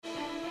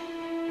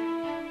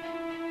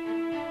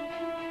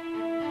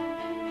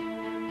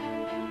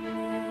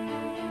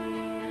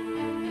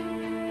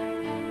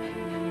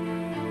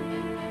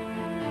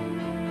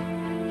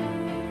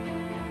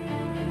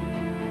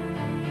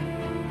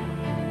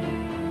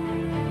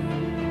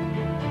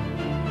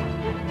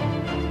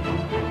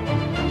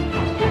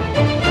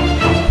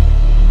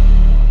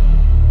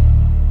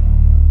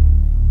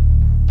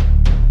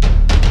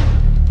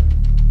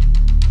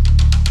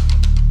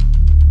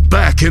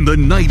In the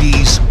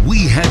 90s,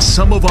 we had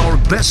some of our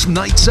best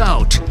nights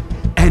out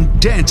and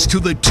danced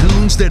to the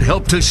tunes that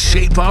helped us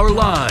shape our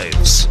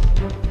lives.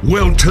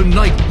 Well,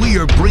 tonight we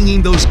are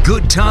bringing those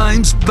good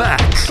times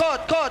back.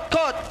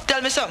 Cut.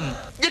 Tell me something.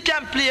 You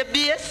can play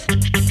bass.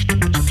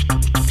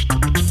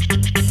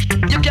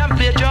 You can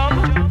play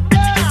drum.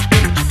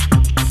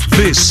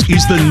 This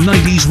is the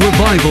 90s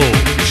revival.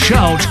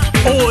 Shout,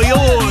 oi,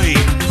 oi,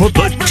 for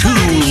the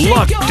two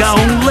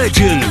lockdown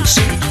legends.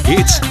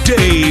 It's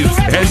Dave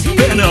and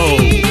Benno.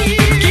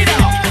 Get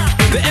up,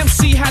 the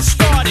MC has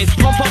started.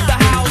 Pump up the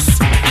house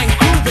and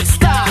groove it.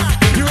 Stop,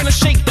 you're in a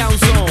shakedown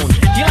zone.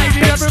 You like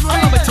this?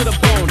 Rub it to the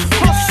bone.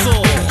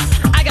 Hustle,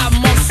 I got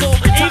muscle.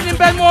 Evening,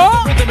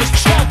 Benoit. Rhythm is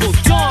trouble.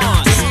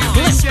 Dance,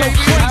 let's go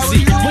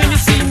crazy. When you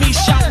see me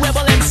shout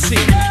Rebel MC,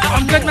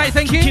 I'm good, mate,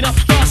 thank you. Get up,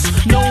 thus,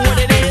 know what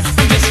it is.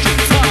 I'm just street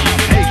tough.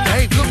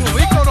 Hey, look what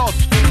we got on.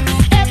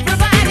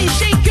 Everybody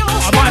shake your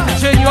I might have to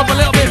turn you up a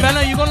little bit, Benno.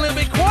 You got a little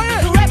bit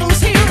quiet. The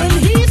Rebel's here and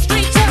he's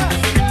street tough.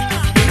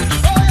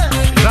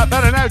 Is that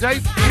better now,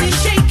 Dave?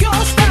 Shake your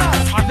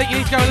stuff. I think you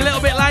need to go a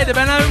little bit later,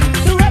 Benno.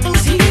 The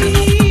Rebel's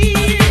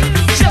here.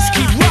 Just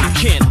keep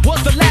rocking.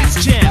 What's the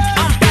last jam?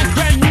 I'm back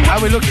brand new. How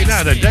are we looking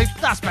now then, Dave?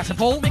 That's better,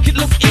 Paul. Make it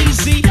look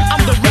easy.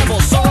 I'm the rebel,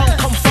 so don't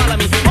come follow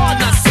me. Hard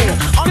not sore.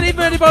 Good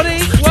evening,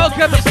 everybody.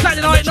 Welcome. It's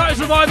Saturday night,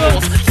 90's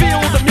revival.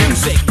 Feel the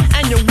music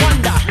and you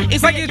wonder.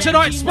 Thank you to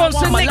tonight's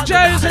sponsor, Nick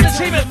Jones and the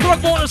team at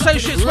Throckmorton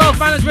Associates Wealth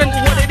Management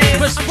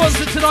for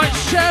sponsoring tonight's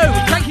show.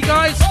 Thank you,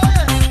 guys.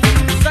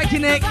 Thank you,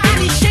 Nick.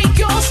 Shake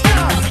your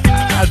stuff.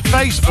 And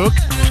Facebook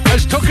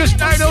has took us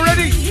down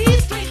already.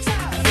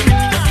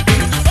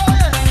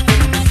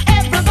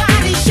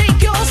 Everybody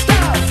shake your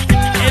stuff.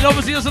 It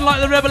obviously doesn't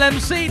like the Rebel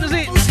MC, does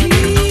it?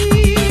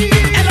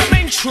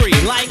 Elementary,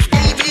 like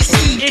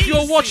ABC. If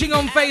you're watching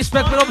on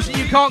Facebook, but obviously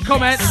you can't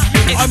comment,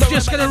 I'm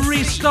just going to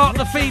restart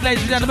the feed,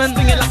 ladies and gentlemen.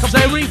 So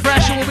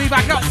refresh and we'll be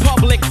back up.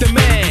 Public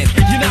demand.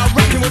 You're now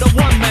rocking with a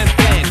one-man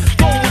band.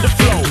 Go with the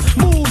flow,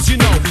 moves you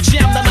know.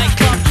 Jam the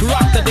nightclub,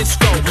 rock the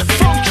disco.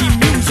 Funky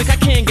music, I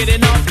can't get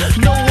enough.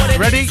 Know what it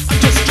Ready? is? I'm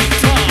just street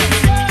tough.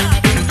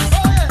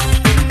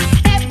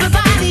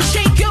 Everybody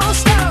shake your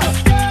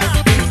stuff.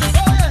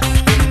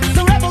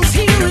 The Rebel's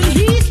here and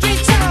he's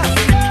street tough.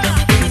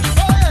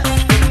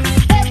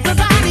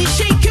 Everybody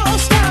shake your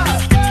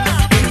stuff.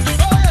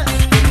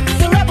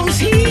 The Rebel's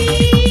here.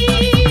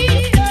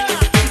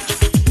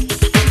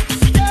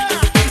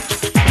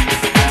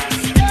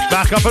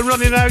 Back up and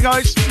running now,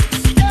 guys.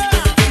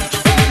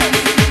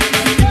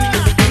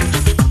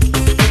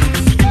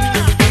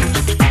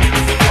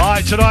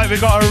 Alright, tonight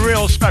we've got a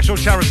real special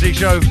charity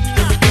show.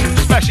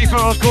 Especially for,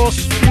 of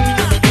course,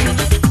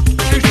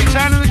 Shrewsbury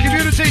Town and the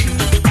community.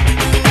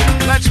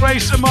 Let's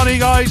raise some money,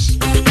 guys.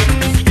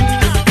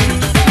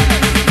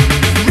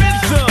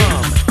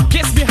 Rhythm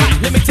gets me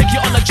hype. Let me take you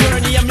on a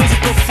journey, a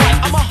musical flight.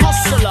 I'm a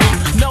hustler,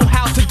 know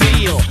how to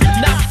deal.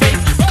 Not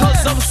fake,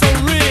 cause I'm so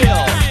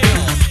real.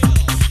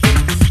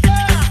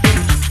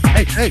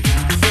 Hey,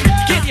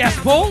 Get yes,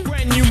 Paul.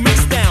 Brand new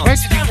mix down. where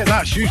did you get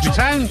that Shrewsbury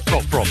Town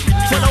got from?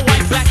 For the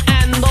white, black,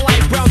 and the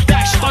light brown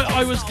dash.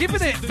 I was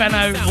giving it,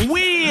 Benno.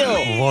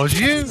 Wheel. Was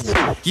you?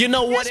 You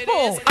know what it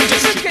Paul. is? I'm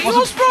just Where'd you get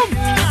yours from?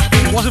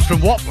 Wasn't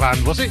from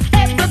Whatland, was it?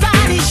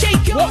 Everybody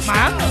shake your What,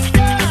 man?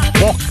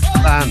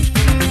 Whatland.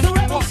 The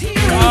Rebel's here.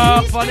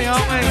 Oh, funny,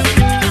 aren't we?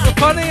 We're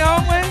funny,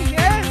 aren't we?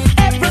 Yeah.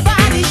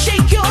 Everybody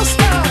shake your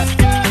stuff.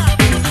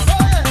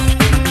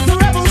 The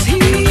Rebel's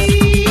here.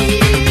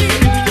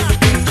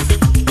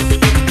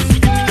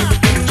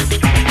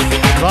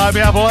 Right, we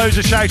have loads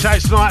of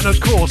shout-outs tonight, and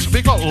of course,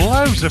 we've got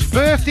loads of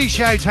birthday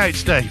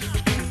shout-outs, Dave.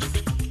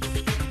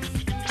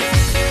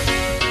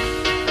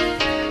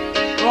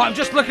 Right, I'm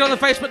just looking on the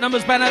Facebook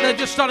numbers, Benno. They're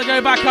just starting to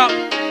go back up.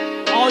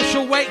 I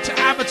shall wait to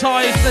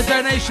advertise the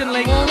donation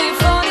link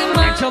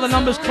until the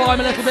numbers climb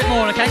a little bit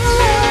more, okay?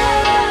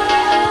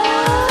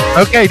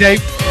 Okay,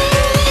 Dave.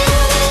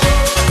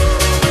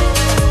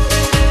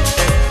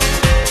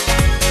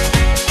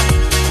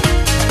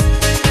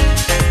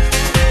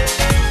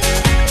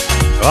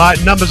 Right,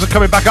 numbers are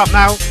coming back up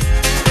now.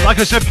 Like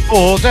I said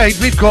before, Dave,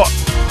 we've got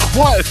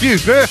quite a few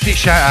birthday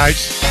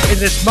shout-outs in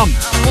this month.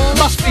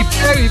 Must be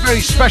very,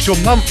 very special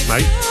month,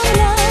 mate.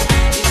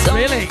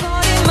 Really?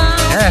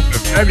 Yeah, for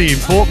very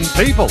important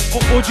people.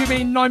 Or do you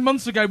mean 9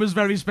 months ago was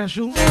very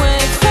special? What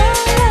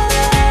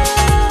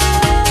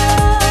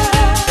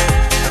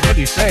are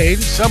you saying?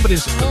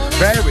 Somebody's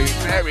very,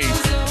 very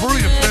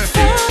brilliant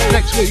birthday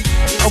next week.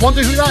 I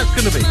wonder who that's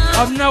going to be.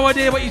 I've no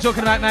idea what you're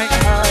talking about, mate.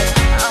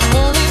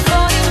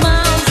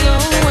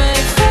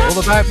 All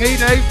about me,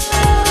 Dave.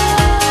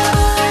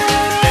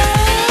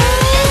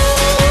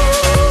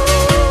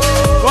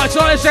 Right, so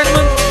ladies and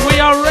gentlemen, we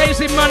are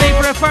raising money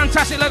for a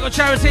fantastic local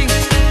charity,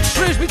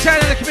 Shrewsbury Town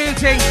and the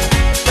community.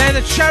 They're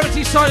the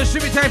charity side of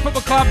Shrewsbury Town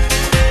Football Club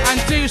and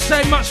do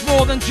so much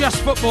more than just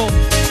football.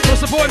 We're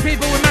supporting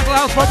people with mental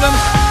health problems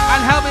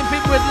and helping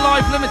people with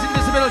life-limiting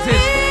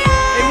disabilities.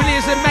 It really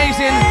is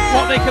amazing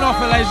what they can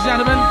offer, ladies and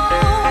gentlemen.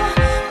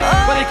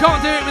 But they can't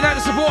do it without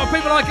the support of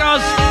people like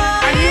us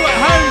and you at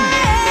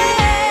home.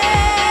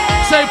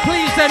 So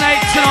please donate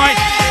tonight,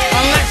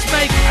 and let's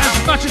make as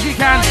much as we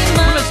can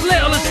from as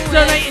little as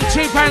donating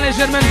 £2,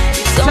 ladies and gentlemen.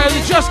 So the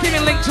Just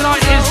Giving link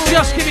tonight is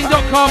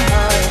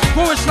justgiving.com/The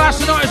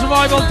 90's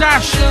Revival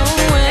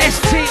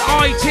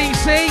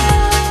STITC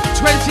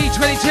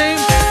 2022.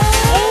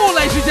 Or,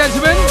 ladies and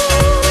gentlemen,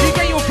 you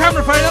get your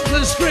camera phone up to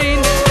the screen.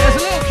 There's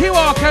a little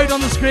QR code on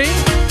the screen.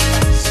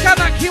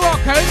 Scan that QR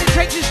code, it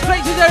takes you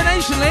straight to the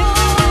donation link,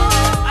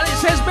 and it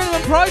says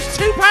minimum price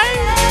 £2.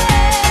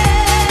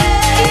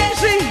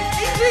 Easy.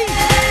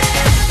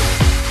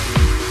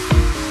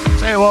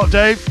 Tell you what,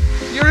 Dave,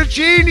 you're a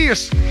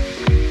genius.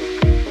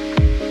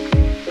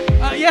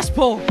 Yes,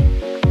 Paul.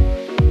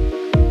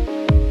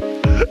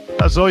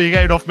 That's all you're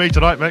getting off me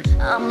tonight, mate.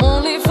 I'm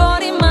only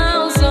 40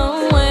 miles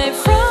away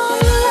from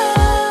love.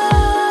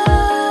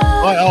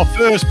 Right, our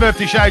first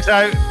birthday shout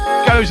out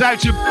goes out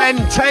to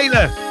Ben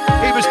Taylor.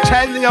 He was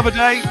 10 the other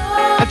day.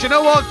 And do you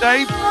know what,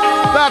 Dave?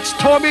 That's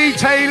Tommy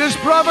Taylor's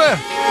brother.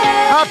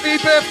 Happy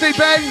birthday,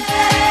 Ben.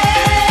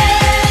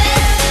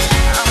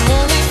 I'm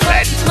only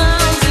 40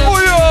 miles away.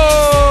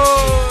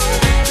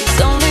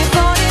 It's only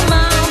 40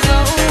 miles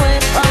away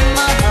from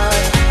my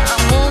heart.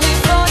 I'm only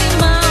 40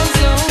 miles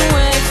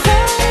away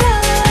from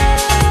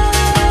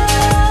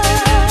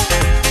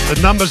love.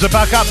 The numbers are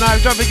back up now.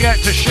 Don't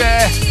forget to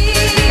share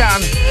if you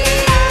can.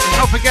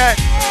 Don't forget,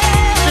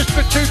 just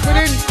put £2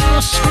 in.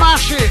 You'll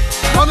smash it.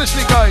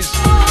 Honestly, guys.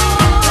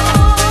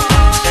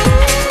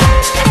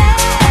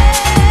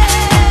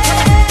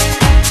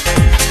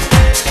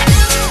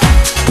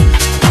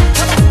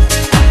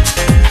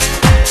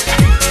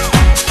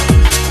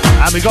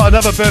 And we got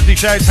another birthday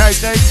shout out,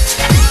 Dave.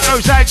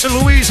 Goes out to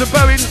Louisa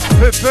Bowen.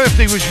 Her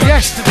birthday was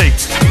yesterday.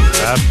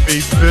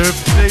 Happy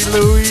birthday,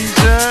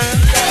 Louisa.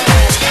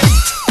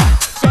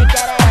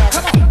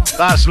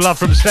 That's love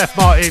from Steph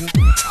Martin.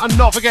 And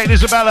not forgetting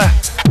Isabella.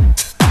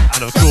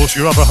 And of course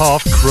your other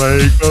half,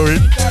 Craig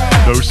Bowen.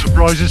 No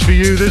surprises for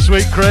you this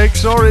week, Craig.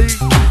 Sorry.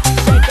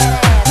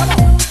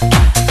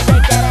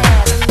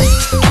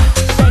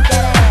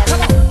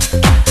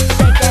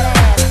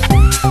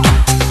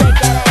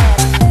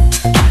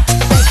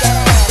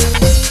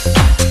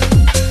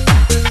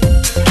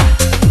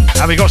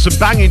 And we got some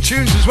banging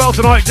tunes as well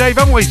tonight, Dave,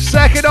 haven't we?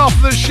 Second half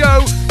of the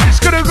show, it's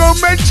going to go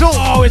mental.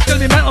 Oh, it's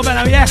going to be mental,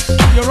 Benno. Yes,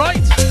 you're right.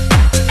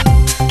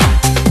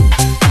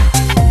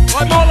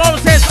 Like Mark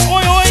Lawrence says,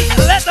 oi, oi,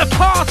 let the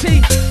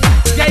party.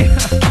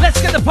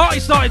 Let's get the party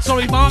started,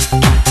 sorry, Mark.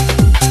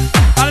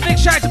 And a big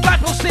shout out to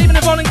Blackpool Stephen and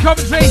Yvonne in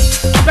Coventry.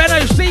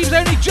 Benno, Steve's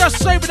only just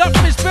sobered up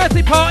from his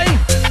birthday party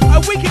a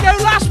week ago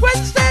last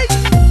Wednesday.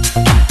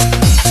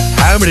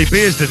 How many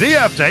beers did he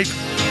have, Dave?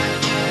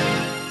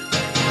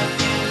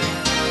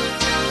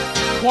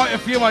 Quite a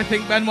few, I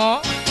think, Ben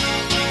Mark.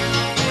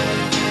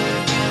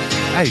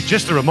 Hey,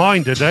 just a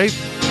reminder, Dave.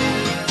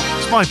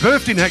 It's my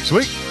birthday next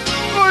week.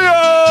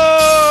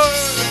 Oh,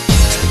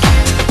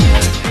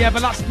 Yeah,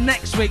 but that's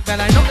next week,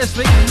 Benno. Not this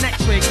week,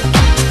 next week.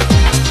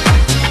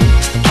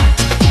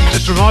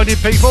 Just reminding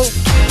people.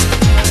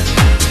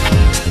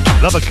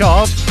 Love a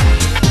card.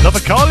 Love a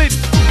Carlin.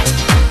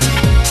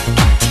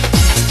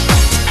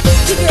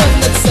 You girls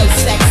look so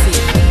sexy.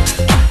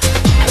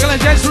 Well,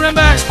 gents,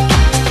 remember,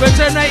 we're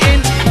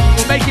donating,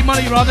 we're making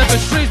money rather, for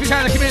Shrewsbury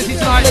Town community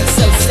tonight. Look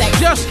so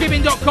sexy.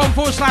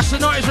 Justgiving.com/The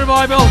 90's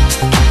Revival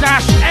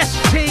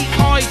STITC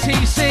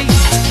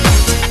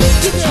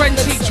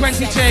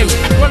 2022.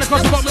 Run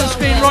across the bottom of the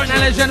screen right now,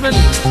 ladies and gentlemen.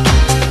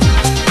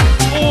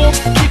 Or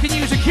you can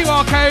use a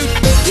QR code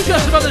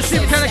just above the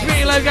Shrewsbury Town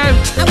community logo,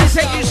 and it'll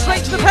take you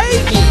straight to the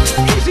page.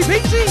 Easy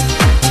peasy.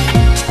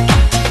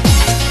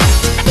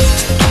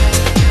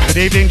 Good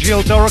evening,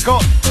 Jill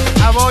Doricott.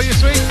 How are you,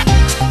 sweet?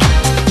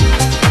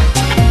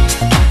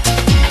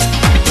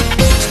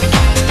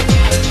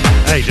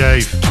 Hey,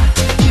 Dave.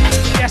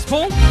 Yes,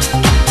 Paul?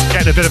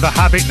 Getting a bit of a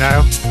habit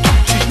now.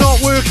 She's not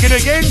working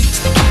again.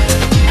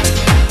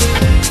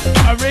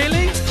 Oh,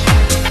 really?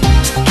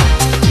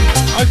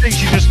 I think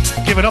she's just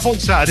given up on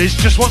Saturdays,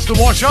 just wants to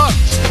watch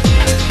us.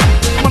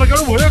 I want to go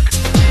to work.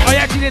 I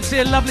actually did see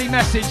a lovely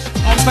message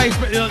on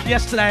Facebook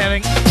yesterday, I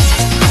think. In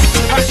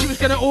fact, she was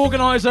going to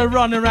organise a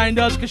run around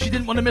us because she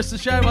didn't want to miss the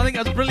show. I think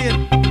that's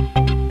brilliant.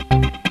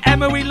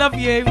 Emma, we love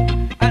you.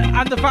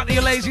 And the fact that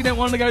you're lazy, don't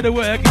want to go to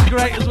work is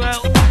great as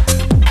well.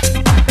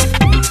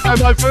 And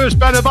my first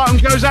banner button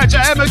goes out to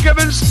Emma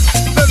Gibbons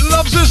that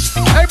loves us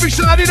every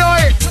Saturday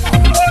night.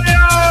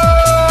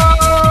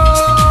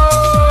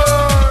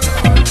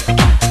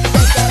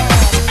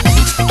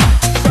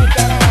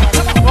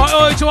 Right,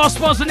 oi to our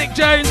sponsor Nick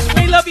Jones.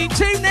 We love you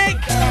too, Nick.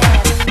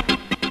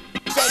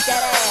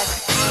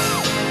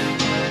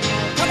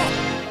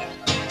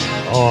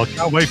 Oh, I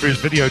can't wait for his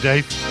video,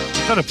 Dave.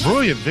 He's done a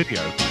brilliant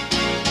video.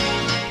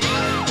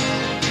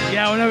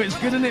 Yeah, I know, it's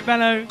good, isn't it,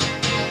 Benno?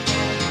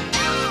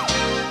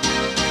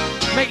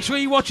 Make sure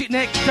you watch it,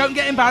 Nick. Don't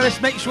get embarrassed.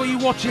 Make sure you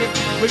watch it.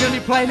 We're going to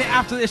be playing it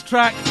after this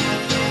track.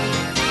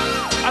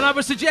 And I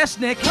would suggest,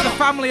 Nick, if the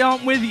family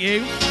aren't with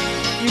you,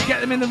 you get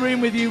them in the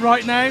room with you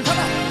right now,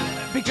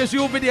 because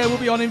your video will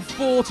be on in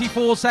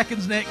 44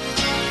 seconds, Nick.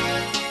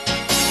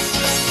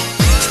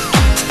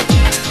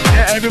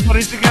 Get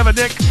everybody together,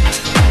 Nick.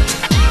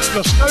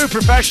 You're so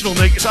professional,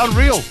 Nick. It's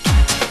unreal.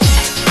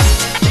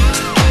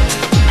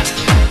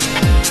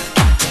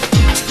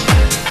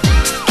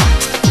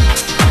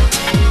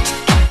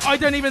 I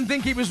don't even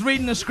think he was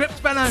reading the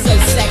script, Benno. So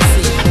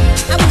sexy.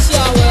 I wish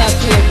y'all were up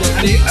here with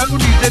And me. he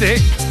only did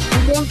it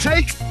in one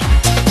take.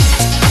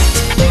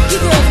 You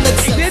girls look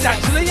so He did sexy.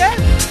 actually, yeah.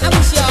 I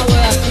wish y'all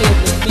were up here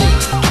with me.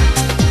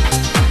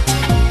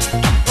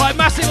 Right,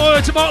 massive oil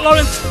to Mark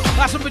Lawrence.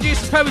 That's from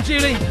producers Poe and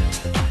Julie.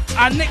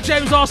 And Nick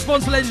Jones, our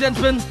sponsor, ladies and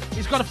gentlemen.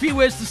 He's got a few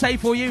words to say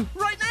for you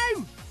right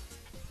now.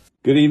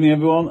 Good evening,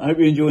 everyone. I hope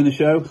you're enjoying the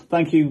show.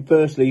 Thank you,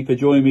 firstly, for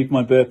joining me for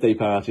my birthday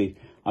party.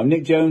 I'm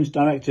Nick Jones,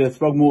 Director of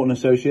Throgmorton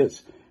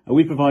Associates, and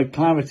we provide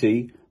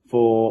clarity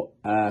for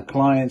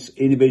clients,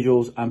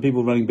 individuals, and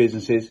people running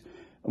businesses.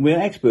 And we're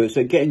experts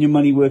at getting your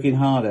money working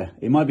harder.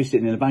 It might be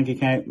sitting in a bank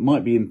account,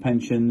 might be in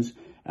pensions,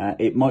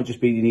 it might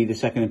just be you need a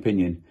second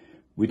opinion.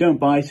 We don't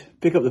bite.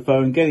 Pick up the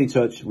phone, get in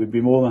touch. We'd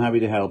be more than happy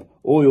to help.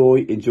 Oi,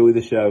 oi, enjoy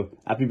the show.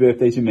 Happy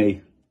birthday to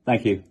me.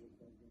 Thank you.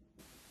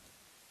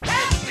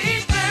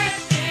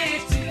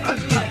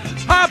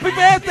 Happy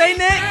birthday,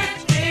 Nick.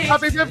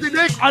 Happy birthday,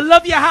 Nick. I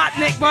love your hat,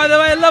 Nick, by the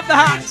way. I love the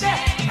hat.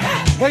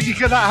 Where'd you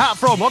get that hat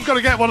from? I've got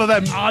to get one of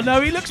them. Oh, no,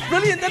 he looks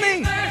brilliant, doesn't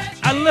he?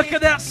 And look at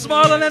that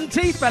smile and them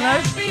teeth,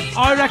 Benno.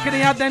 I reckon he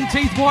had them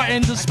teeth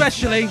whitened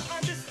especially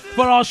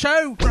for our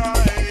show.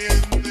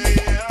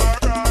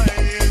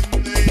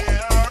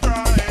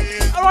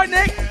 All right,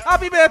 Nick.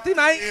 Happy birthday,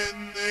 mate.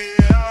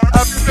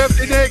 Happy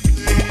birthday, Nick.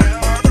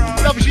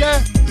 Loves you.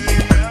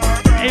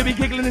 He'll be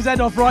giggling his head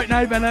off right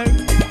now, Benno.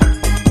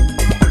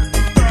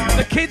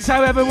 The kids,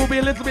 however, will be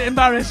a little bit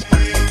embarrassed.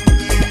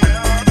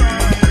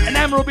 And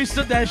Emma will be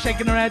stood there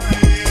shaking her head.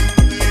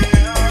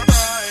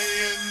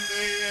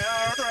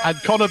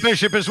 And Connor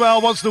Bishop as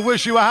well wants to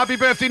wish you a happy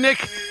birthday,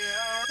 Nick.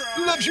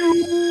 Loves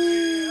you.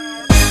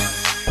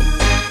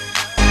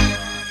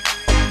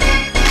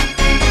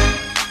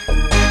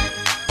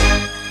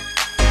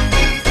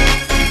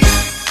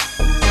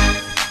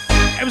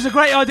 It was a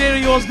great idea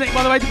of yours, Nick,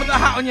 by the way, to put that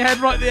hat on your head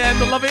right at the end.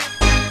 I love it.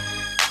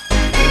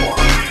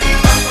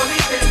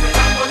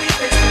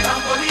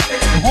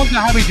 I wonder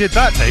how he did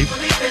that, Dave.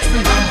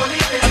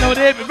 I know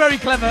it, but very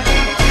clever.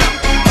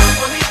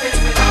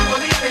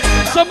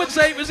 Some would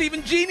say it was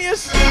even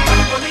genius.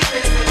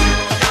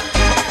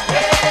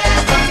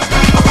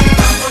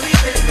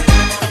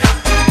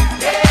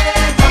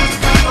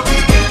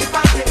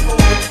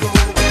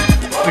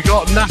 We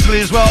got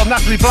Natalie as well.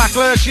 Natalie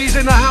Blackler, she's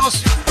in the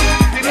house.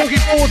 Been looking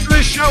forward to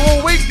this show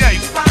all week,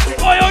 Dave.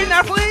 Oi, oi,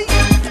 Natalie.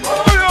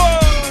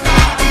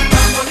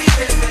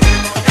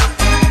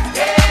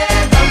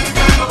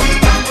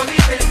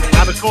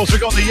 And of course,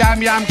 we've got the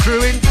Yam Yam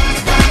crew in.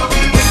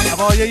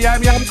 How are you,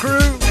 Yam Yam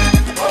crew?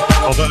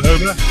 Robert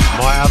Homer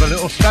might have a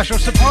little special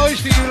surprise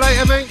for you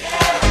later, mate.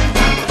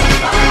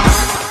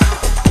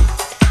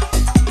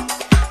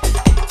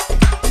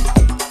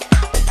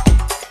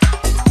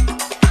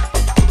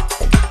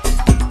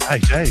 Hey,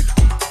 Dave.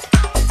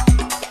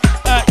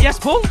 Yes,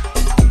 Paul?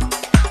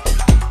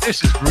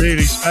 This is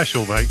really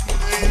special, mate.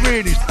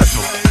 Really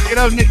special. You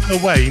know Nicola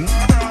Wayne?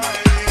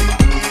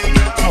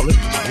 Oh,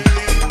 listen to me.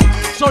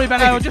 Sorry,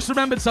 Benno, I just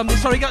remembered something.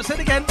 Sorry, go say it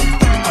again.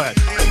 Right.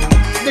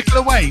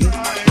 Nicola Wayne,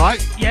 right?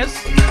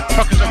 Yes.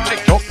 Fuckers on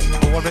TikTok,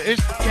 or whatever it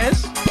is.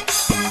 Yes.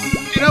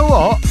 You know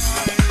what?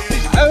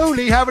 She's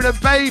only having a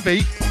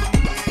baby.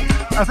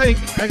 I think.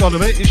 Hang on a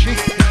minute, is she?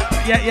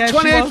 Yeah,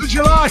 28th of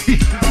July.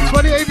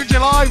 28th of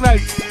July,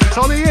 mate. It's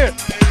on here.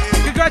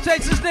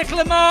 Congratulations,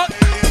 Nicola Mark.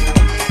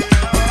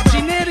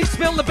 She nearly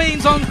spilled the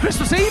beans on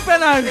Christmas Eve,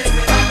 Benno.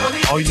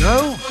 I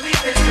know.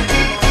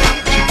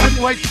 She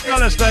couldn't wait to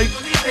tell us, Dave.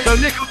 So,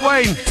 Nicola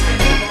Wayne,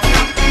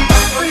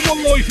 big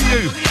one more for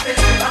you.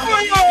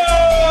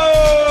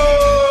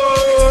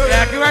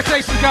 Yeah,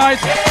 congratulations, guys.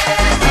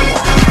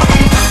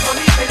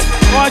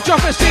 Right,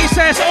 Joffa C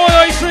says, oi,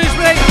 oi,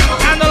 Shrewsbury,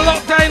 and the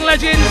lockdown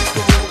legends.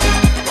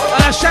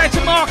 Shout out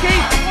to Marky.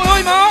 Oi,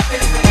 oi, Mark.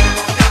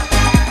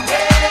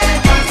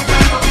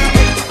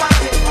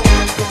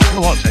 You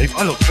know what, Dave?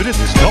 I look good in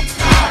this top.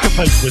 I could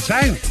play for the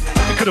town.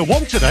 You could have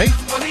won today.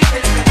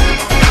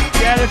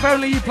 Yeah, if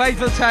only you played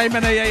for the town,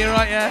 Benno. Yeah, you're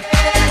right, yeah.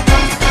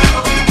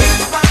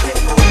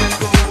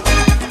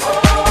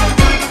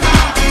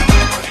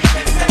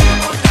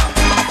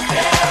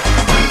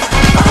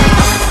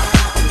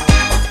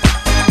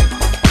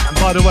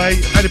 By the way,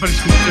 if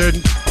anybody's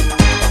concerned,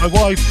 my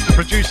wife, the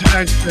producer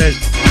downstairs,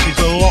 she's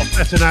a lot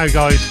better now,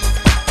 guys.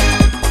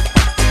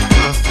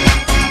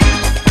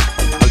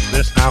 Look at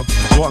this now.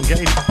 That's what I'm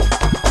getting.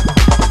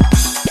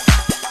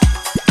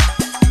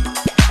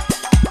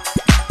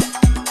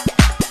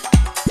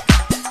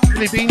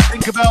 Billy Bean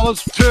Tinkerbell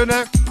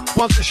Turner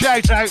wants a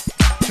shout out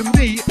to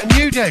me and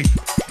you, Dave.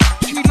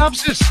 She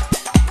loves us.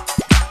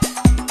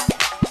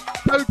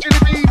 Oh, Billy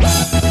Bean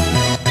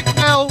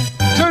Tinkerbell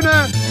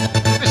Turner.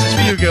 This is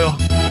for you, girl.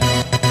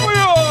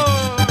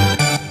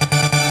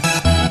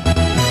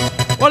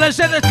 Well, as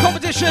I said, the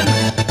competition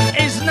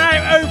is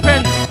now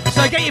open.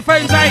 So get your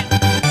phones out.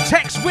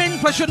 text WIN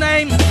plus your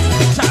name to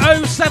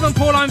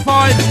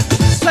 07495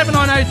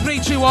 790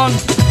 321.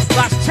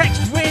 That's text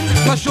WIN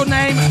plus your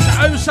name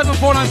to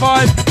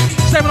 07495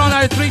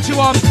 790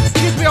 321.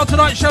 You can be on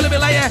tonight's show a little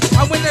bit later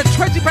and win the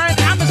 £20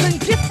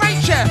 Amazon gift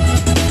voucher.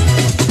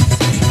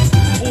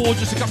 Or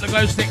just a couple of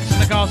glow sticks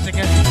and a car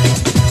sticker.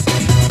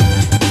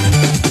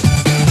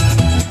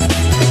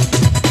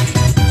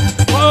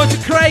 Well, to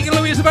Craig and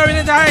Louise Berry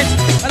in the house,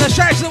 and the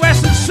shout to the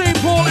Western, Sue,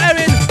 Paul,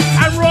 Erin,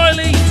 and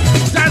Riley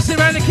dancing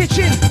around the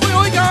kitchen. Oi,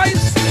 oi,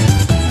 guys!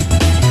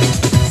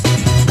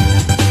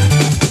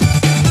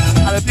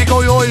 And a big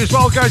oi oi as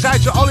well goes out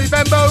to Ollie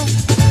Bembo.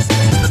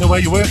 I don't know where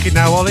you're working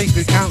now, Ollie, if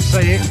you can't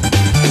say it.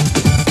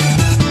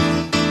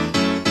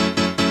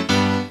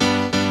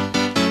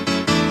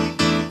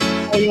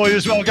 Oi oi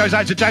as well goes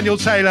out to Daniel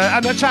Taylor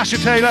and Natasha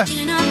Taylor.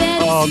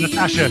 Oh,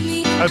 Natasha,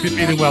 hope you're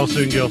feeling well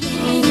soon, girl.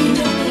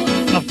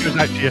 Love goes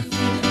out to you.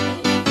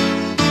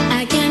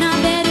 I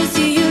cannot bear to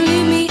see you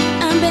leave me.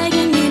 I'm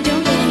begging you,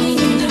 don't let me.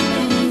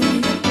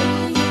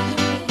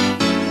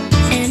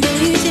 And though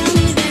you tell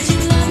me that you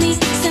love me,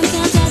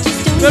 sometimes I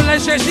just don't. Well,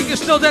 let's just, you can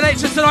still donate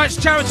to tonight's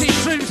charity,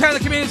 Shrewsbury Town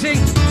community,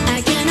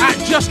 at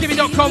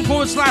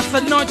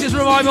justgiving.com/the 90's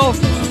revival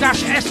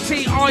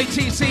STITC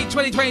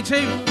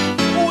 2022.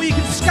 Or you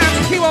can scan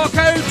the QR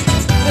code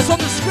that's on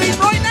the screen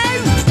right now.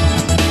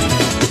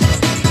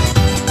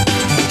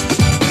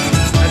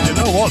 You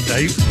know what,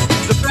 Dave?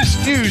 The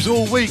best news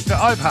all week that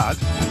I've had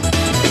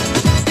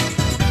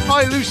is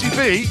my Lucy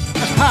B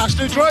has passed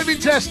her driving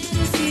test.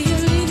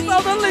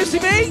 Well done, Lucy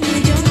B.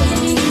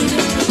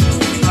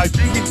 I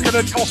think it's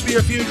going to cost me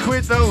a few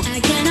quid, though.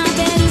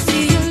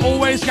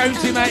 Always going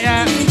to, mate,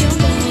 yeah.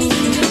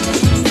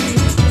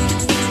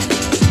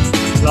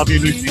 Love you,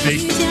 Lucy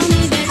B.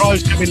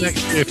 Prize coming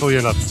next year for you,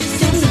 love.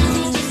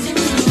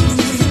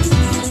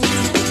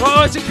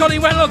 Oi to Connie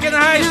Wenlock in the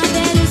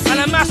house, and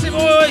a massive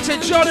oi to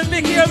John and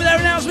Vicky over there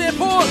in Ellesmere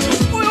Port.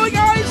 Oi, oi,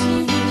 guys!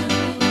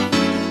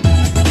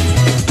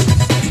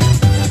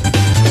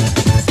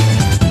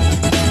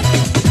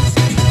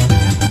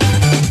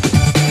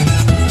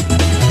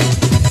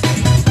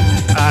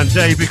 And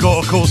Dave, we got,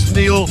 of course,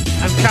 Neil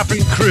and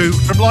Catherine Crew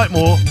from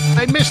Lightmoor.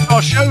 They missed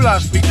our show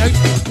last week, Dave.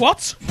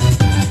 What?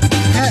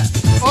 Yeah,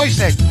 I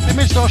said they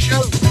missed our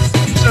show.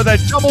 So they're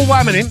double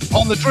whamming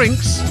on the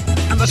drinks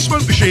and the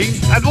smoke machine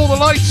and all the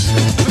lights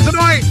for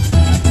tonight.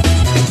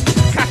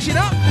 Catching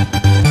up.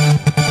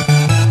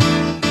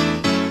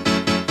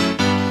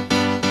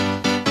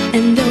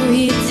 And though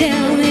you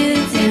tell me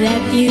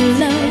that you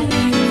love,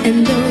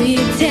 and though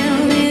you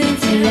tell me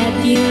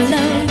that you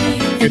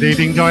love. Good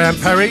evening, Diane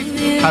Perry.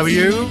 How are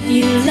you?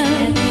 You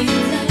love.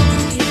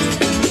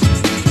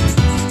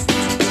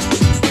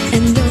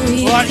 And though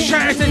you Right,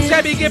 shout out to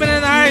Debbie Gibbon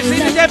in the house.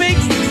 Even Debbie.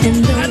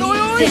 And oi,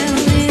 oi.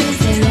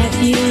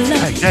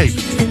 Hey, Dave.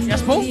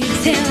 Yes, Paul?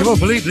 You won't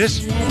believe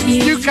this.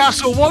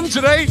 Newcastle won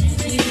today.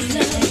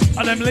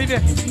 I don't believe you.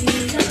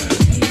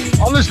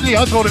 Honestly,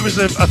 I thought it was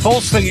a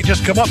false thing. It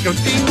just come up, go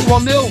ding,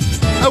 1-0.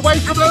 Away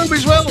from home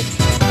as well.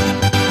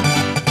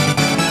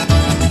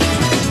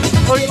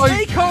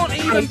 They can't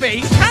even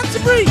beat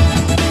Canterbury.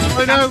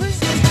 I know.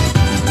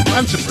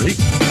 Canterbury.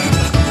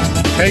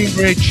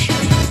 Cambridge.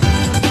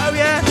 Oh,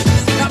 yeah.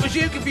 That was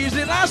you confusing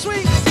it last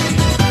week.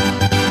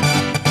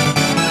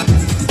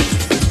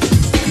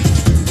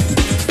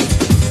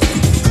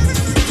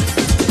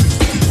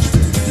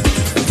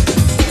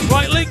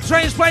 Right, Luke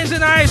Trains Planes in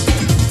the house.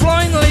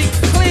 Finally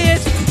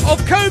cleared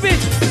of COVID.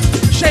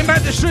 Shame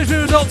about the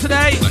Shrewsbury result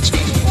today.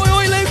 Oi,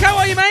 oi, Luke, how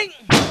are you, mate?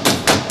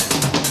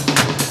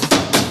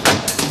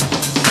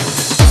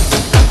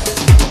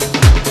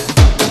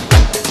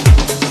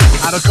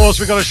 And of course,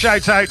 we've got a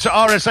shout out to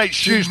RSH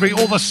Shrewsbury,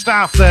 all the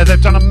staff there. They've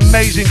done an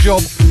amazing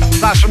job.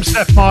 That's from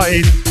Steph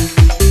Martin.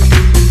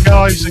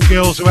 Guys and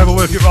girls, whoever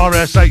work at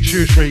RSH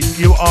Shrewsbury,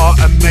 you are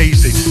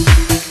amazing.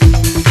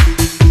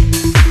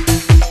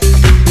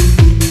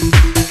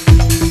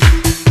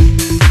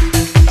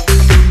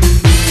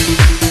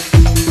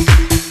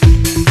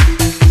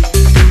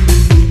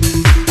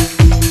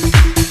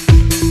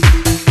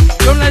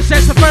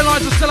 The phone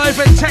lines are still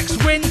open.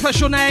 Text WIN plus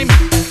your name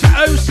to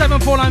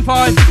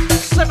 07495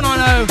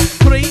 790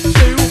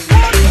 321.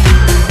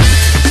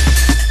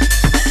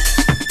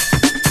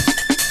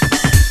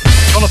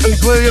 Jonathan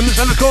Williams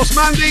and of course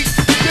Mandy,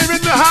 you're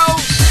in the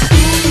house.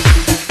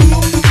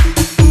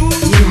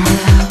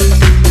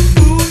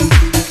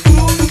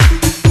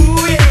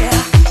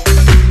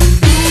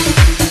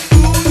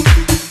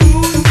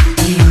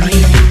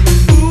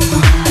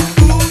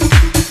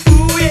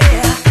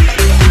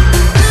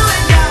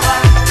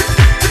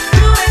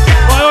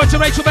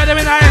 Rachel Bedham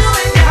in the house.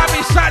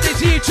 Happy Saturday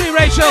to you too,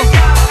 Rachel.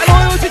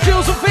 And oi to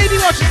Jules and Phoebe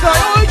watching tonight.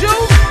 Oi,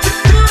 Jules.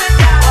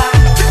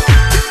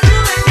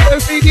 Hello,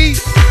 Phoebe.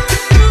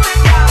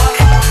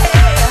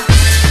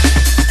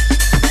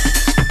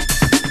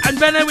 And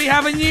Benno, we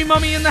have a new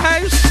mummy in the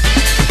house.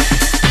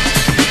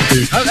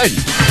 Who's that then?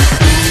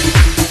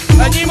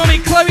 A new mummy,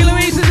 Chloe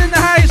Louise, is in the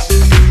house.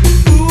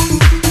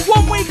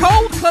 1 week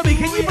old, Chloe.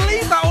 Can you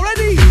believe that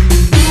already?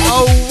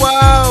 Oh,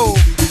 wow.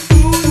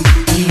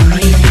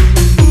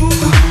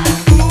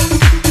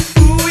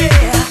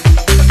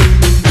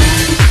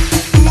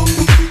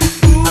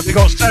 We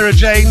got Sarah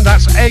Jane,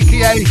 that's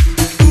AKA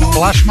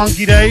Flash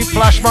Monkey Dave,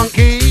 Flash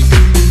Monkey.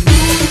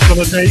 She's on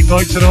a date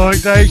night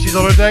tonight, Dave. She's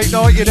on a date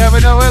night, you never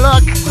know her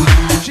luck.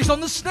 She's on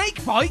the snake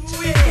fight.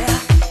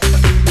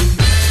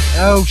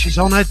 Oh, she's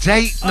on a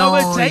date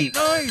night. Oh, a date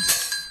night.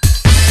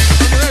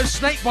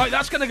 Snake bite,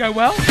 that's going to go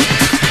well.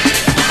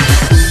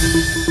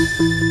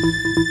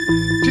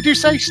 Did you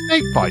say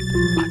snake bite?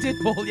 I did,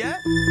 Paul, yeah.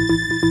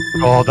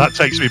 Oh, that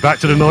takes me back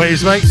to the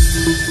 90s, mate.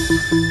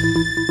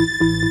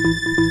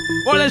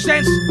 Well, then,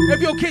 gents, if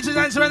your kids are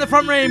dancing around the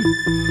front room,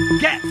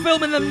 get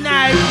filming them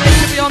now. They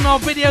should be on our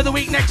video of the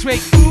week next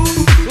week.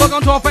 Log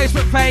on to our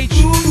Facebook page.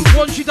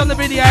 Once you've done the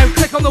video,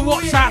 click on the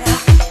WhatsApp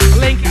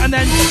link and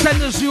then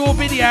send us your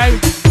video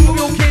of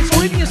your kids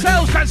or even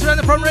yourselves dancing around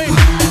the front room.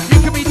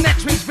 You could be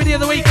next week's video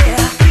of the week.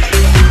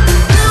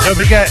 Don't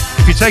forget,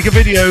 if you take a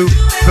video,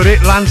 put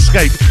it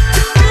landscape.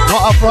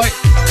 Not upright,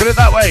 put it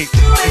that way.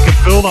 You can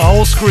fill the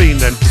whole screen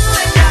then.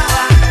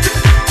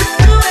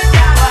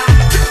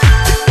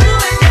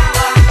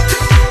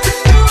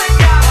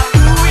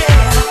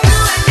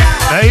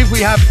 Dave,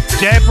 we have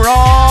Deborah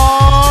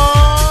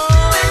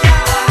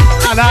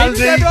and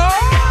Andy.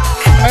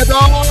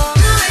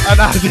 And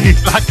Andy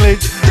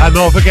Blackledge. And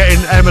not forgetting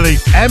Emily.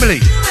 Emily,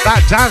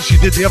 that dance you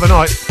did the other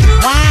night.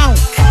 Wow,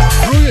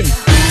 brilliant.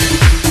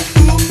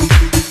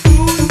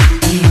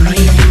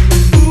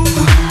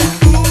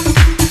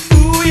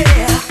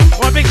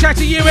 Well, big shout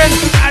to Ewan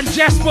and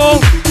Jess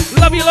Ball.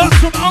 Love you lots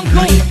from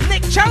Uncle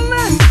Nick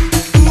Chandler.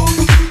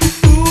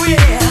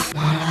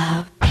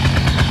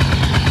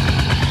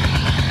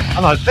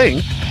 And I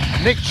think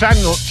Nick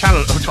Chandler. Oh,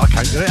 I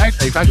can't do it. Hey,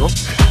 Dave, hang on.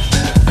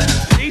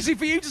 Easy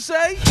for you to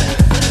say.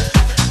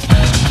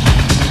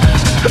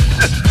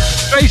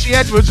 Tracy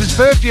Edwards'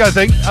 birthday, I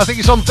think. I think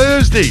it's on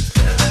Thursday.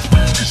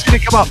 Just gonna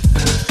come up.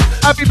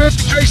 Happy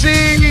birthday,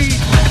 Tracy!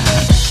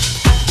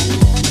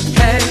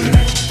 Hey,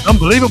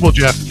 Unbelievable,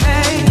 Jeff.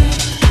 hey,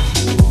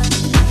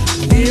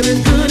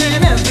 feeling good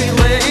in every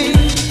way.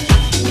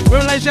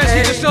 We're ladies and gents,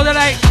 you can still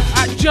donate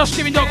at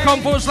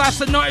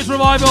justgiving.com/the 90's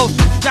revival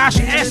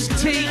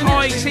STITC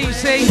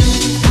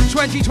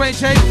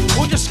 2022.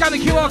 Or just scan the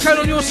QR code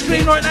on your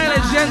screen right now,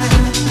 ladies and gents.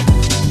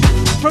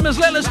 From as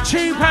little as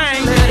 £2,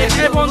 if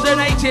everyone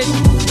donated,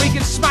 we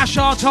can smash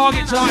our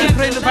target tonight at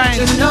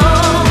 £300.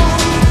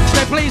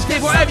 So please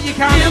give whatever you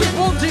can. If it's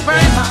more than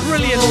 £2,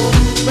 brilliant.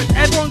 But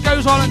everyone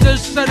goes on and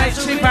does donate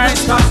 £2.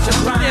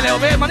 Only a little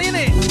bit of money in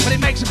it, but it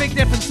makes a big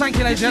difference. Thank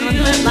you, ladies and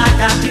gentlemen. Like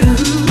I do.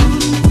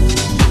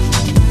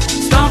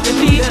 Stop the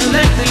beat and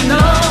let me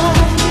know.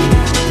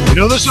 You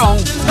know the song?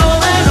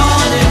 Going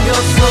on in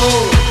your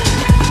soul.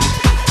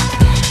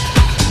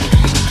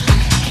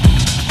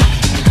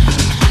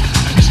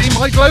 You see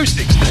my glow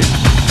sticks,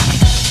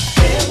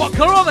 Dave? What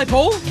colour are they,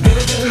 Paul?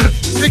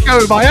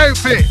 Nico, my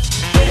outfit.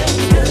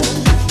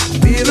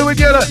 Blue and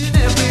yellow.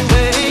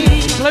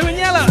 Blue and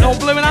yellow, or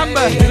blue and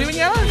amber? Blue and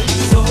yellow?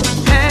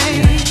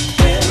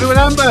 Blue and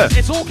amber.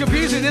 It's all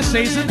confusing this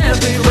season.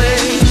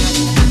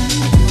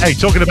 Hey,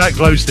 talking about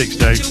glow sticks,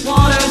 Dave.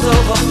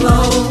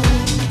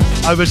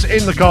 I was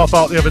in the car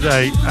park the other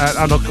day,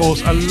 and of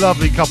course, a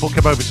lovely couple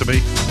came over to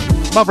me,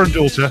 mother and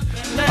daughter.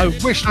 I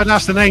wish I'd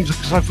asked the names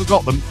because I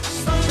forgot them.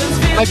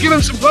 Now give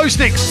them some glow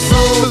sticks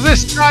for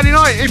this Friday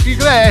night. If you're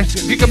there,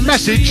 if you can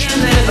message,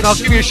 and I'll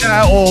give you a shout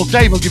out, or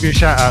Dave will give you a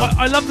shout out.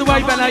 I love the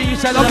way, Benno, you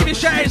said, I'll give you a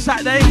shout out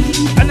Saturday,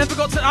 and then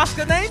forgot to ask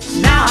their names.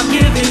 Now I'm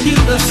giving you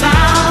the sound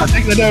I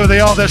think they know who they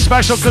are. They're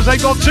special because they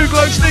got 2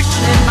 glow sticks,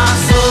 in my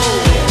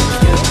soul.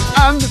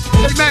 and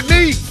they met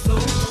me.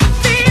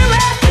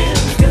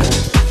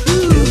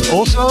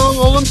 Also,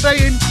 all I'm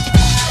saying.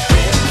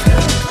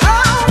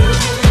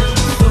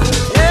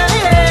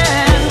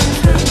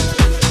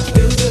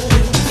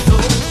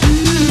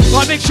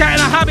 Right, big shout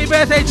and a happy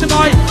birthday to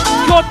my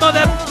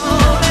godmother,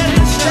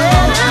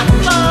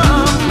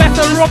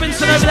 Betha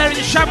Robinson, over there in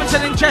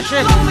Shammerton in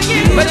Cheshire.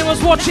 When it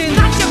was watching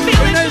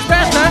Who Knows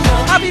Betha,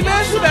 happy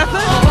birthday,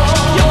 Betha.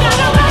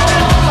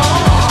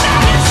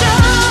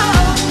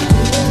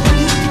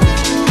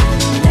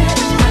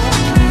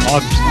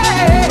 I'm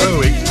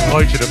so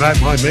excited about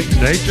my mix,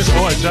 Dave. Just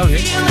thought I'd tell you.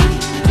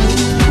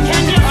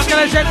 Okay,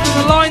 ladies and gentlemen,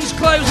 the lines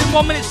close in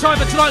 1 minute's time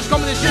for tonight's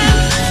competition.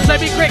 So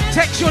be quick,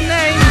 text your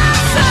name,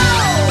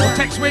 or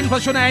text win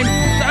plus your name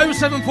to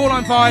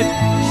 07495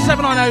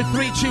 790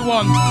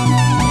 321.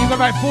 You've got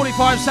about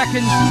 45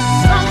 seconds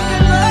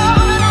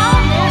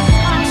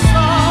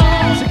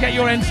to get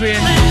your entry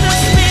in.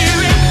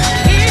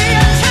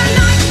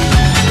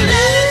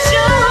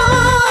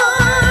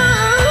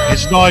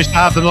 It's nice to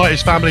have the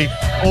 90's family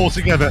all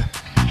together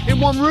in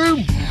one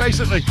room,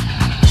 basically.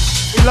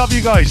 We love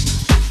you guys.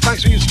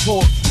 Thanks for your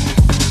support.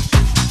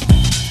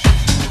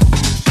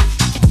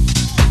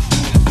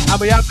 And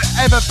we have the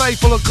ever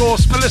faithful, of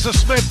course, Melissa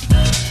Smith,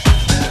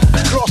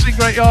 crossing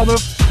Great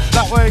Yarmouth,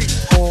 that way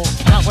or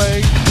that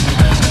way.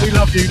 We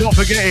love you. Not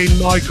forgetting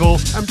Michael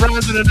and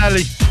Brandon and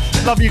Ellie.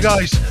 Love you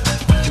guys.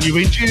 And you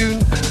in tune.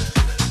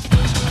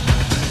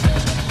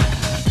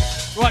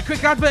 Right,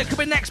 quick advert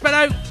coming next,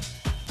 Benno.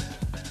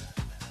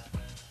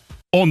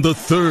 On the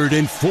 3rd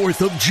and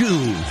 4th of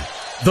June,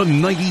 The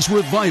 90's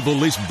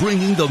Revival is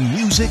bringing the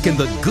music and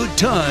the good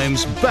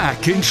times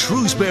back in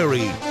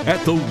Shrewsbury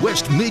at the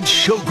West Mid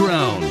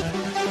Showground.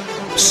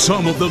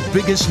 Some of the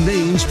biggest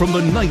names from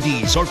the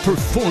 90's are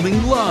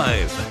performing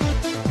live.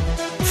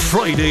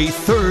 Friday,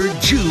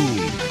 3rd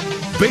June,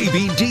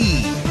 Baby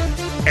D,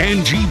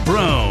 Angie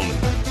Brown,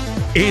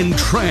 In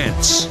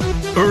Trance,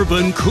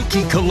 Urban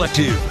Cookie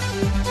Collective,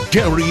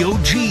 Gary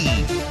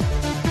O.G.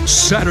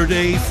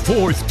 Saturday,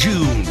 4th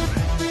June,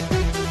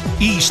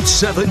 East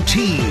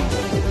 17,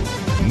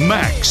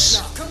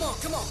 Max,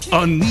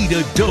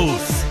 Anita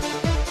Doth,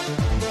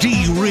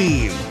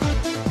 D-Ream,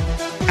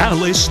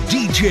 Alice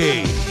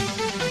DJ.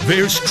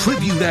 There's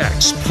tribute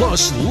acts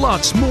plus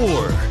lots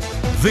more.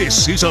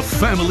 This is a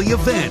family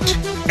event,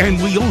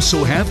 and we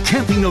also have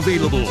camping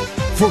available.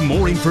 For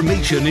more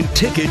information and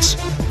tickets,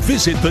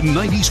 visit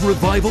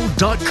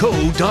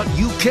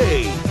the90srevival.co.uk.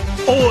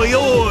 Oi,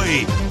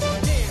 oi!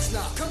 Dance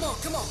now, come on,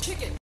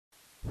 kick it.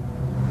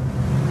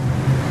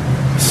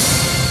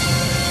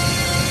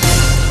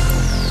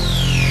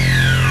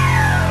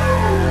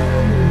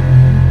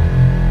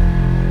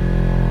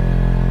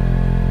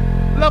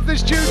 Love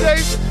this tune,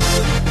 Dave.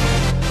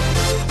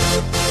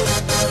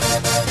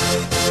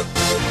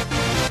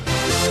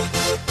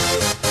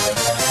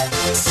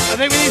 I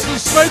think we need some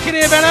smoke in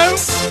here, Benno.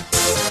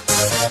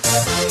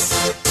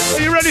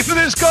 Are you ready for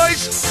this,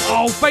 guys?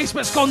 Oh,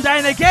 Facebook's gone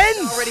down again.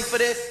 Y'all ready for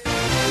this?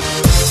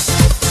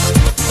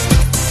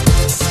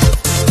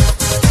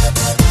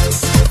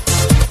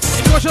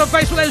 If you're watching on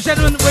Facebook, ladies and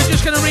gentlemen, we're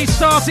just going to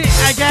restart it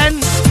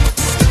again.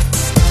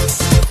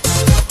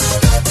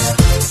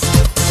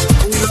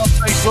 We love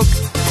Facebook.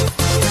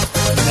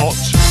 Not.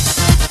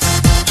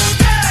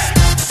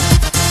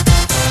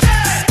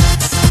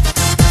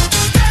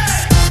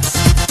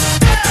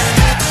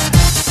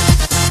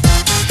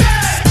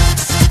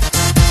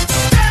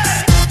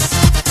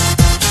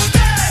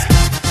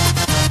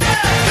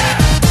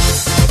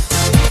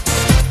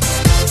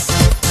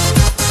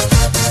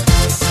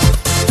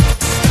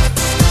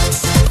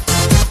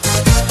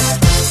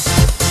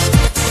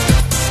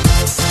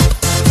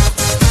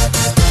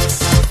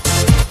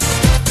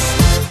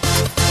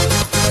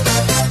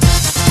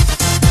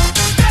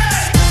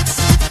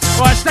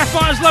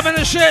 Loving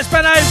the shirts,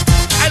 Benno,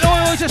 and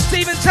oil to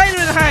Stephen Taylor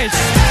in the house.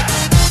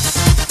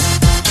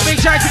 A big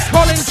shout to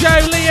Colin,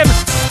 Joe, Liam,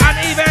 and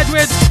Eve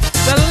Edwards,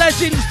 the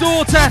legend's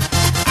daughter,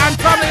 and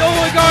family. All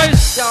the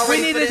guys, we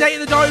need a date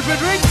in the diary for a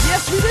drink.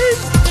 Yes, we do.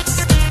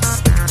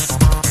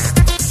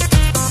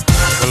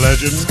 The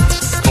legend,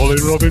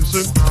 Colin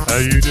Robinson. How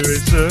you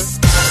doing, sir?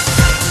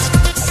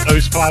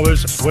 Those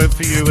flowers weren't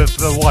for you, they're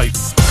for the wife.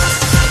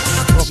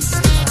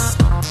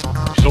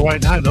 She's all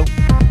right now, though.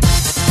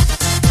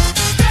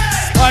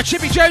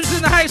 Chippy Jones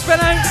in the house,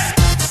 Benno.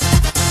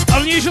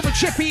 Unusual for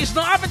Chippy, he's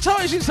not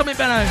advertising something,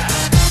 Benno.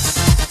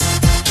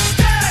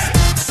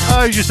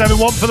 Oh, you're just having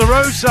one for the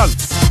road, son.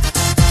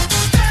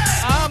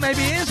 Ah,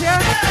 maybe he is, yeah.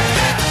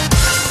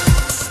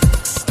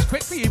 It's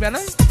quick for you,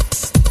 Benno.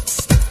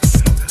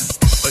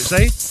 What you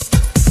say?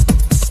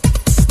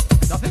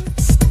 Nothing.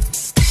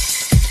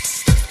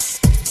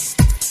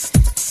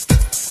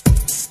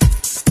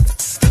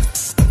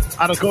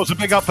 And of course, a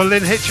big up for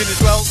Lynn Hitchin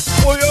as well.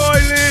 Oi, oi,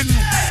 Lynn!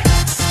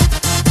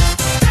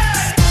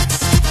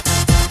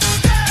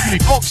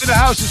 Fox in the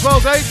house as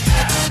well, Dave.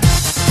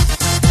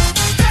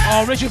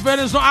 Oh, Richard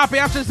Vernon's not happy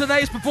after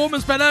today's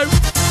performance, Benno.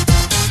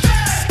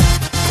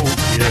 Oh,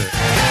 yeah.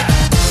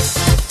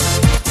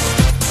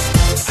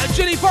 And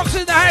Julie Fox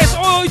in the house.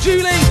 Oh,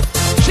 Julie.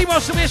 She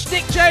wants to wish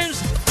Nick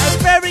Jones a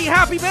very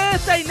happy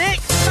birthday,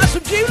 Nick. That's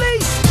from Julie.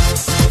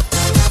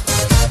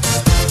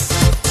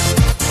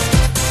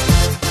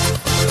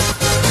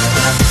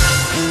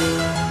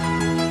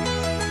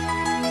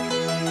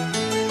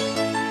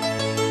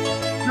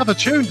 Another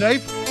tune,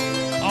 Dave.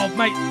 Oh,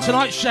 mate,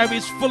 tonight's show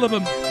is full of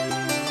them.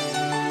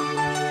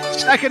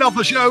 Second off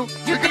the show,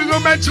 you're going to go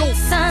mental.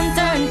 Sun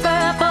turn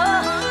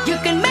purple, you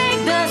can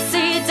make the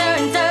sea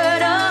turn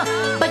turtle,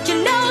 but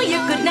you know you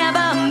could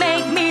never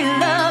make me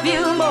love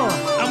you more.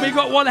 And we've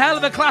got one hell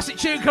of a classic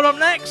tune coming up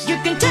next. You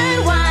can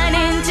turn wine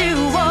into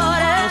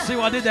water. You'll see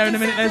what I did there in a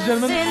minute, ladies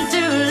and gentlemen.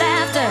 Into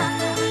laughter,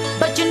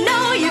 but you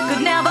know you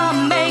could never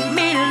make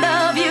me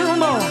love you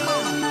more.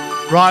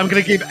 Right, I'm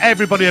going to give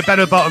everybody a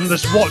better button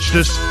that's watched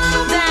us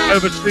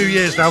over 2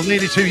 years now,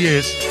 nearly 2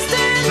 years.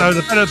 So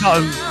the better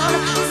button,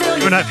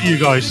 going out for you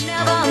guys.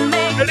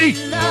 Ready?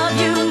 Oh,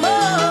 here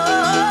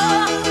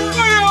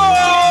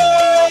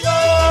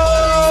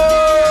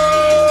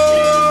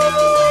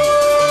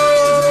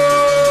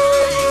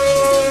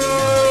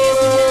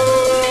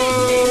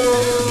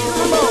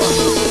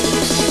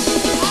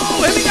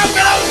we go,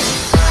 fellows!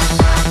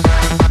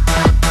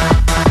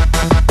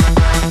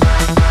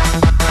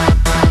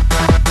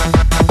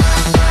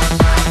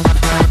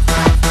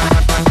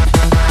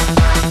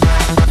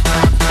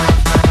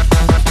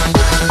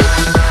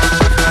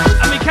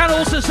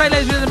 Say,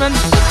 ladies and gentlemen,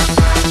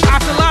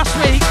 after last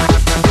week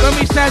when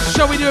we said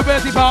shall we do a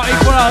birthday party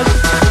for us,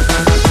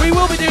 we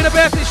will be doing a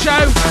birthday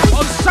show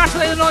on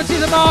Saturday the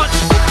 19th of March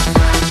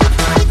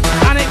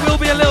and it will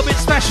be a little bit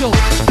special.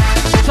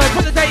 So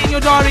put the date in your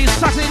diaries,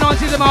 Saturday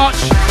 19th of March,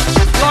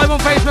 live on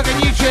Facebook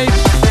and YouTube.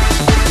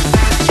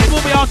 It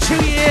will be our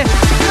 2-year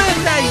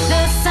birthday.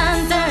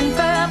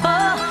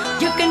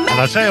 And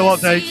I tell you what,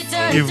 Dave,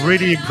 you've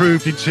really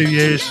improved in 2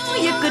 years.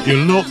 Your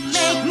looks,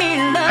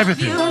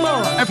 everything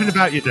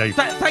about you, Dave.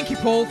 Thank you,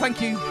 Paul.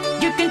 Thank you.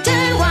 You can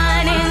turn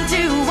wine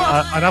into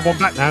I'd have one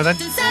back now, then.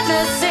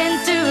 sadness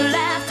into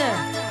laughter.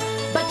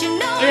 But you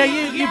know Yeah,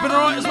 you've been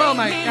alright as well,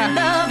 mate. Yeah.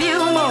 love you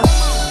more.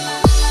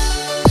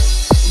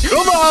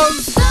 Come on!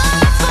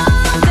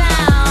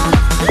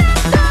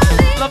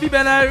 Love you,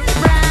 Benno.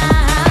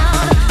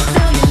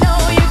 So you know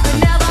you could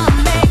never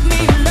make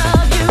me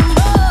love you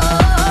more.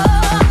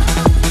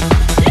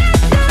 Let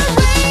the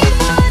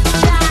rainwood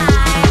dry.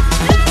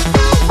 Let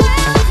the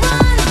wells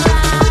run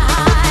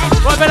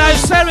dry. Right, Benno,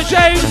 Sarah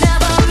Jones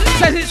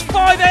says it's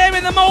 5 a.m.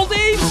 in the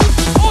Maldives.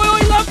 Oi,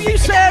 oi, love you,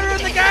 Sarah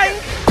and the gang.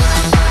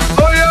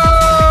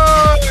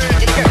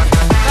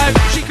 No,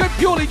 she could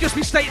purely just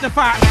be stating the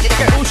fact,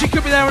 or she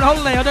could be there on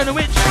holiday, I don't know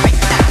which.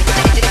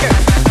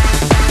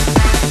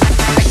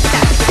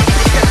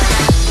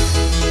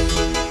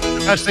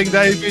 The best thing,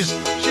 Dave, is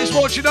she's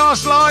watching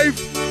us live.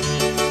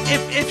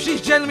 If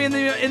she's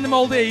genuinely in the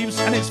Maldives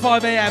and it's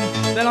 5 a.m,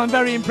 then I'm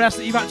very impressed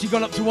that you've actually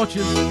gone up to watch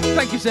us.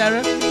 Thank you,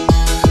 Sarah.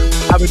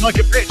 I would like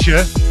a picture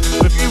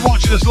of you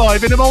watching us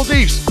live in the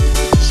Maldives.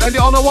 Send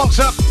it on a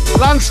WhatsApp.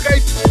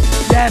 Landscape.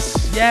 Yes.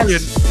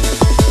 Brilliant.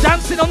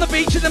 Dancing on the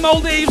beach in the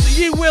Maldives,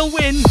 you will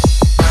win.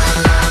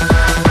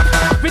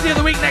 Video of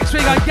the week next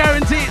week, I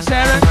guarantee it,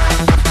 Sarah.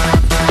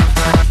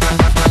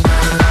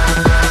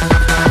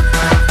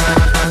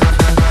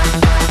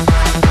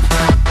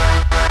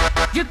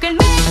 You can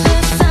make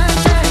the sun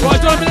turn.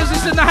 Right, Donna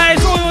Miller's in the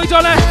house. Oi, oi,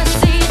 Donna.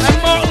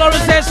 And Mark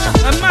Lawrence says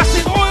a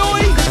massive oi,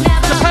 oi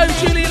to Poe,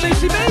 Julie and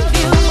Lucy B.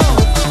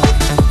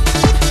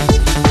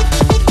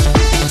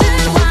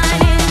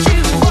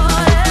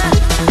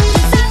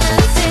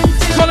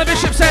 Colin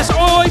Bishop says oi,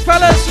 oi,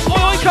 fellas. Oi,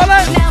 oi,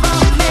 Colin.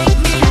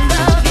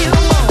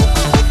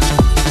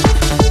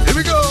 Here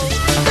we go.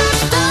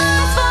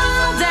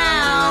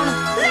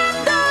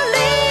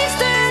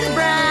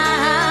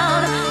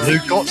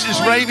 Luke Gotts is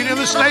raving in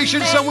the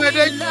station somewhere,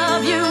 Dave. I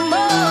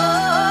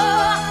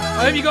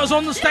hope you got us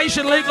on the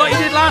station, Luke, like you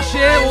did last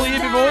year or the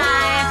year before.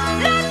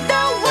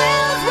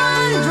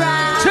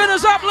 Turn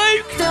us up,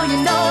 Luke. So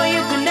you know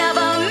you can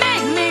never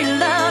make me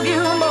love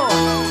you more.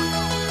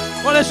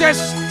 Well, it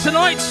says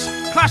tonight's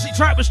classic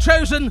track was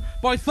chosen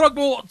by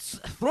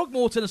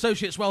Throgmorton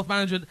Associates Wealth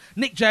Management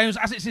Nick Jones,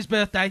 as it's his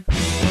birthday.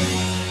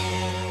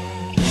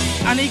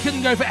 And he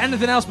couldn't go for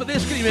anything else but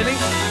this, could he really?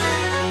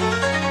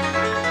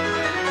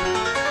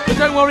 But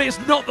don't worry, it's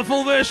not the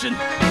full version.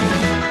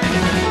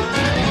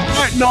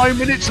 Like 9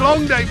 minutes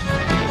long, Dave.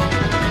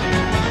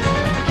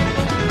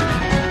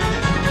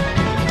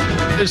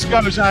 This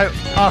goes out,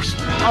 us,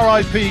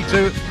 RIP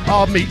to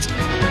our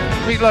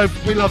Meatloaf,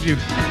 we love you.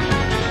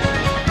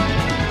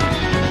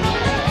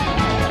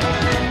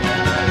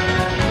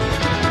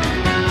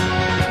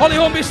 Holly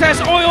Hornby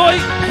says oi oi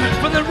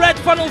from the Red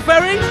Funnel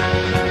Ferry.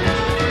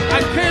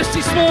 And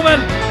Kirsty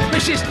Smallman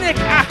wishes Nick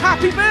a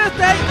happy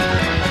birthday.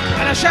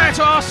 And a shout out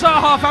to our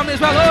Saha family as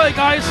well. Oi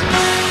guys.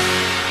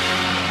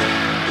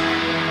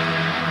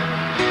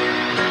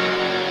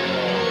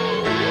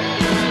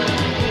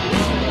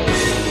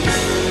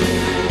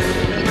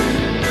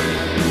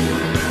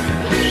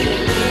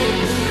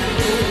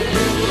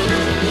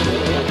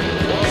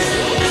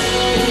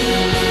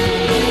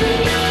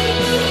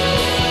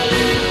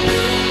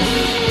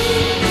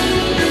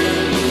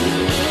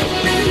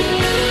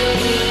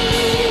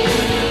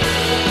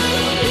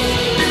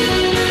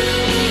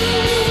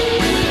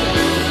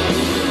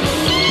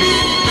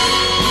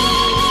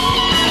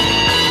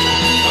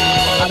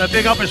 And a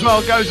big up as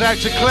well goes out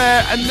to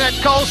Claire and Ned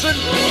Colson.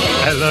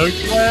 Hello,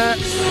 Claire.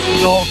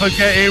 Not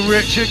forgetting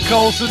Richard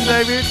Colson,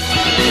 David.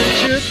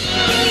 Richard.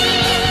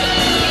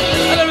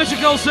 Hello Richard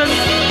Colson.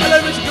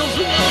 Hello Richard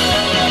Colson.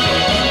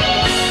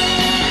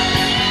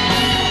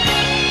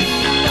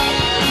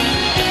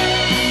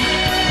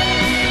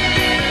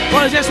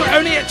 Well, yes, we're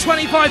only at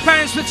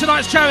 £25 for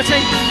tonight's charity.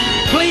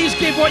 Please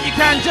give what you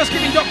can.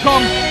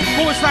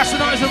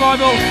 JustGiving.com/Tonight's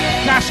Revival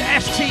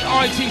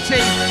 /STITT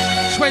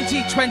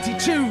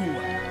 2022.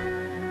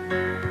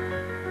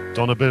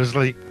 Donna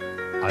Bisley,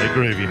 I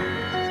agree with you.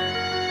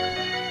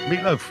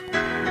 Meatloaf,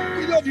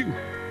 we love you.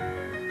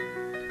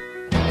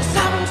 The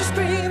sirens are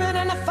screaming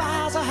and the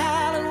fires are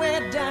howling way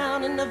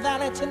down in the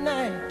valley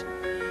tonight.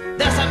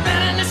 There's a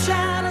man in the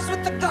shadows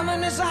with a gun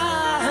in his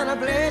eye and a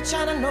blade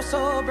shining oh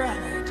so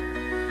bright.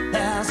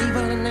 There's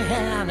evil in the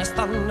air and there's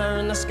thunder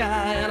in the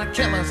sky and a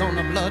killer's on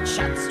the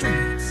bloodshot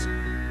streets.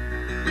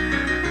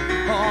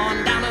 Oh,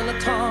 and down in the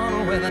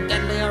tunnel with a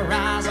deadly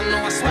horizon,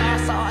 oh, I swear I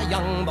saw a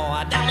young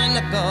boy down in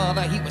the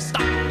gutter. He was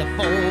starting to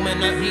foam in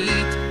the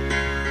heat.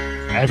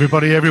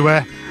 Everybody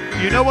everywhere,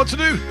 you know what to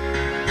do.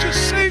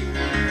 Just sing.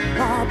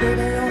 Oh,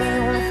 baby, you're the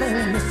only thing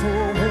in this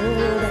whole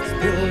world that's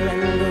pure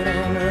and good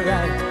and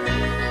right.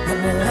 And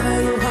wherever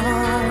you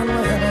are and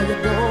wherever you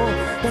go,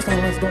 there's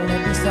always gonna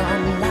be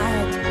some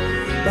light.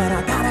 But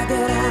I gotta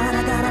get out,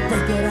 I gotta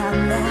break it out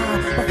now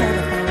before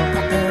the final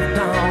crack of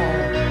dawn.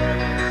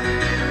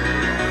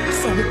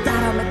 So we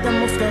gotta make the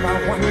most of our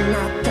one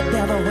night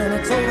together. When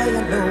it's over,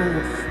 you know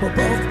we'll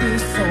both be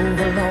so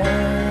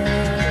alone.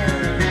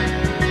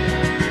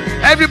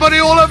 Everybody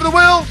all over the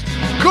world,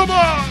 come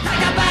on!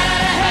 Like a bat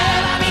out of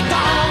hell, I'll be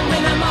gone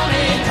when the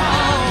morning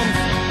comes.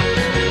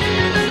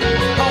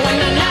 But when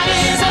the night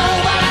is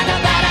over, like a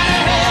bat out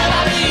of hell,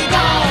 I'll be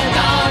gone,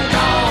 gone,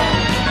 gone.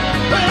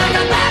 But like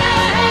a bat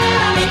out of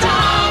hell, I'll be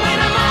gone when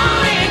the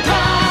morning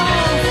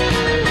comes.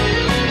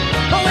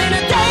 But when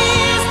the day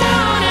is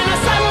done and the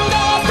sun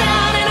goes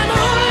down and the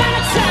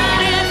moonlight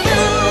shining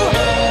through,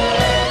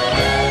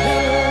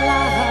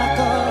 like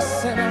a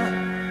sinner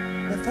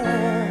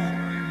before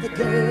the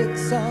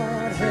gates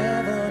of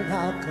heaven,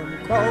 I'll come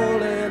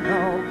crawling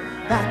home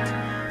back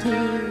to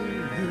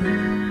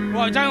you.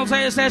 Right, Daniel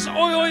Taylor says,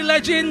 oi oi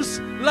legends,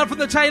 love from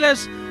the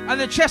Taylors, and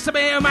the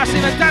Chestermere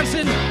Massive are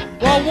dancing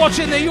while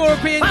watching the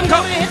European I'm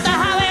Cup gonna hit the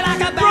highway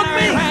like a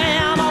battering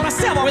ram on a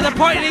silver with a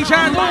pint in each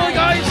hand. Oi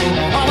guys!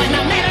 Oh, when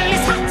the metal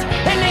is hot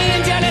and the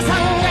engine is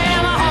hungry,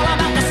 I'm all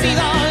about to see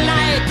the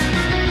light.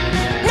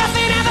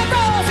 Nothing ever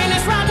grows in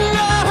this rotten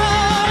old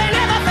hole, and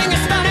everything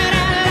is stunning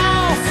and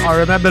lost. I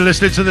remember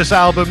listening to this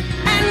album,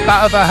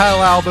 Bat of a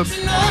Hell album.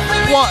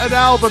 What an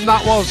album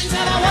that was!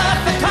 Never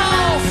worth the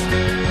cost.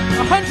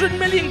 100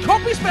 million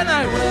copies, Benno!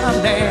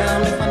 I'm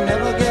damned if I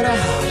never get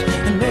out,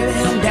 and maybe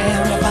I'm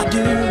damned if I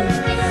do.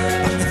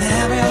 But with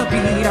every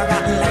beat I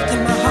got left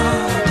in my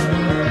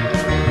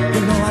heart,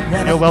 you know I'd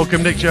rather. You're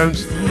welcome, Nick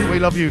Jones. We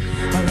love you.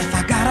 Well, if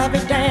I gotta be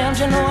damned,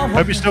 you know I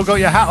Hope you still got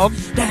your hat on.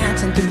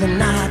 dancing through the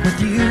night with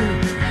you.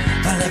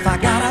 Well, if I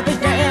gotta be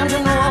damned, you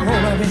know I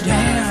wanna be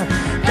damned.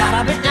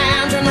 Gotta be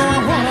damned, you know I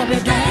wanna be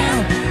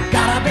damned.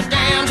 Gotta be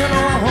damned, you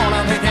know I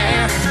wanna be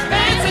damned.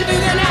 Dancing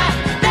through the night,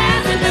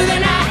 dancing through the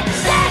night,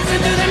 dancing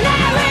through the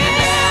night with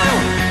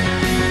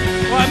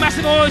you. Right,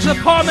 massive orange to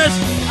the Palmers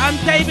and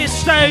David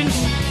Stones.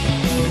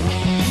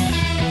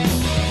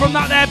 From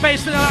that there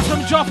bass, and that's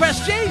from Joff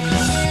SG.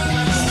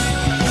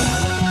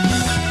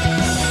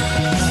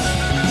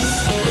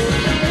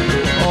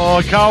 Oh,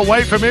 I can't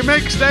wait for me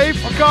mix, Dave.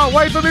 I can't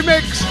wait for me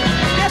mix.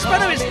 Yes,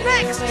 Benno, it's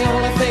next. The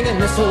only thing in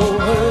this whole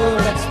world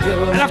that's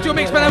pure. And after your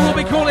mix, Benno, we'll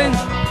be calling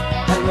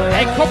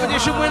a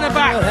competition winner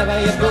back. Wherever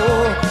you go,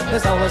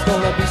 there's always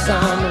gonna be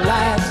some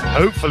lights.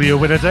 Hopefully a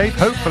winner, Dave.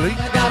 Hopefully.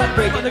 I gotta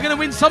break But they're going to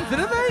win something,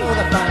 aren't they? for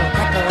the final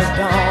crack of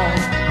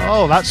dawn.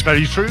 Oh, that's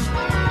very true.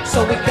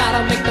 So we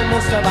gotta make the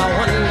most of our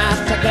one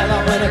night together.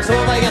 When it's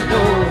over, you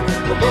know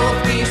we'll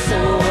both be so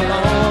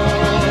alone.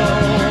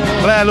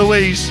 Claire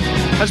Louise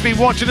has been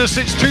watching us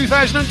since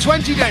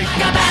 2020, Dave. Like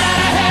a bat out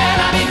of hell,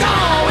 I'll be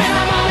gone when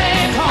the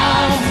morning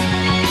comes.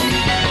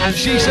 And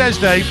she says,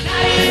 Dave,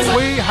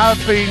 we have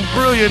been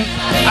brilliant.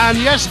 And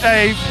yes,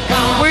 Dave,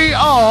 we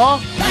are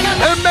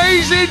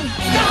amazing.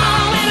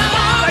 Gone when the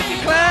morning Thank you,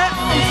 Claire.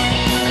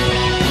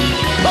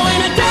 But when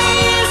the day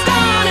is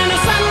done and the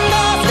sun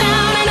goes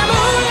down and the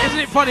moon Isn't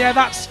it funny how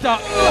that's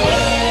stuck?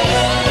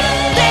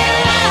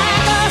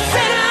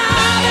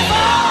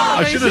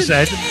 I should have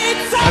said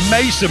a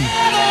mason,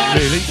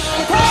 really.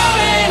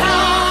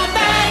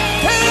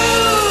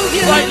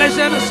 Right, ladies and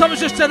gentlemen, someone's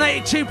just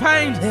donated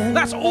 £2.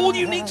 That's all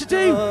you need to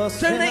do.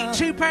 Donate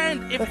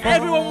 £2. If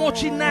everyone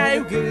watching now,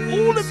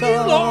 all of you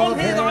lot on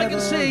here that I can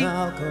see,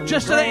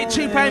 just donated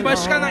 £2 by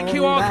scanning that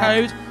QR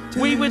code,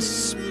 we would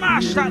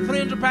smash that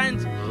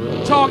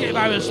 £300 target of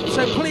ours.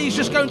 So please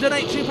just go and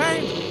donate £2.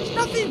 It's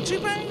nothing,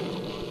 £2.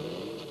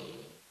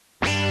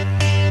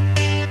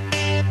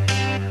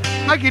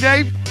 Thank you,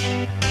 Dave.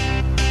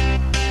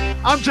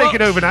 I'm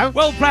taking over now.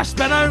 Well pressed,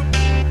 Benno.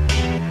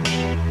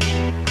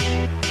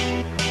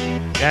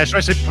 Yes,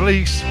 rest in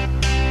police.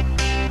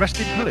 Rest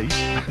in police?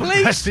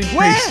 Police? Rest in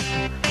Where? peace.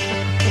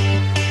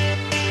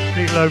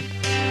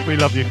 Meatloaf, we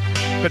love you.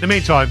 But in the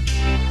meantime,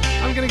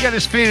 I'm going to get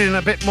this feeling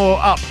a bit more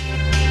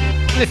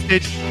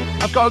uplifted.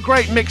 I've got a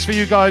great mix for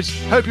you guys.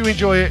 Hope you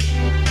enjoy it.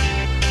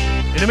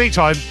 In the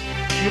meantime,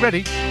 you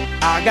ready?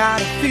 I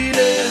got a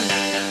feeling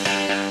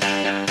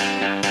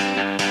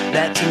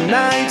that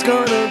tonight's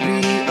gonna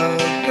be a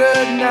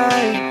good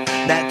night.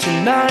 That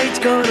tonight's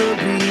gonna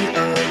be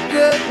a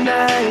good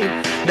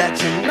night. That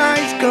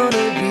tonight's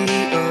gonna be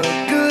a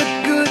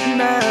good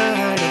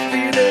night. A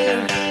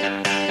feeling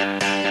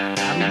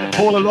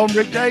Paul along,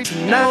 Rick Day.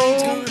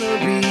 tonight's gonna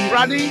be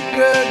Brandy. a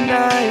good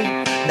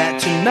night. That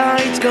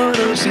tonight's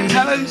gonna be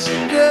Helens.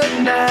 a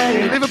good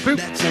night. Liverpool.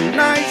 That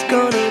tonight's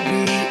gonna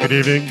be Good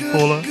evening,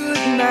 Paula. good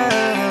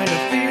night. A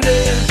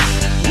feeling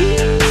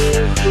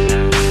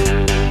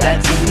that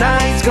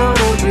tonight's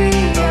gonna be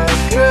a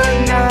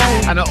good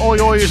night. And an oi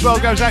oi as well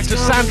goes out to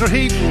Sandra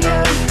Heath. Oi,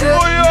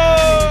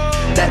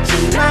 that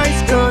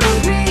tonight's gonna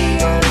be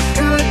a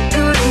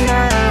good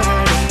night.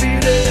 A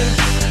feeling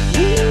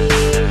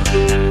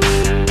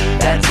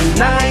that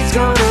tonight's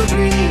gonna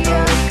be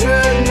a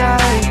good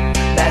night.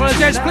 That Well,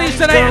 ladies and guys, please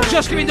donate at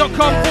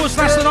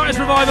justgiving.com/the 90's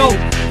revival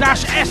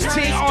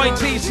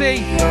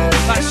 -STITC.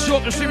 That's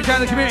short for Shrewsbury Town,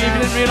 the community, if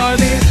you didn't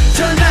realise.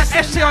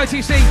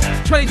 STITC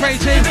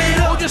 2022.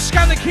 Or just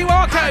scan the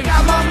QR code.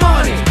 Got my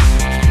money,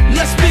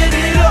 let's spin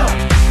it up.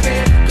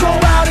 Go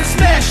out and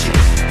smash it.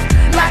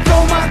 Like,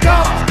 oh my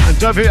God. And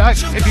don't forget,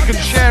 if you can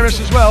share us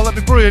as well, that'd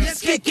be brilliant.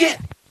 Let's get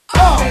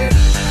oh.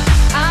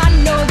 I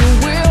know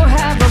that we'll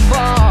have a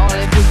ball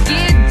if we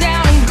get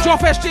down and go.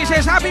 Drop SG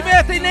says, happy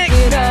birthday, Nick.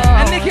 It up.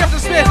 And Nicky Upton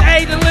Smith,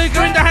 Aiden, Luke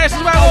are in the house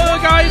as well. All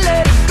guys.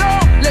 Let it go.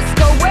 Let's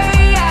go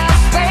way out,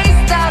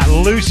 spaced out.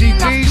 Lucy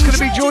D's going to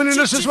be joining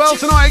us as well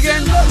tonight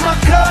again. Look my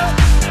cup,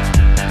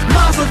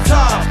 Mazel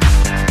tov.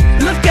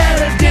 Look at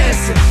her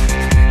dancing.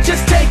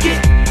 Just take it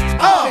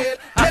off.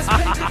 Let's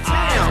paint the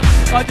town.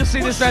 I just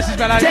see this message,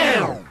 man.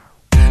 Down.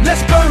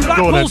 Let's burn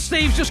Blackpool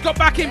Steve's just got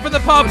back in from the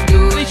pub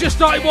and he's just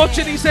started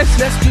watching. He says,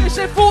 he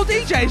said 4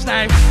 DJs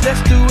now. Let's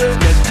do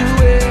it, and do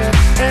it,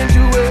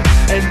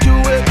 and do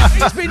it.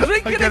 He's been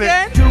drinking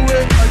again. Do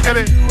it, I get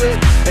it.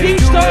 He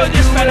started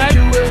this fellow.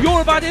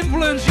 You're a bad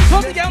influence. You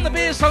can't get on the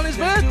beer on his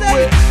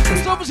birthday.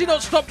 He's obviously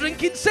not stopped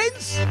drinking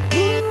since.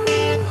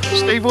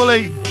 Steve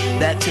Woolley,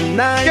 That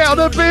tonight, get on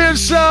the beer,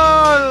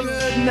 son.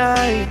 good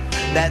night.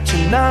 That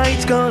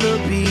tonight's gonna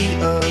be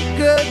a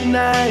good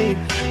night.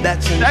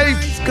 That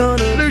tonight's gonna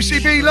be Lucy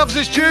B loves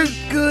this tune.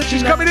 good.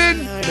 She's coming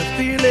in. night of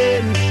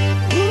feeling.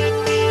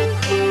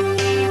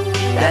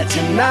 That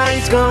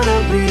tonight's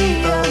gonna be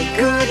a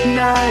good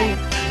night.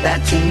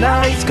 That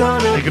tonight's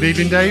gonna Hey, good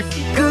evening, Dave.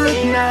 be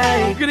good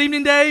night. Good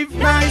evening, Dave.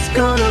 Tonight's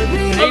gonna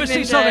be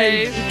Lucy,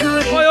 sorry.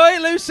 good. Oi, oi,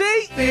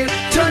 Lucy.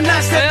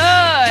 tonight's the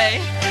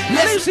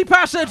Lucy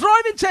passed her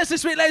driving test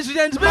this week, ladies and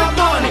gentlemen.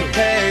 money.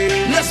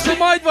 Hey, let's So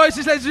my advice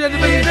is, ladies and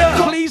gentlemen,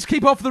 please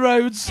keep off the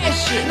roads.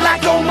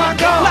 like, oh my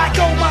God. Like,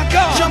 oh my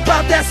God. Jump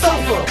out that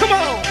sofa. Come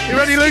on. You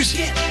ready,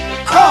 Lucy?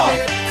 Oh,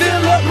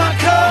 fill up my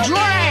cup.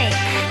 Drink.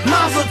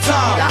 Mazel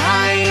tov.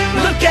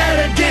 Look at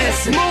her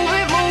dancing.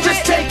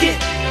 Just take it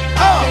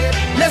off.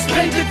 Let's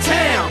paint the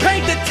town.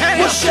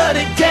 We'll shut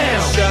it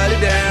down.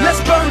 Let's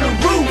burn the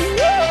roof.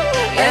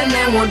 And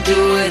then we'll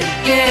do it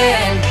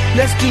again.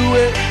 Let's do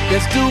it,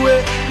 let's do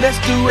it, let's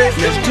do it,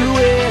 let's do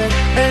it,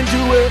 and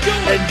do it,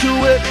 and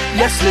do it.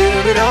 Let's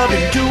live it up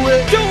and do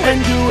it,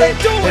 and do it, and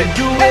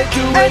do it,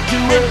 do it, do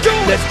it.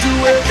 Let's do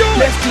it,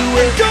 let's do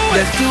it,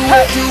 let's do it, do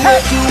it, do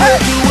it, do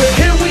it.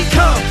 Here we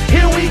come,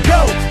 here we go.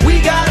 We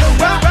gotta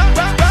rock,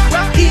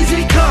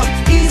 easy come,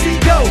 easy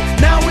go.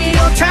 Now we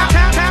on top,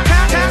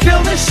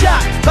 feel the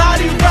shot,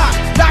 body rock,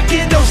 rock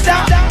it, don't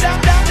stop.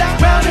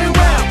 Round and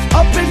round,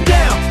 up and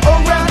down,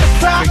 around the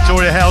clock.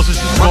 Victoria Hales has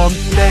just gone.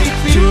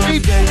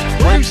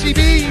 Lucy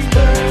B.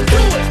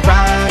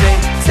 Friday,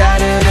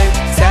 Saturday,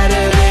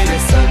 Saturday to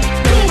Sunday.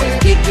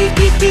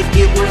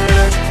 Get with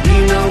us. You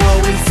know what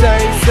we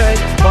say.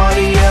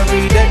 Party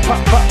every day,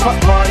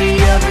 party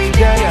every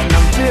day, and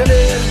I'm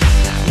feeling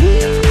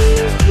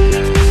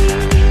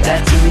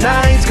that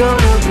tonight's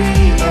gonna be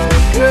a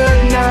good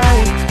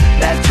night.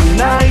 That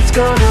tonight's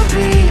gonna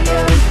be a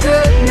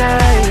good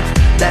night.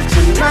 That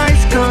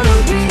tonight's gonna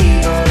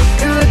be a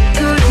good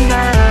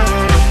night.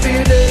 I'm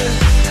feeling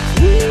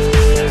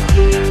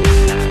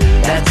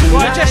that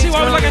Right, Jessie,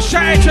 I would like a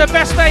shout out to her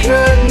best mate,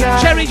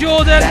 Cherry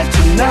Jordan, that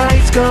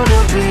tonight's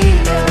gonna be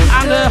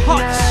and her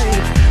Hots,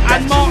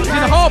 and Martin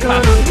Harper. Oi,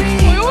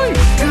 oi.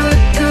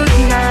 good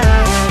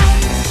night.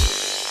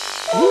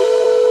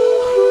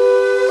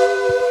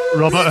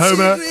 Robert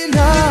Homer.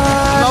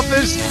 Love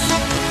this.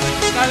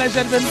 Now, ladies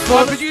and gentlemen,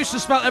 my producer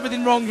spelled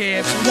everything wrong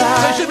here. So it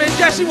should have been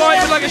Jessie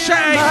White would like a shout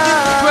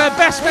out to her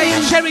best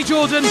mate, Cherry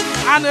Jordan,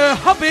 and her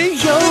hubby,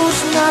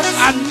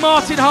 and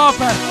Martin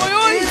Harper. Oi,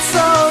 oi. It's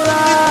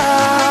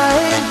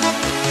alright.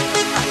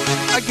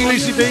 Thank you,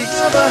 Lucy B.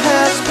 Never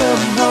has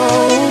come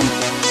home.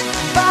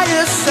 By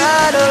your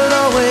side, I'll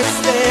always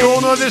stay. You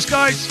all know this,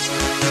 guys.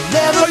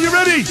 Never Are you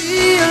ready?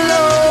 be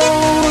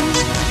alone.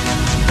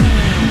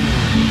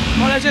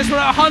 Well, let's just, we're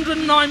at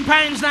 £109 now.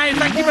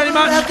 Thank you very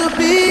much. Have to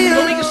be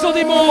But we can still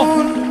do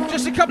alone. more.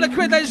 Just a couple of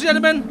quid, ladies and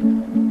gentlemen.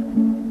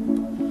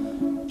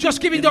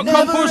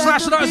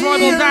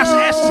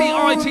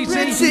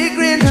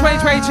 Justgiving.com/STITC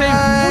 2022.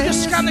 Or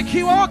just scan the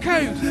QR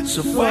code.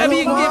 So Whatever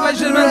you can give,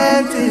 ladies and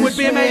gentlemen, would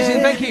be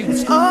amazing. Thank you.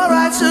 It's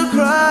alright to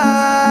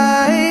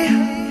cry,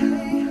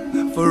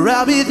 for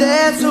I'll be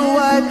there to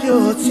wipe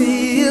your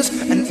tears,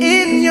 and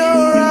in your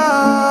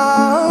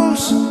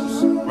arms.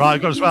 Right,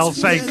 I've got as well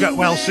say get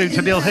well soon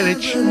to Neil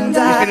Hillage. He's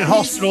been in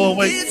hospital all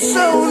week. It's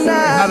so He's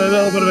nice. had a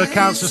little bit of a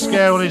cancer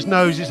scare on his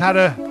nose. He's had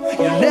a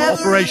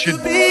operation.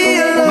 Be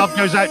alone. Love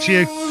goes out to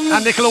you.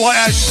 And Nicola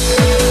Whitehouse.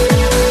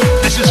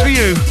 This is for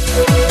you.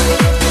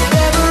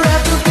 Never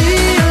have to be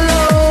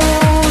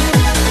alone.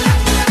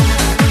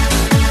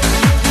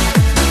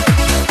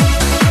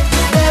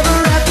 Never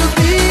have to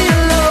be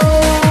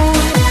alone.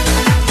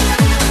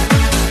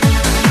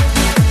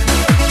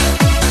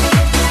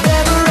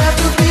 Never have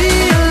to be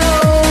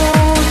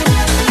alone.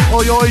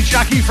 Oi, oi,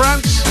 Jackie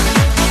France.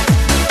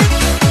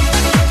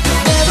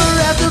 Never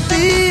have to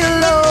be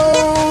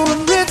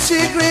alone. Red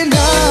secret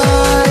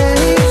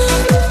nights,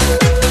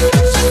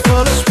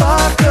 full of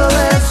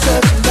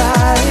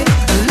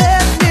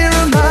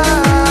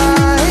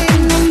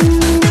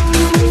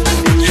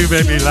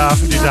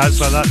laugh when you dance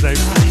like that, Dave.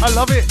 I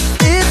love it.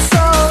 It's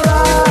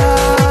alright.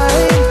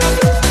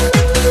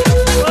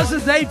 Well, that's the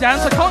Dave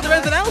dance. I can't do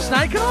anything else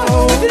now, can I?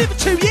 I've been here for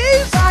 2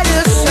 years. By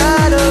your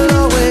side I'll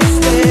always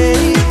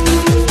stay.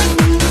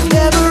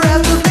 Never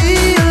have to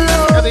be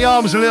alone. Get the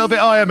arms a little bit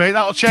higher, mate.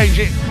 That'll change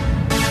it.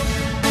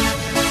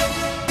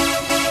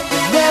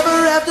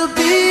 Never have to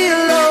be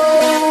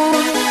alone.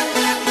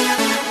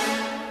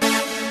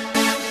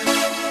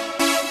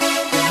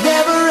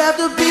 Never have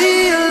to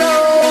be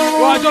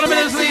alone. Right, Donovan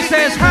Isley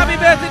says, happy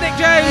birthday, Nick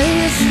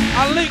Jones.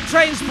 And Luke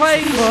Trains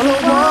Planes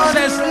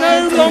says,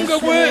 no longer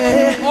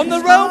work on the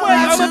railway.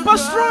 I'm a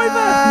bus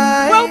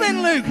driver. Well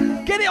then, Luke,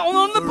 get it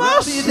on the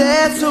bus. Be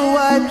there to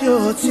wipe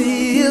your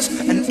tears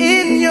and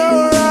in your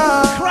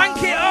arms.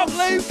 Crank it up,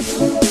 Luke.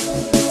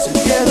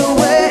 Together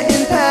we're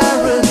in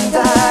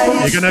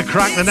paradise. You're going to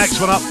crank the next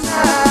one up.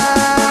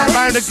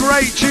 Found a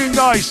great tune,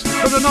 guys,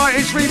 from the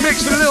 90's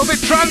remixed and a little bit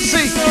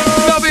trancey.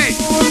 Love it.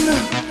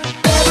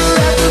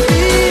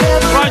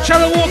 Right,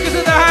 Channel Walker's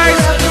in the house.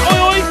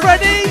 Oi, oi,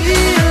 Freddie.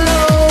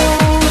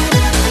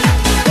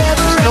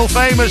 Still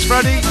famous,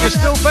 Freddie. You're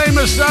still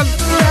famous, son.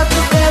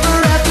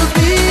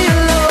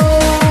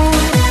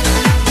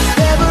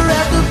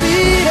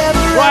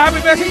 Right,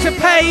 happy birthday to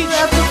Paige,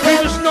 who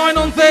was 9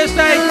 on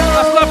Thursday.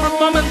 That's love from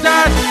Mum and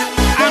Dad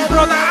and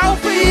brother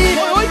Alfie.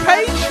 Oi, oi,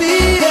 Paige.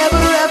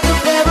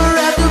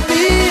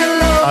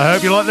 I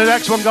hope you like the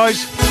next one,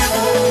 guys.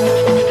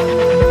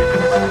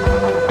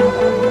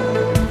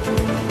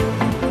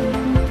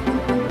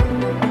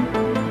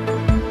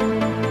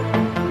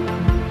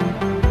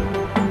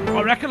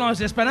 I recognise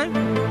this, Benno.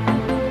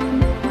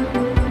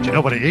 Do you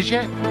know what it is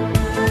yet?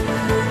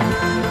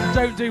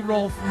 Don't do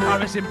Rolf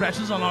Harris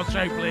impressions on our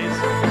show, please.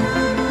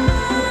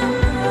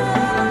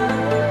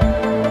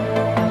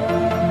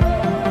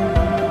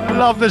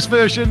 Love this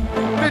version.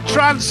 Bit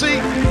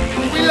trancey.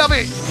 We love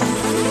it.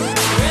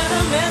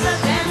 Rhythm is a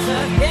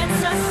dancer,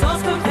 it's a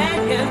soul's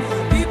companion.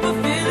 People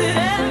feel it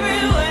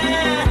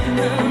everywhere.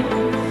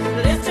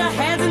 Lift your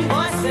hands and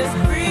voices,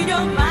 free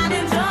your mind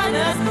and join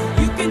us.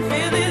 You can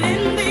feel it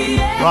in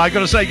the air. Right, I got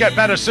to say, get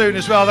better soon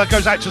as well. That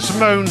goes out to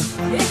Simone.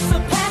 It's a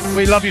passion.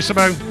 We love you,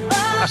 Simone.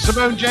 That's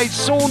Simone Jade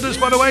Saunders,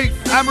 by the way.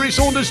 Anne-Marie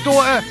Saunders'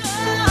 daughter.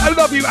 I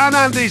love you, and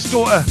Andy's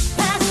daughter.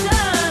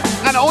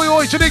 And oi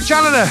oi to Nick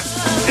Challoner.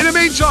 In the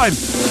meantime,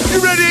 you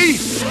ready?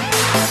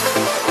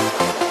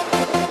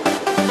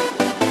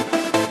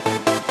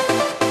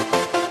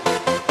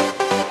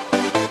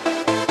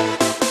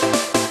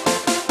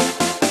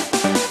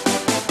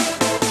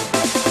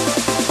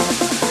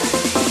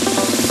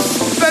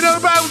 Benno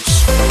bounce.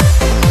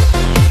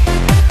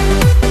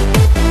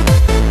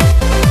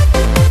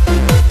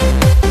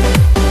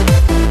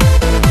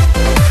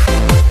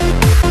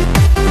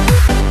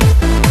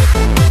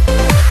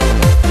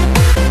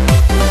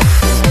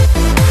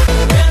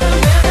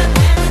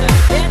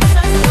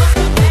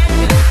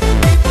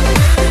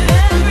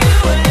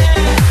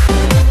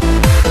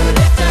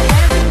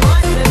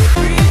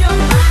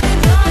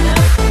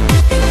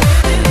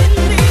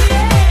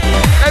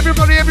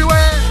 Everybody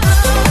everywhere.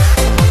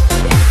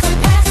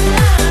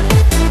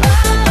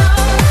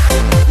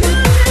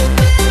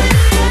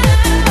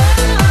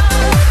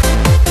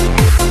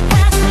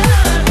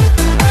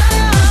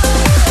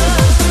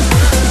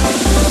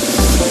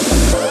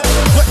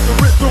 Let the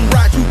rhythm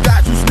ride you,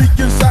 guide you, sneak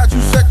inside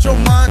you, set your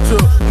mind to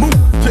move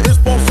to its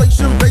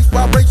pulsation, bass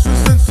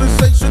vibrations and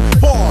sensation.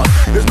 Pause,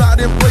 it's not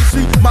in place,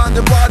 see, mind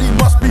and body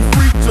must be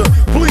free to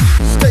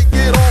please take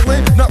it all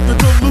in, nothing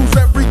to lose,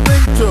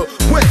 everything to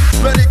win.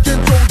 Let it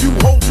control you,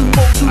 hold you,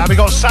 mold you. And we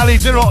got Sally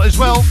Drillot as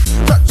well.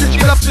 She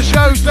loves the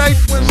shows, Dave.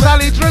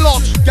 Sally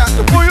Drillot.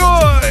 Oi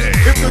oi.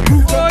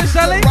 Oi,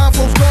 Sally.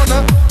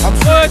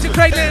 Oi, to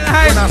Craig in the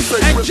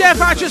house. And Jeff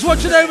Hatcher's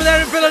watching over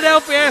there in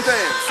Philadelphia.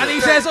 And he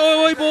says,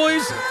 oi, oi,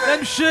 boys,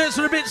 them shirts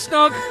are a bit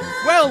snug.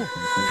 Well,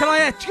 can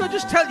I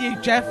just tell you,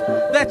 Jeff,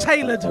 they're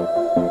tailored.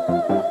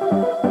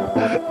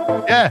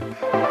 Yeah,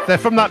 they're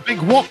from that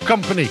big Wok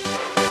company.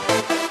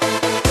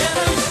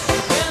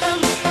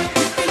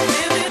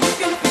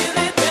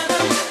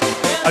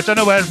 I don't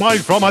know where's mine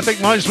from. I think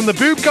mine's from the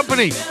Boob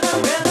Company.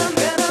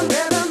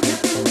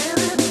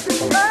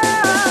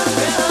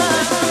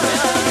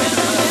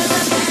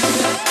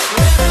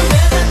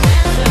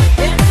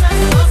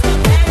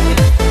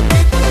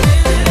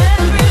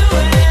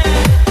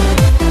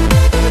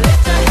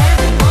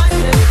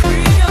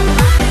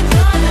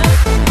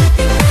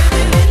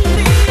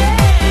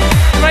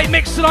 Great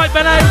mix tonight,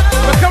 Benno.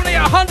 We're currently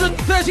at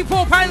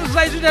 £134,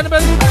 ladies and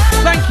gentlemen.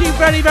 Thank you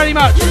very, very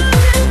much.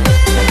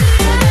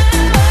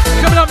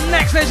 Coming up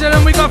next, ladies and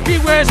gentlemen, we've got a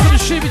few words for the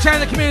Shrewsbury Town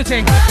and the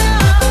community.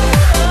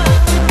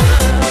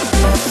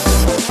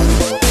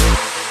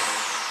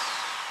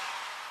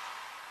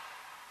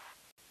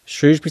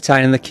 Shrewsbury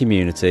Town and the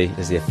Community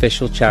is the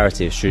official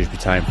charity of Shrewsbury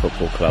Town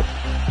Football Club.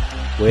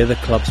 We're the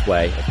club's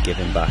way of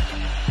giving back.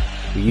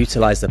 We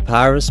utilise the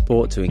power of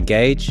sport to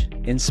engage,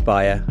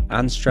 inspire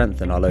and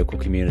strengthen our local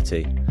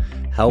community,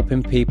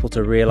 helping people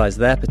to realise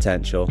their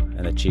potential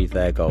and achieve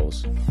their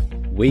goals.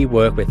 We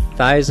work with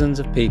thousands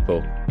of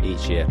people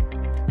each year.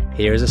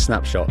 Here is a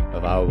snapshot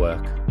of our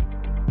work.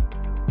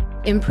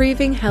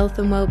 Improving health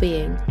and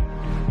well-being.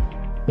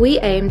 We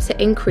aim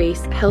to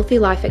increase healthy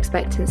life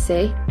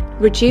expectancy,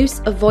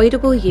 reduce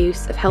avoidable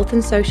use of health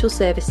and social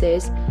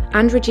services,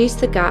 and reduce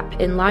the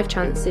gap in life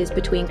chances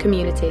between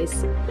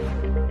communities.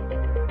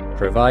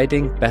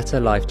 Providing better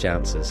life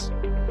chances.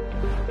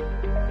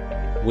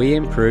 We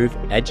improve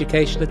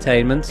educational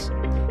attainment,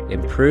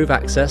 improve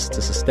access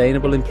to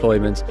sustainable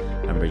employment,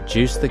 and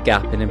reduce the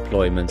gap in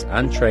employment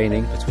and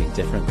training between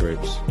different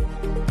groups.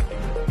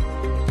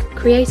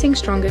 Creating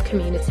stronger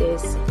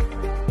communities.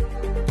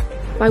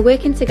 By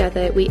working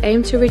together, we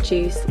aim to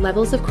reduce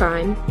levels of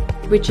crime,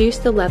 reduce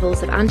the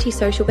levels of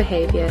antisocial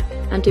behaviour,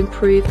 and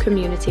improve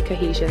community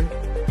cohesion.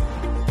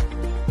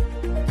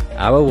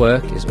 Our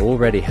work is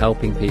already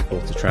helping people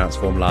to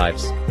transform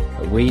lives,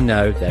 but we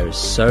know there is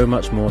so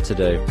much more to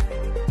do.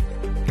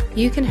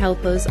 You can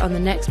help us on the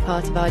next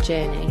part of our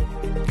journey.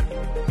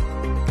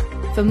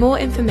 For more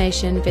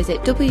information,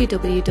 visit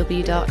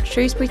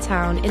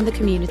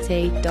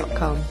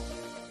www.shrewsburytowninthecommunity.com.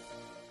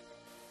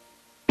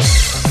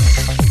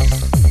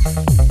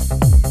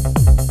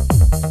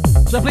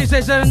 So please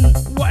listen,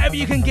 whatever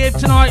you can give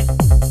tonight,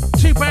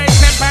 £2, £10,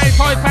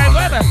 £5,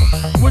 whatever,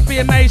 would be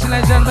amazing,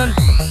 ladies and gentlemen.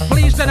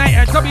 Please donate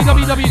at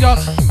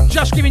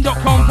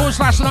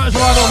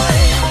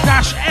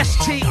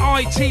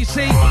www.justgiving.com/survival-STITC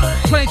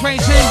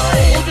 2022,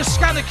 or just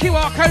scan the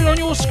QR code on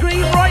your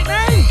screen right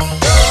now.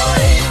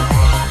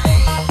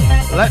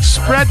 Let's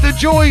spread the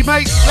joy,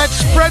 mate. Let's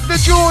spread the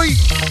joy.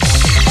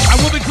 And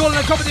we'll be calling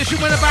a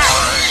competition winner back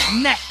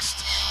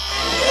next.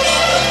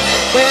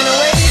 When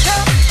I wake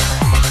up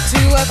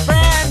to a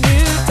brand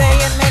new day,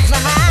 it makes me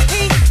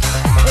happy.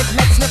 It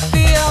makes me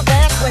feel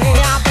that way.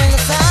 I bring the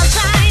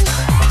sunshine,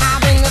 I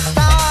bring the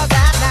stars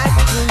at night.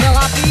 You know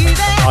I'll be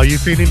there. Are you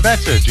feeling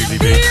better, Julie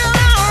B? Feel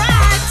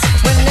alright.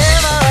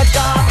 Whenever a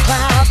dark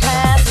cloud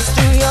passes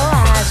through your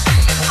eyes,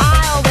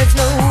 I always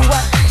know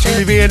what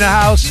Julie B in the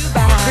house,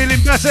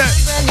 feeling better.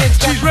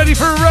 She's ready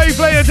for a rave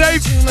later,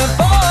 Dave.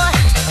 boy,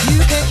 you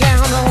can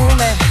count on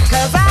me,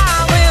 'cause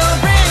I will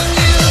bring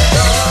you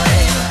joy.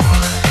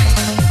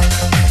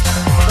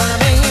 Gonna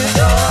bring you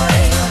joy.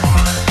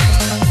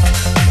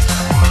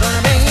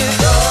 Gonna bring you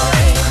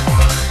joy.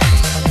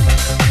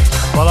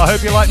 Well, I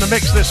hope you like the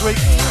mix this week.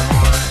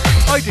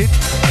 I did.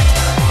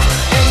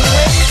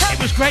 It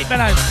was great,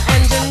 Benno.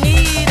 And you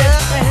need a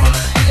friend,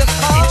 you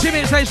just call In 2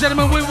 minutes, ladies and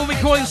gentlemen, we will be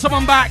calling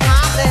someone back.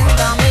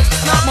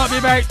 That might be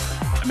about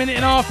a minute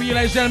and a half for you,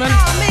 ladies and gentlemen.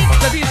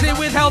 So if you see a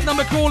withheld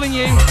number calling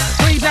you,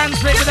 please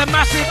answer it with a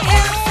massive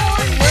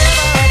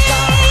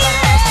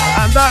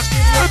And that's a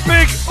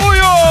big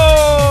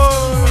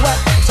oi-oi! what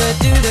to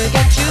do to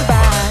get you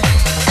by.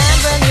 And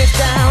when you're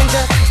down,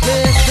 just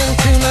listen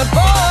to me,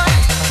 boy.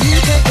 You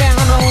can count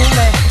on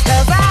me,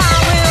 'cause I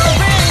will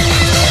bring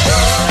you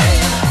joy.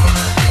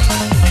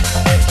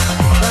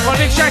 Well,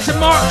 big shout to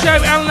Mark,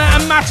 Joe, Eleanor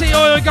and Matty,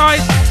 all you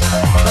guys.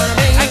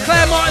 And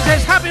Claire Martin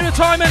says happy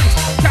retirement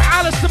to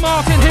Alistair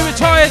Martin, who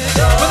retired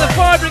from the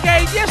Fire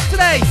Brigade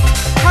yesterday.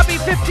 Happy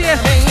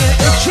 50th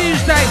on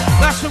Tuesday.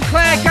 That's from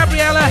Claire,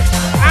 Gabriella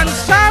and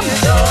Sam.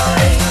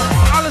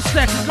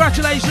 Alistair,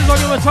 congratulations on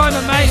your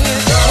retirement, mate.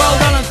 Well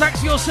done and thanks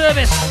for your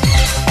service.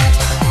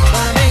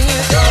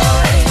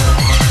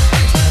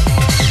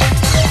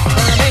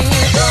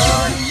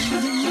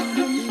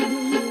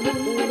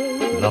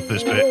 Love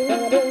this bit.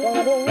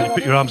 When you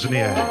put your arms in the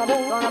air.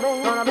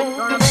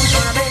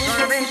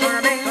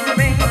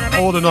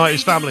 All the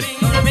 90's family.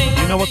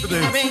 You know what to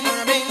do.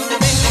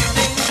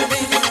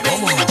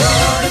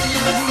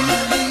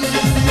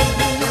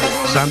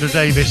 Sandra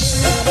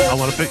Davis, I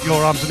want to put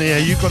your arms in the air.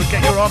 You've got to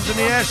get your arms in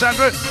the air,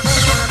 Sandra.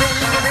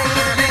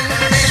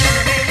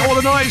 All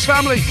the 90's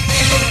family.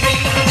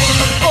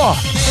 Are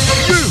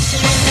you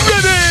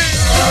ready?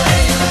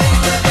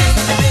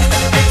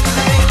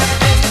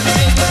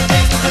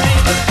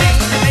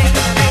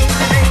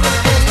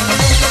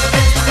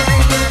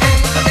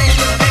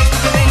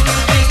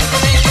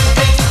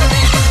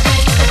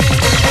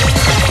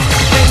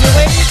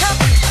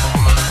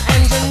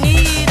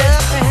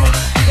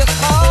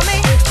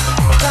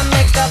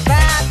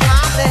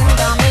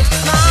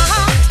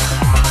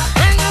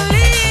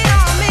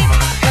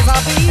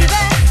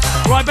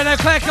 Right, Benno,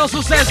 Claire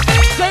Castle says,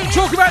 don't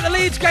talk about the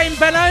Leeds game,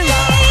 Benno.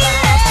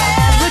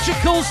 Richard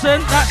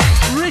Coulson, that's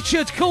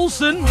Richard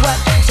Coulson.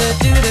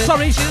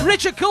 Sorry,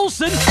 Richard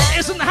Coulson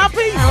isn't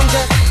happy. Is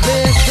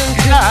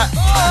that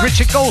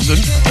Richard Coulson?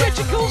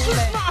 Richard Coulson's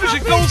not happy.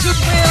 Richard Coulson?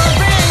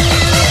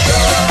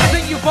 I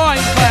think you're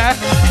fine, Claire.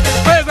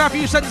 The photograph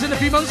you sent us in a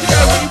few months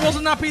ago, he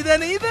wasn't happy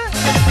then either.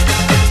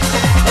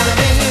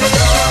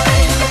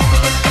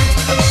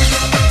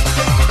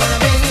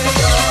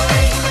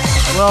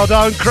 Well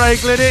done,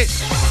 Craig Lidditt.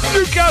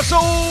 Newcastle!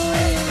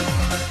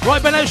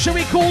 Right, Benno, shall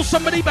we call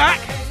somebody back?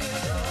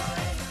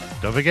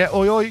 Don't forget,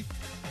 oi oi.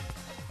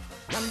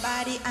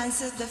 Somebody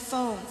answers the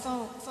phone.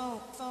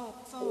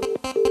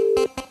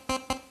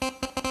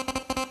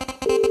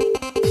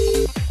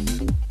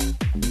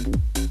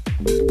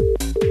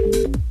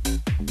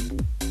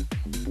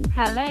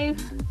 Hello.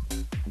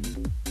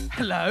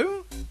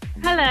 Hello?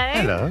 Hello.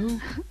 Hello.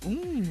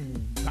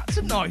 That's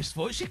a nice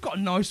voice. She's got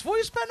a nice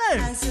voice,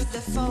 Benno.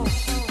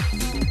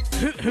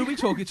 Who are we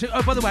talking to?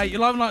 Oh, by the way, your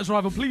live night's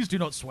arrival. Please do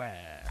not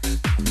swear.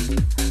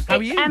 How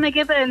are you? Emma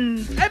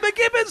Gibbons. Emma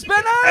Gibbons,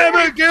 Benno.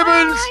 Emma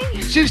Gibbons.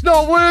 Hi. She's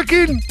not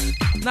working.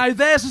 Now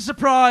there's a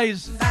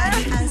surprise.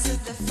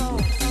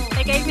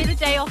 They gave me the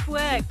day off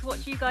work to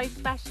watch you guys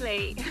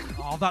specially.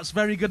 Oh, that's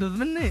very good of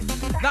them, isn't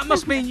it? That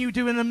must mean you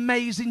do an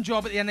amazing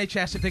job at the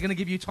NHS if they're going to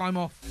give you time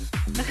off.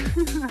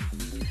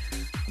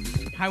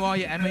 How are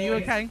you, Emma? Are you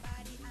okay?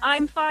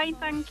 I'm fine,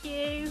 thank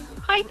you.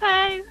 Hi,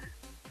 Po.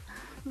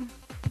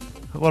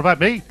 What about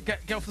me?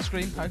 Get off the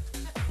screen, Po.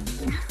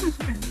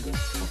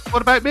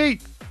 What about me?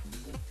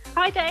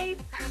 Hi, Dave.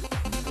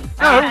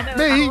 No,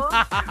 me.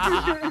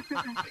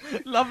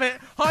 Love it.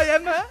 Hi,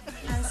 Emma.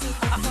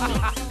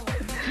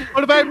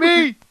 What about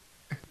me?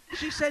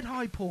 She said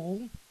hi,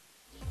 Paul.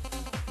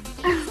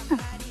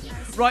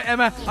 Right,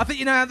 Emma, I think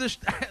you know how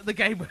the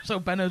game works, so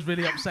Benno's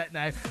really upset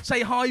now.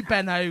 Say hi,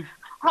 Benno.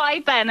 Hi,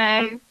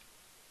 Benno.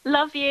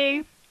 Love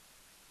you.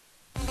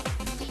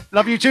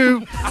 Love you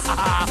too.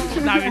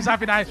 No, he's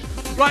happy now.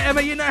 Right,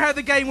 Emma, you know how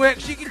the game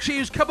works. You can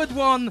choose cupboard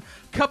 1,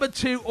 cupboard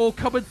 2, or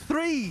cupboard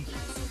 3.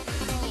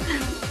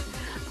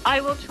 I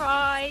will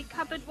try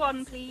cupboard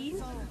 1,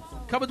 please.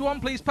 Cupboard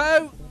 1, please,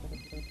 Po.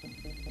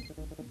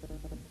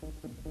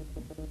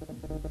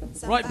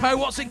 Right, Po,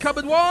 what's in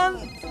cupboard 1?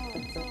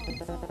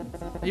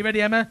 Are you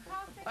ready, Emma?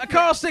 A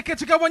car sticker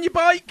to go on your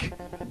bike.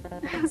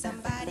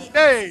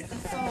 Hey.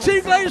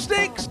 2 glow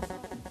sticks.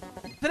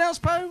 Anything else,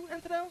 Po?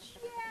 Anything else?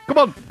 Come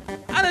on.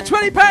 And a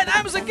 £20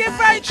 Amazon gift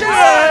voucher.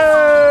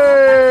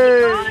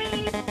 Hey.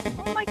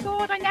 Oh my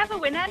God, I never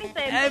win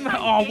anything. Emma,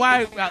 oh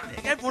wow, well,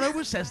 everyone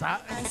always says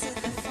that.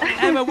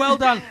 Emma, well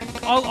done.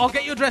 I'll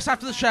get your address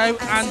after the show,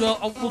 and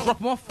we'll drop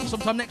them off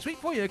sometime next week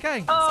for you,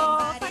 okay?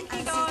 Oh, thank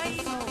you,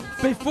 guys.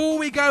 Before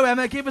we go,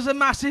 Emma, give us a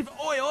massive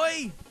oi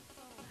oi.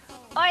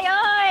 Oi,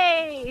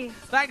 oi.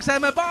 Thanks,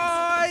 Emma.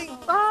 Bye.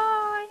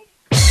 Bye.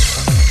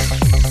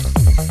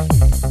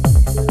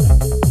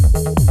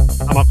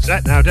 I'm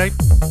upset now, Dave.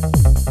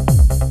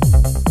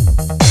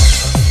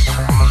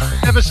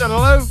 Never said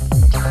hello.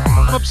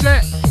 I'm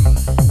upset.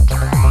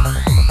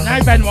 No,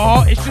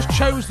 Benoit, it's just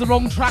chose the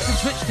wrong track and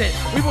switched it.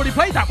 We've already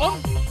played that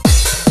one.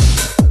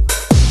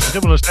 I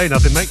don't want to say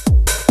nothing, mate.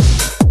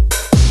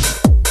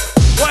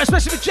 Right,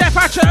 especially with Jeff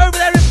Hatcher over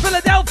there in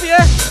Philadelphia.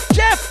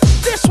 Jeff,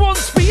 this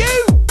one's for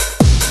you.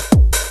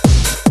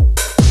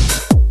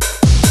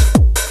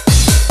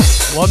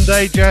 One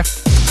day, Jeff,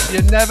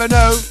 you never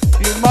know.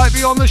 You might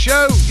be on the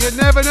show. You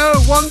never know.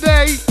 One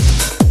day.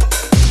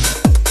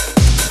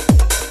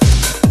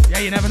 Yeah,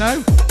 you never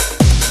know.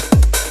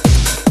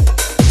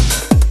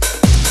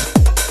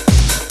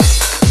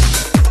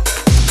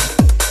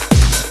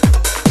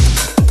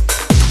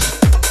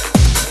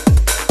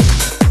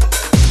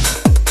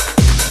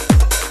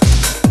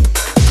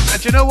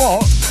 And you know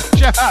what?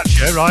 Jeff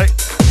Hatcher, right?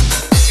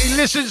 He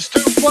listens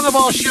to one of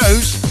our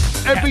shows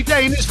every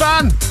day in his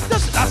van.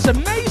 That's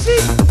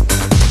amazing.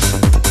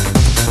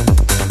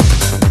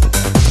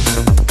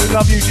 We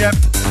love you, Jeff.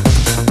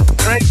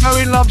 Craig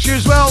Bowen loves you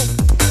as well.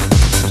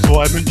 Just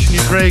thought I'd mention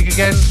you, Craig,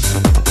 again.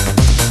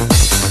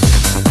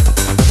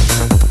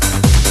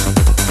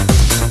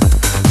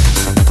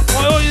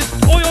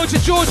 Oi to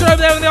Georgia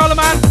over there on the Isle of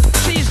Man.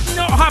 She's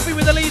not happy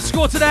with the lead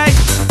score today.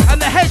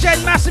 And the hedge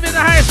end massive in the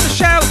house,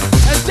 Michelle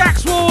and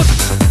Dax Ward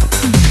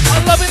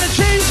are loving the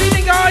tunes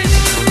evening, guys.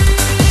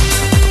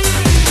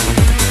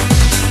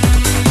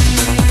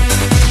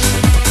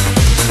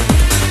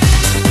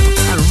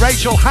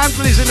 Rachel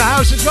Handley is in the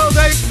house as well,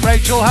 Dave.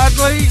 Rachel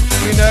Handley,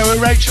 you know who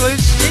Rachel is.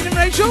 Even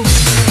Rachel?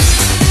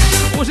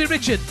 Or was it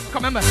Richard? I can't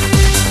remember.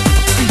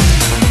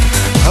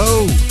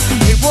 Oh,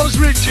 it was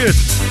Richard.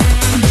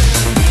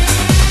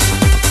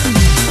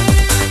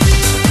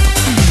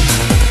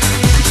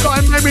 You've got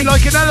a memory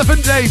like an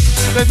elephant, Dave.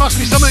 There must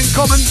be something in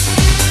common.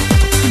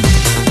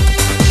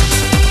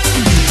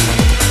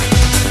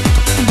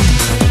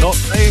 Not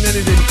saying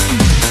anything.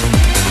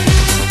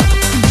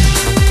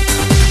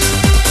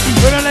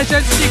 Remember,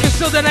 legends, you can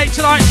still donate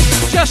tonight.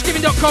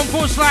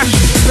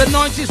 JustGiving.com/the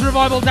 90s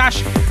revival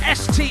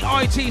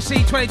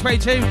STITC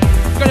 2022.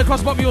 Going across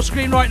the bottom of your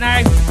screen right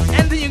now.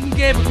 Anything you can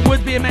give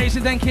would be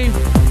amazing, thank you.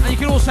 And you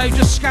can also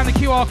just scan the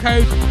QR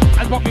code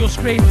at the bottom of your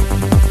screen.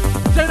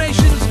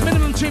 Donations,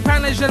 minimum £2,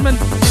 ladies and gentlemen.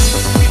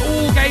 We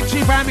all gave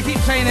 £2, we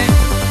keep saying it.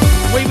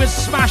 We would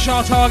smash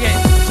our target.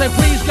 So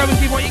please go and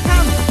give what you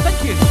can.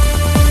 Thank you.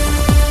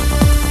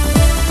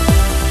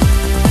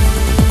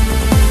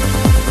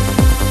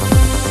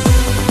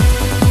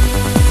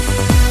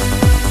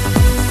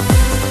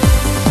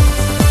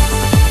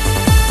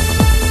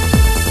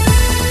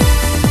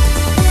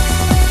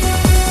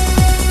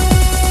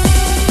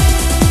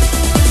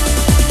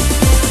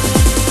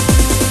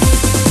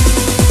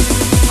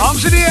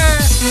 Arms in the air.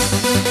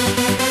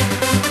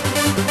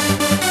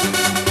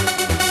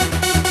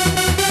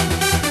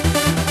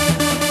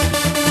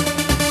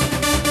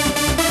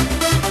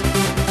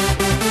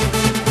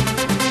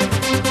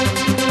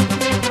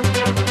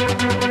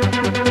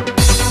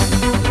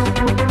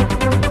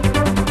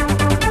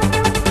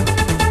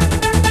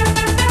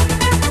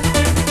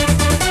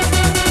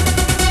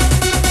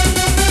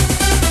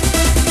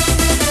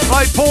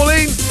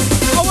 Pauline.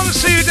 I want to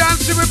see you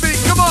dancing with me.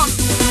 Come on.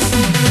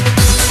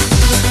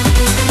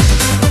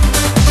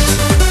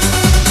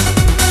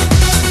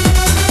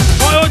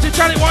 Right on to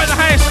Janet White in the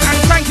house, and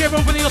thank you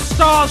everyone for your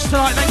stars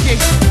tonight. Thank you.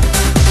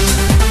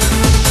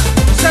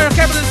 Sarah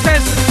Kevin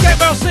says, get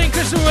well soon,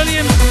 Kristen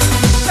Williams.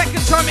 Second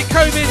time in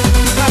COVID.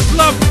 That's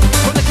love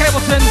from the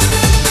Cableton.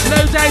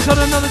 No days on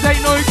another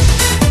date night.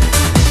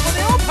 Well,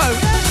 they are po,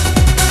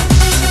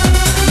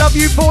 yeah. Love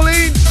you,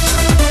 Pauline.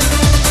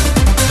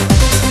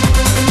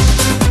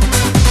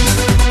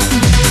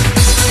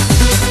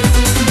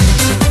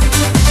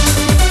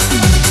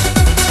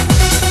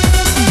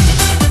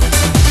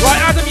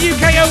 Right, Adam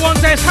UK01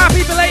 says,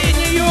 happy belated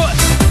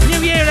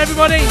New Year,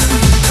 everybody.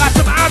 That's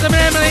from Adam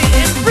and Emily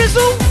in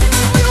Bristol.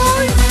 Oi,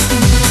 oi.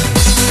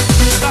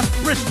 That's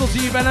Bristol to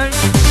you, Benno.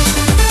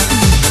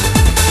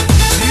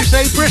 Do you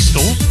say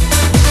Bristol?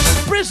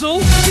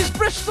 Bristol? It's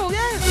Bristol,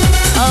 yeah.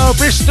 Oh,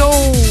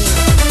 Bristol.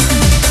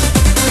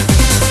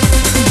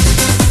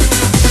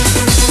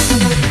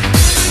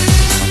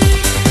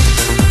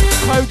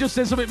 Poe just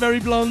said something very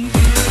blonde.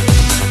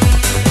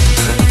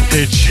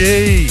 Did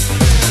she?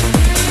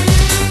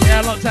 Yeah,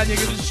 I'm not telling you,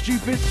 it was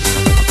stupid.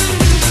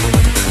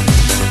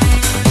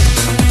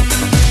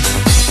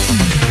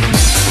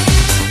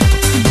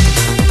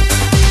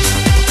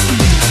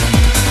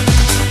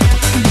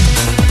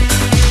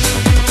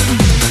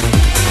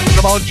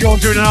 Come on, John,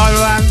 doing an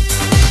Ireland.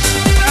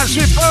 That's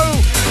it,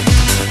 Poe.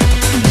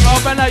 Oh,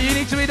 Benno, you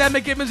need to read Emma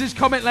Gibbons'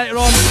 comment later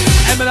on.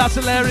 Emma, that's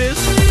hilarious.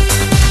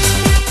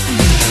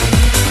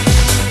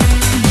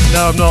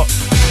 No, I'm not.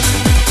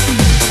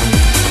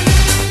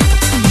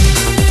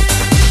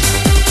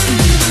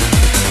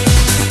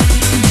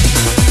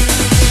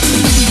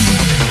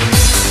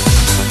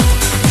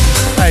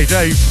 Hey,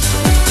 Dave.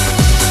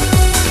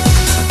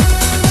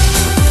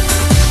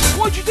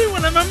 What'd you do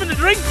when I'm having a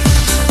drink?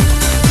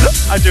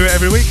 I do it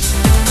every week.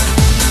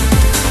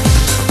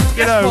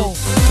 You know,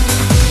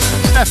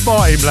 Steph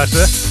Martin, bless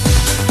her,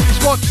 is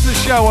watching the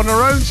show on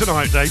her own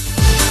tonight, Dave.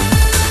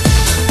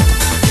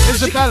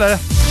 Isabella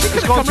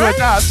has gone to her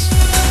dad's,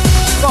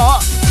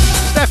 but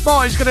Steph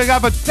Martin's going to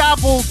have a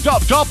double.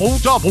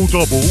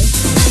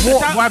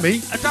 What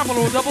whammy? A double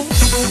or a double?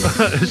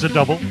 It's a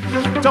double.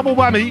 Double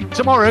whammy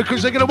tomorrow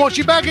because they're going to watch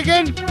you back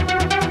again.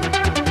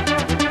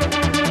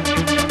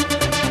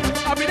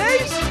 Happy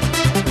days.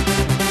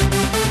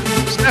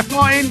 Steph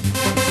Martin,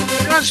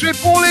 dance with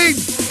Pauline.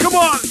 Come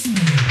on.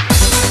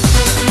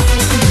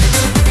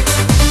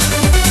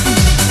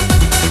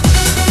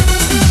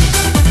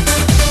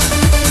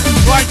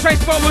 Right,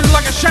 Trace Botwood would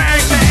like a shout out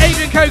to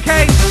Adrian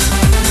Cocaine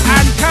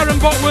and Karen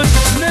Botwood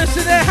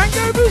nursing their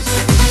hangovers.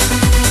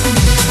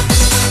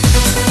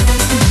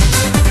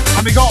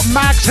 And we got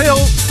Max Hill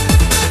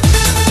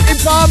in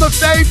Barmouth,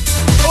 Dave.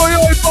 Oi,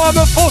 oi,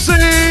 Barmouth Pussy.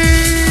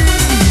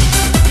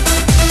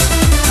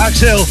 Max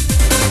Hill.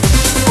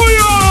 Oi,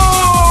 oi.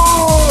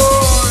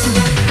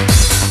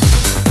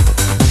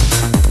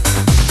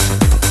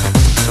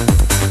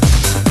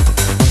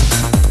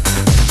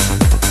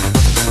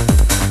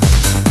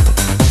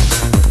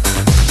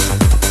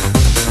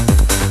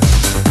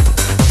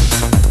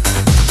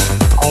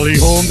 Holly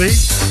Hornby.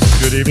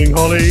 Good evening,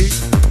 Holly.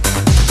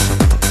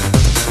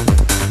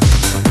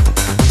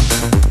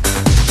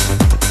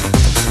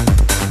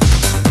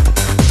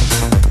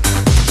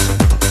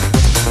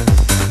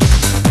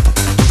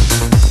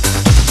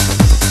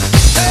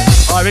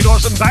 Right, we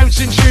got some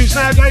bouncing tunes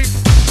now, Dave.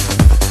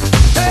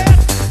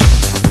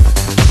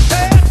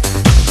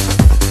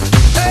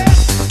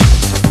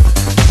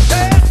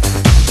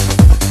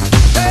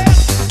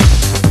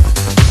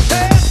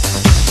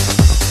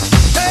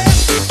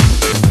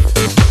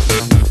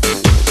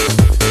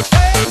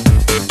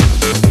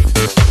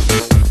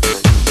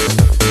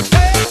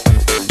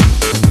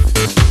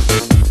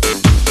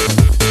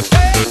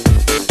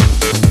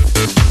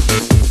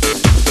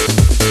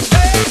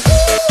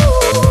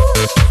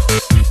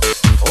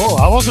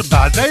 Wasn't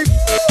bad, Dave.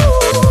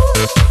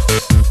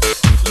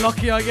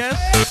 Lucky, I guess.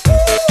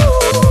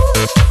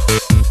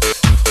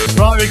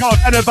 Right, we got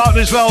Anna Button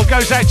as well.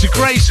 Goes out to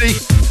Gracie.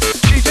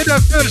 She did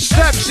her first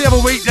steps the other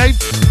week, Dave.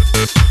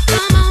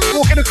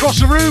 Walking across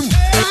the room.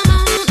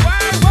 Wow,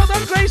 well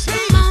done, Gracie.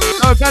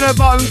 So Anna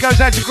Button goes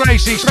out to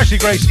Gracie, especially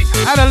Gracie.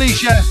 And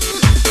Alicia.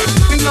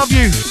 We love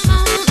you.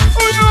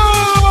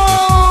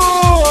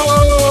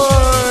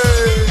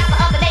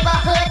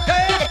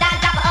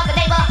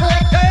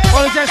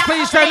 Well, gents,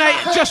 please donate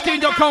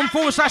justgiving.com/The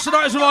Revival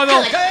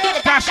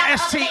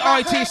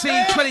 -STITC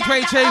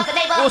 2022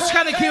 or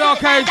scan the QR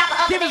code.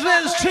 Give as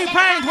little as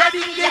 £2. Whatever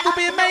you can give will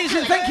be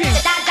amazing. Thank you.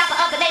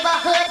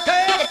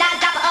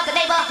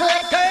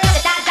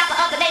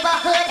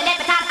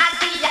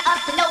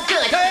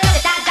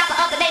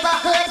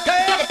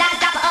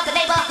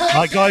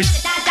 Right, guys,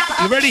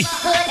 you ready?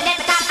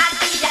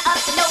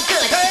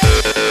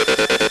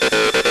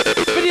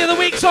 Video of the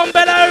week's on,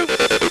 Benno.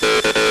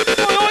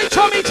 Oi, oi,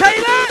 Tommy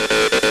Taylor.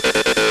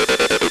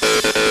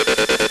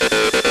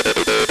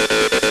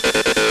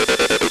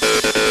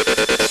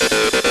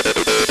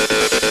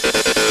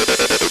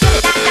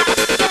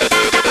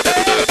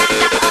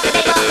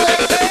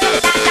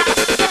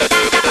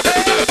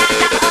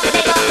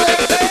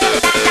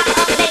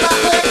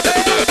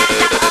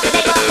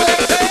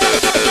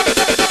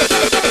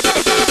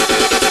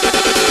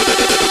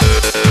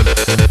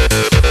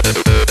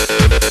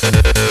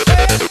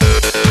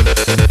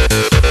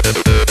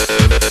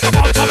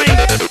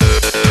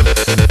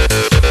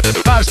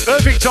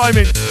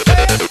 timing. It's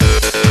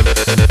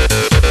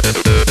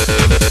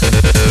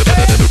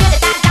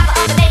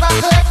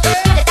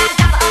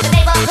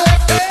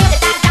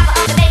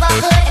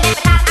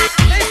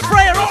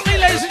Freya Otley,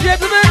 ladies and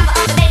gentlemen.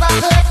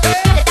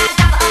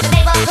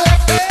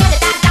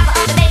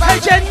 Hey,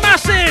 Jen,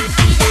 massive.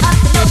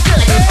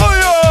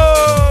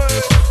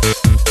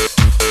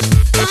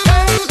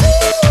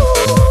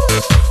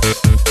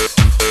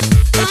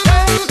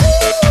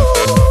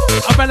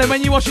 I bet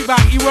when you watch it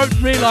back, you won't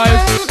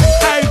realise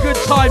how good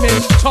timing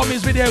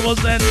Tommy's video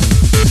was then.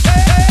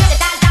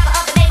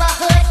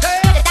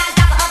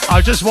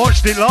 I just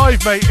watched it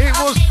live, mate. It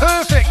was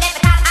perfect.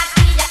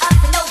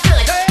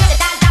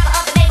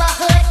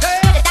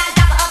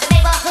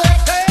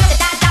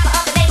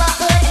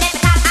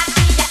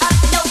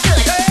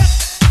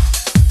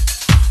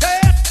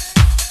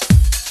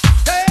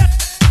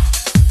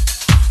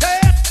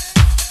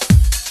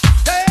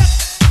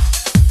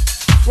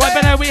 Right,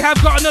 Benno, we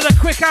have got another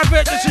quick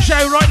advert just to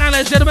show right now,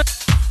 ladies and gentlemen.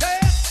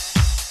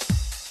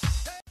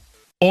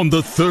 On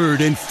the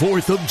 3rd and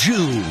 4th of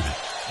June,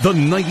 the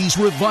 90's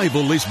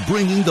Revival is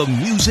bringing the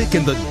music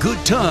and the good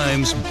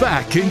times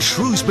back in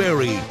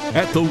Shrewsbury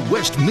at the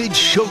West Mid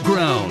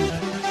Showground.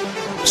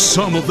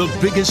 Some of the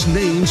biggest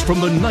names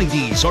from the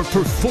 90's are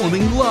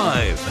performing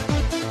live.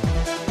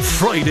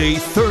 Friday,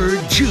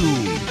 3rd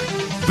June,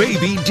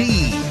 Baby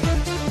D,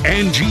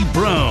 Angie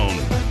Brown,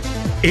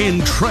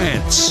 In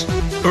Trance,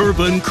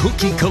 Urban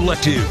Cookie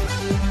Collective,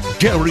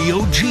 Gary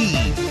O.G.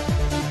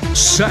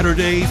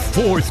 Saturday,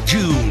 4th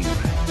June,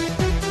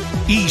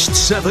 East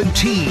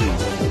 17,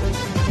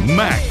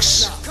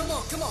 Max,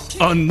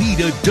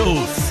 Anita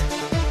Doth,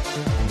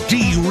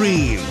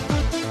 D-Ream,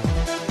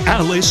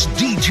 Alice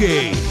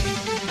DJ.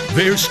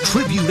 There's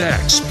tribute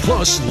acts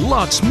plus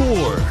lots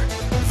more.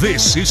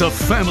 This is a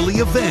family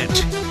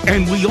event,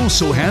 and we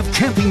also have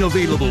camping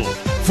available.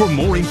 For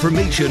more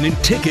information and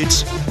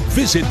tickets,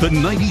 visit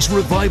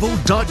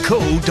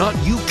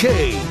the90srevival.co.uk.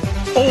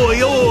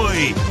 Oi,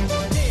 oi!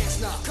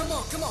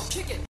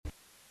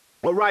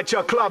 All right,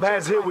 your club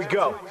hands, here we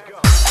go.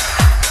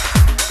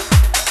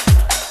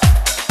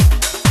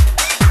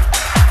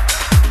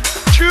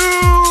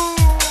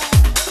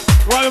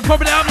 Right, we're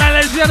popping it up now,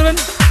 ladies and gentlemen.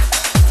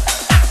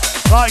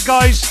 Right,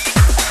 guys.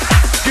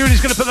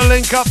 Julie's going to put the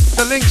link up.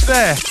 The link's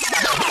there.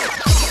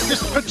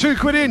 Just put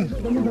 £2 in.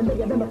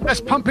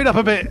 Let's pump it up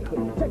a bit.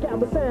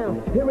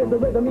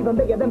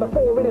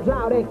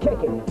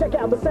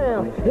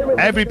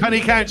 Every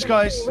penny counts,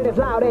 guys.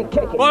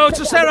 Well,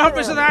 to Sarah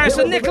Humphries in the house,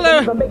 and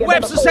Nicola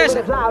Webster says,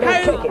 how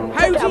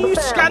do you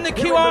scan the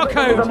QR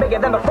code?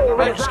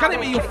 Scan it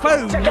with your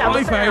phone, your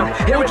iPhone,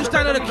 or just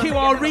download a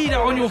QR reader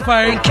on your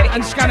phone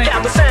and scan it.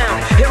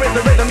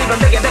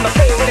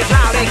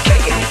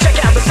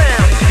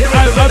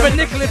 Oh, but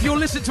Nicola, if you're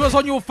listening to us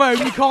on your phone,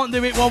 you can't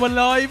do it while we're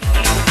live.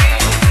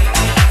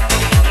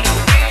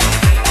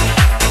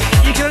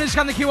 You can only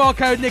scan the QR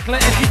code, Nicola,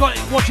 if you've got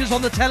watches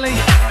on the telly,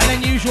 and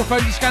then use your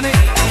phone to scan it.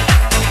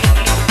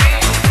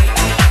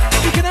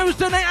 You can always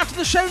donate after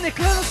the show,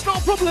 Nicola, that's not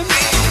a problem.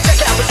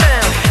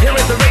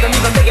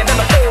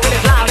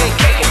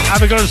 And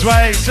we've got to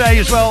say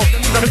as well,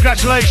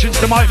 congratulations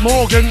to Mike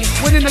Morgan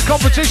winning the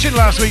competition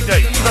last week,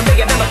 Dave.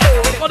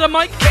 Well done,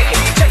 Mike.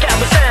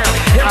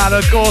 And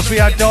of course we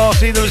had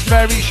Darcy that was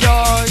very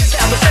shy.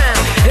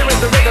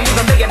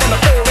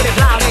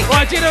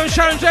 Right, Dino and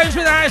Sharon Jones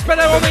with the house,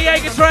 Benno on the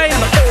Jaeger train.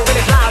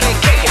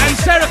 And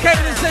Sarah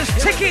Kevin says,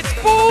 tickets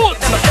bought.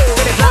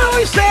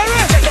 Hi,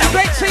 Sarah.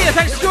 Great to see you.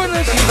 Thanks for joining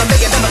us.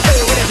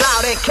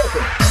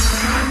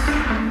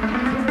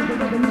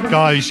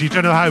 Guys, you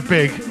don't know how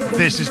big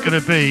this is going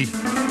to be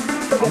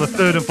on the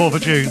 3rd and 4th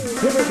of June.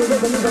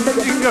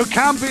 You can go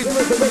camping.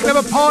 You can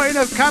have a party in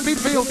a camping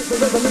field.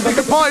 You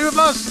can party with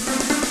us.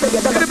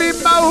 It's going to be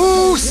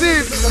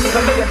massive.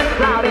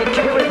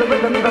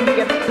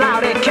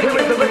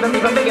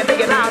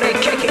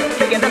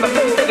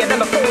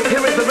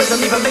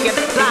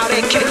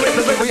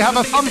 We have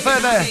a fun fair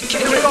there.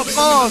 We've got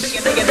bars.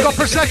 We've got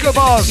Prosecco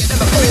bars.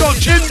 We've got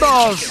gin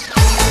bars.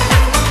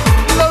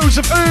 Loads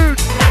of food.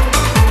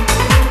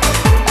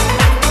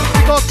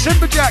 We've got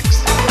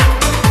timberjacks.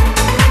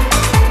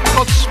 We've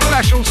got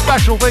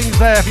special things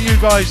there for you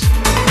guys.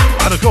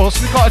 And of course,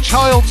 we've got a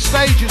child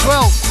stage as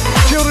well.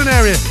 Children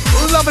area.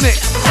 Loving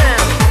it.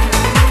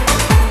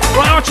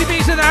 Right, Archie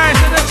B's in the house,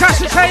 and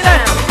Natasha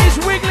Taylor is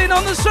wiggling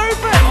on the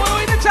sofa.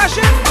 Oi,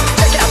 Natasha.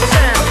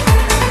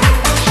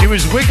 She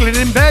was wiggling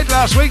in bed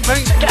last week,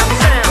 mate.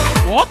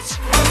 What?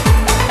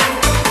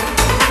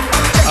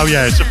 Oh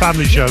yeah, it's a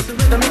family show.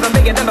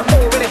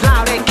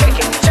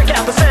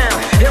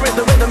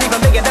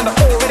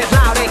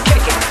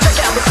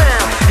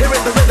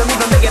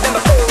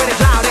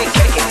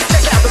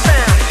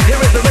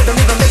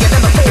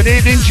 Good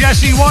evening,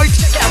 Jesse White.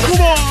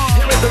 Come on.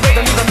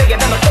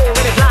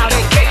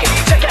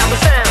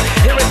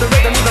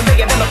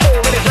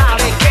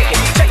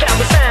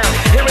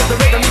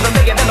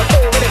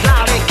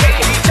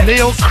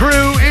 Neil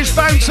Crew is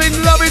bouncing,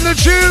 loving the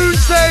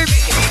tunes, Dave.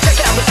 Check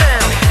out the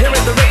sound. Here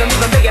is the rhythm,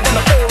 even bigger than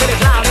before. It is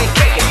loud and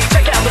kicking.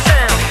 Check out the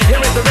sound. Here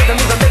is the rhythm,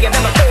 even bigger.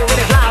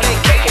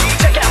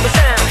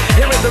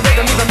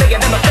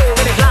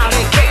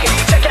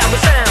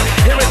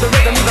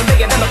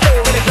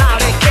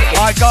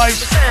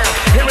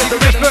 You can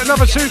just put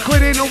another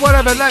 £2 in or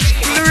whatever. Let's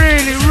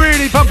really,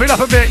 really pump it up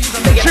a bit.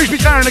 Shrewsbury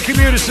Town in the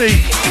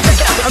community.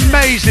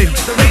 Amazing.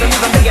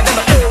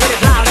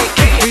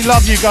 We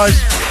love you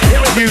guys.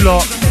 You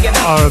lot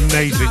are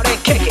amazing.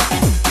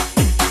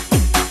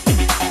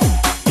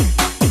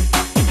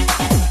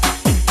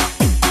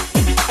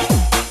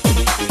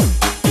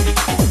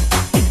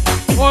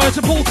 Oh, it's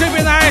a Paul Cooper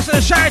in the house and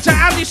a shout out to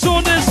Andy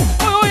Saunders.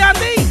 Oi,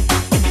 Andy!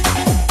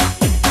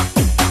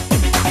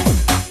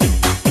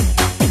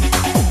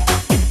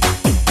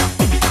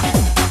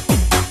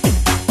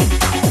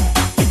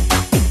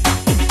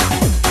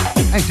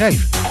 Hey,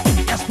 Dave.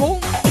 Yes, Paul?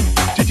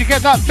 Did you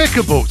get that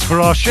vicar booked for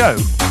our show?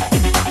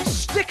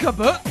 Sticker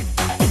book?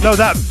 No,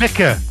 that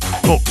vicar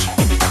booked.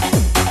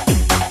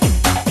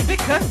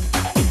 Vicar?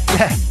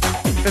 Yeah.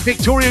 The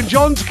Victorian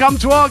John to come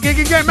to our gig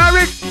and get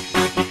married.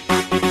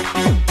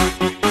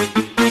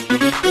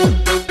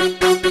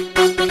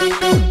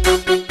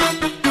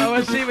 Oh,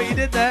 I see what you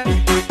did there.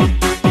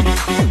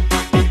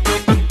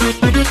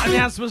 And the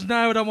answer was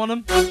no, I don't want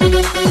them.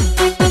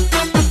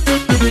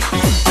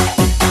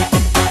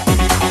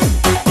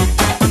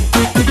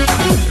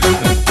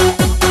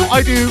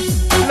 I do.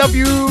 Love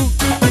you.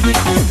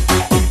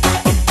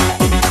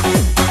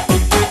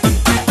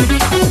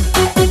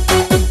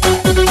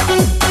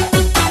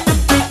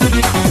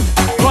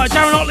 Right,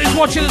 Darren Otley's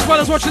watching as well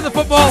as watching the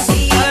football.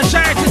 And a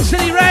shout out to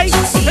Tilly Ray,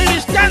 who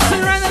is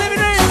dancing around the living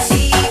room.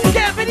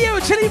 Get a video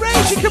of Tilly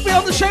Ray, she could be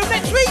on the show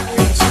next week.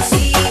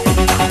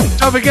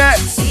 Don't forget,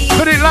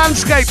 put it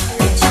landscape.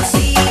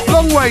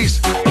 Long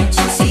ways.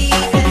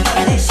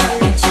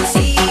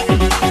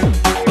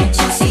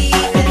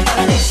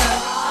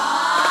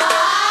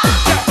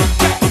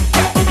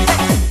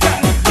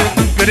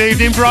 Good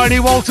evening, Bryony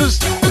Walters.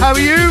 How are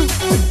you?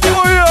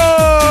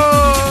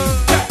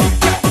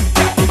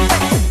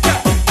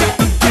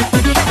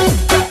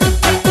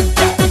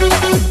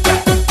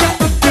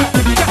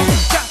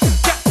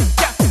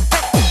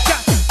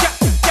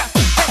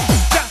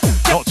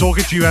 Not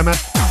talking to you, Emma.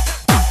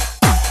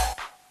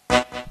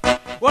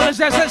 Well, it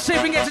says, let's see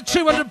if we can get to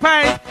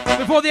 £200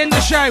 before the end of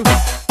the show.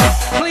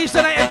 Please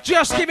donate at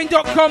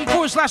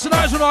justgiving.com/The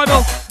 90's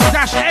Revival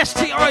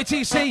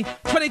 -STITC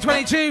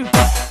 2022.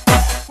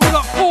 We've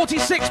got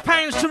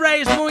 £46 to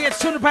raise before we get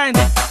to £200.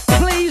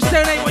 Please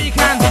donate what you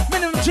can.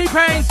 Minimum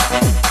 £2.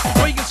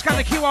 Or you can scan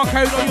the QR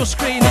code on your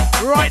screen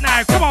right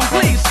now. Come on,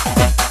 please.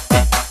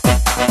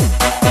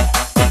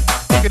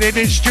 Good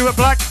evening, Stuart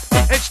Black.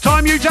 It's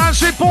time you dance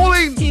with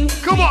Pauline.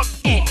 Come on.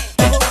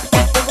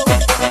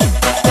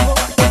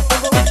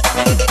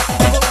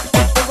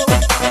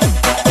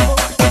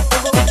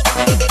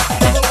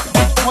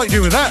 What are you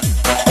doing with that?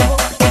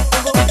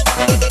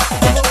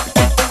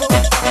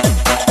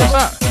 What's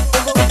that?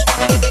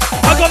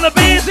 I got the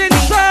beers in,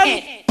 son.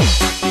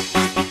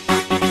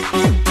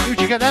 Who'd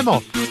you get them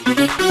off?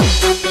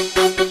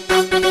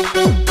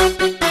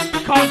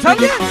 Can't tell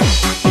you.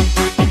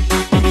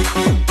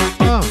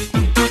 Oh,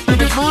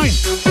 it's mine.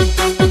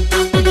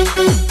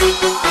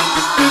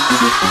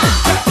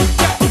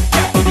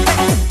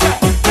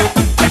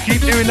 You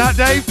keep doing that,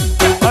 Dave.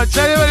 I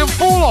tell you, it'll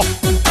fall off.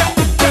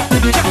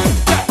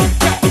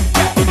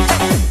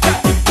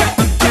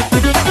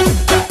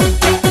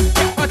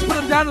 I had to put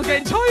them down, I was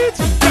getting tired.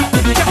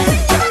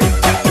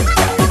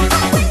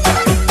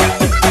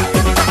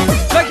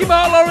 Thank you,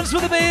 Mark Lawrence, for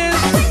the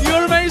beers.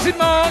 You're amazing,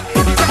 Mark.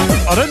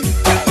 Pardon?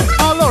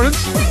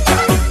 Lawrence?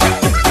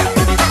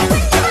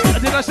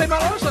 Did I say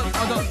Mark Lawrence? No,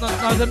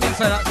 I didn't mean to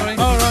say that, sorry.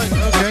 Oh, right,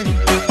 okay.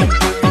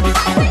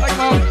 Thank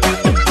Mark.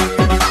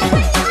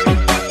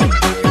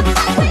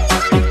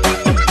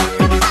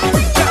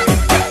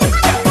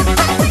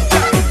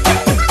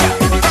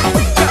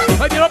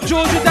 Hope you're up,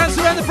 George. You're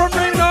dancing around the front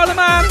room in Isle of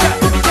Man.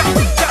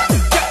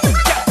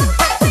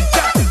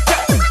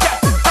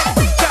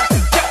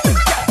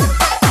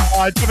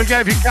 Alright, don't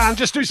forget, if you can,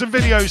 just do some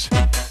videos.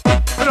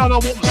 Put it on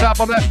our WhatsApp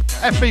on the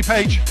FB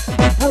page.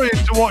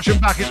 Brilliant to watch them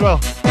back as well.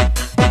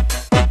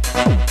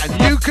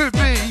 And you could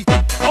be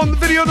on the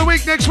video of the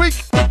week next week.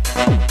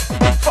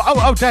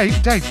 Oh, Dave.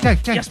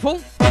 Yes,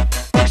 Paul?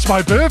 It's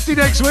my birthday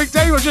next week,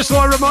 Dave. I just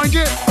thought I'd remind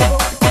you.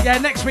 Yeah,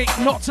 next week.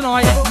 Not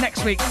tonight,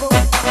 next week.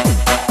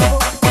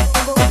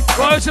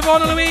 Right, to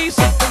Mona Louise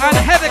and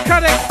Heather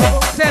Cuddick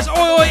says,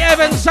 oi, oi,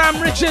 Evan, Sam,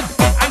 Richard,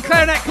 and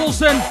Clarinet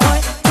Coulson.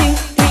 1, 2,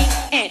 3,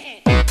 and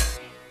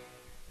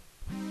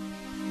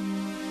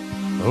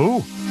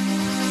Oh.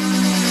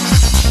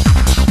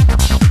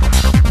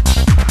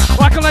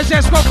 Michael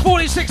Leslie's got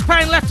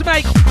 £46 left to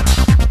make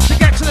to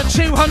get to the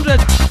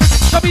 200.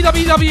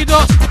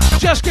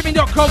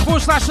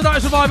 www.justgiving.com/The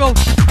 90's Revival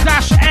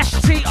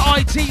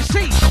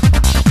 -STITC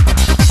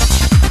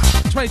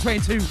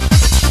 2022.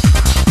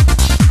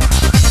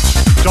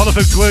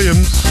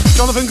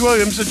 Jonathan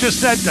Williams had just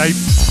said, Dave,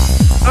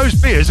 those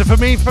beers are for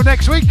me for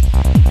next week.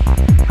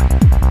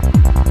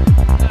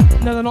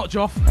 No, they're not,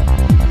 Joff.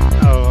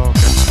 Oh, okay.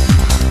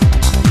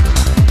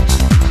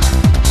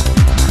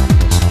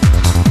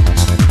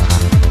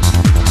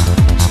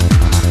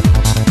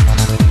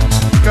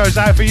 Goes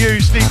out for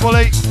you, Steve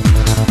Woolley.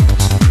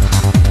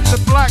 The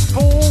black track,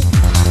 Paul.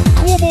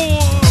 Come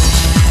on.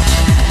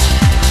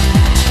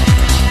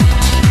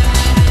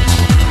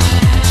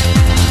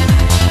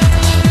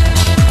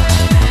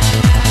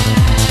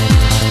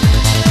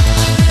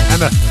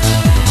 Emma,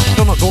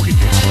 still not talking to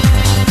you.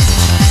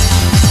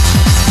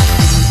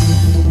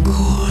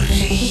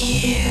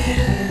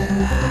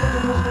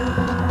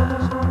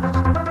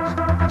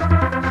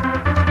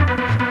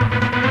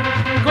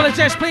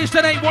 Yes, please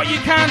donate what you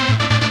can.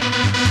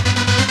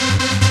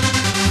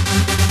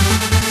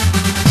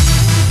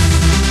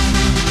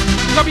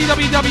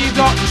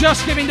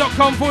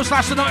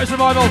 www.justgiving.com/the 90's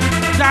revival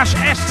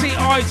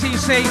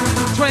 -STITC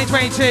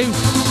 2022,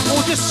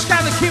 or just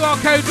scan the QR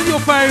code with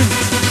your phone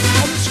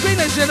on the screen,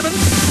 ladies and gentlemen.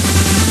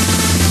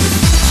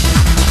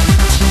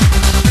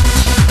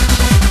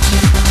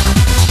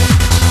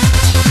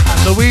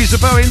 Louisa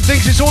Bowen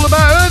thinks it's all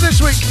about her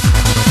this week.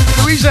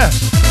 Louisa.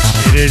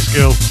 It is,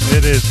 girl.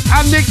 It is.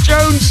 And Nick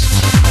Jones.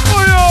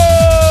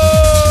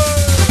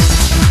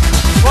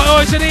 Right,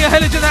 oi, to Nia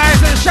Hillage in the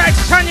house. And shout out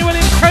to Tanya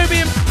Williams,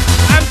 Kobe,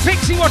 and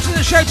Pixie watching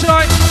the show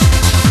tonight.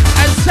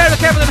 And Sarah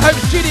Kevin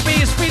hopes Judy B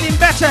is feeling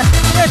better.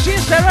 There she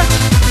is, Sarah.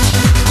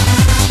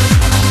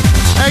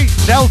 Hey,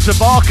 Delta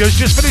Barker's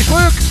just finished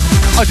work.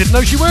 I didn't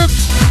know she worked.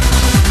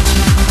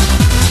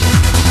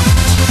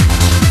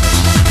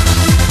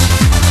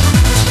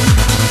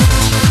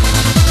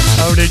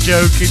 Only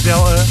joking,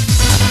 Delta.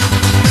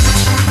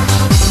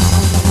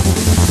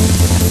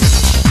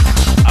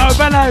 Oh,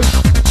 Benno.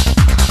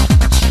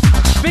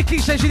 Vicky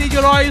says you need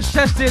your eyes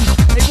testing.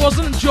 It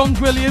wasn't John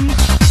Williams.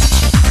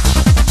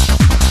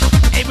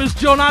 It was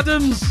John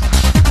Adams.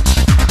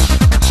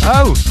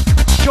 Oh,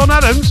 John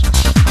Adams?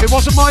 It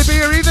wasn't my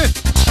beer either.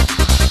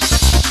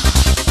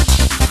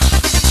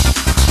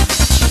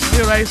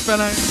 You're ace,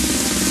 Benno.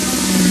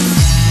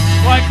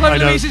 Right, Chloe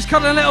Louise is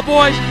cuddling a little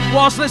boy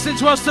whilst listening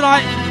to us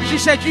tonight. She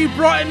said you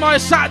brightened my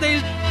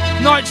Saturday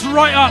nights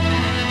right up.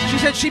 She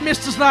said she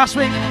missed us last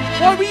week.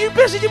 Why, were you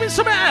busy doing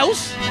something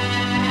else?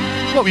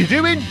 What were you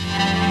doing?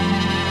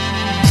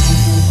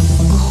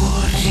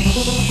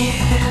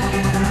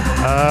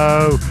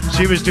 Oh,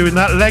 she was doing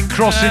that leg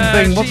crossing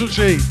thing, wasn't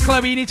she?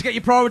 Chloe, you need to get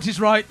your priorities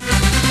right.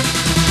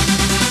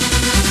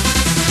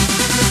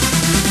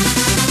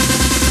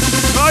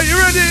 Are you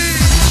ready?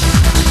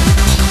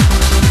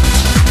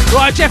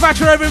 Right, Jeff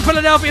Atcher over in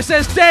Philadelphia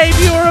says, Dave,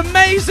 you're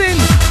amazing.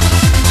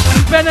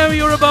 And Benno,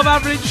 you're above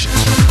average.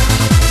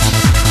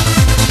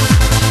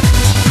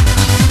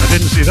 I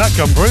didn't see that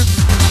come through.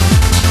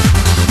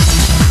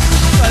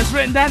 Well, it's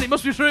written down, it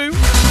must be true.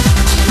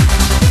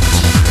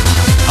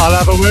 I'll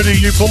have a word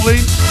with you,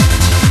 Pauline.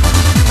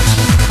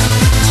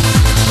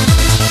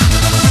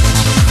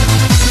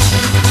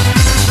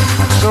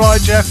 It's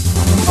alright, Jeff.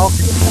 I'll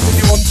come with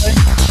you one day.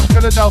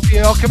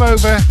 Philadelphia, I'll come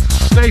over,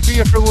 stay for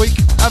you for a week,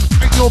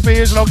 drink your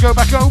beers, and I'll go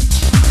back home.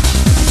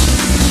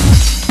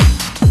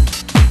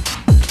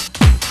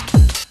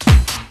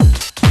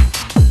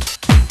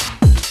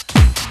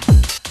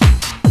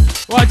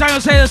 Right,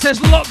 Daniel Taylor says,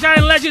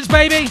 lockdown legends,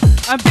 baby.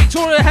 And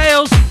Victoria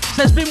Hales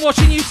says, been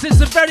watching you since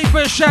the very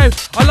first show.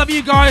 I love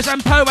you guys,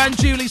 and Poe and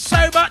Julie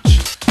so much.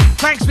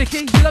 Thanks,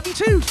 Vicky. We love you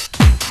too.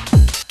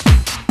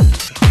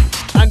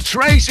 And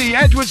Tracy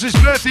Edwards'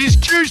 birthday is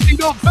Tuesday,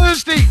 not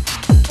Thursday.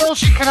 Well,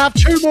 she can have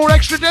 2 more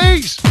extra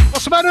days.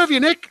 What's the matter with you,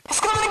 Nick? It's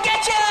gonna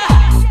get you.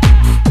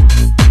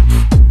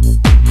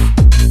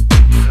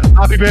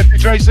 Happy birthday,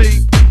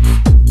 Tracy.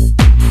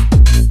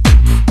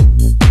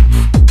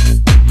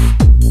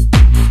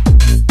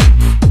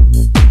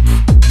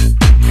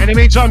 In the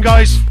meantime,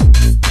 guys,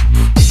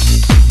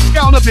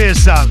 get on the beer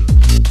stand.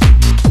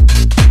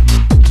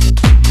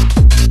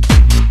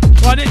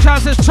 Right, Nick Chan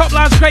says, top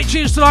lads, great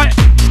tunes tonight.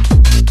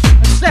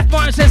 And Steph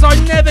Martin says, I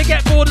never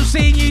get bored of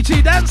seeing you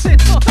two dancing.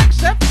 Oh, thanks,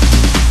 Steph.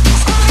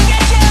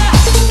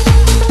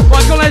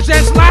 Right, come on, let's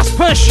dance. Last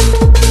push.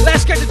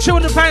 Let's get to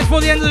 £200 before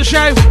the end of the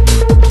show.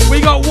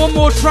 We got one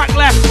more track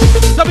left.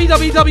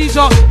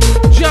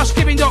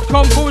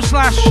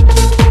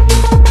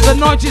 www.justgiving.com/the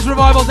 90's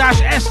revival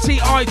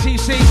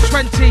 -STITC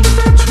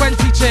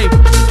 2022.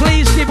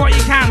 Please give what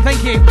you can.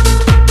 Thank you.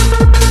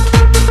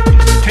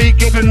 Pete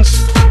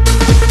Gibbons.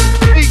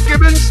 Pete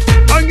Gibbons,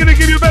 I'm going to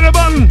give you a better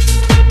bun,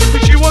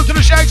 which you wanted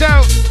to shout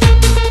out.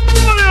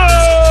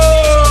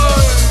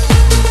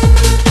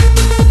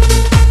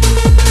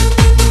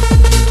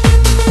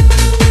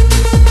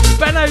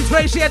 Benno,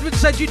 Tracy Edwards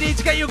said you need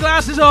to get your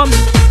glasses on.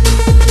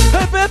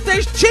 Her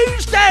birthday's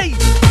Tuesday.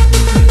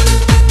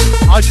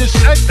 I just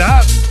said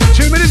that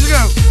 2 minutes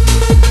ago.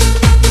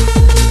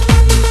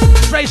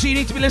 Tracy, you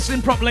need to be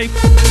listening properly.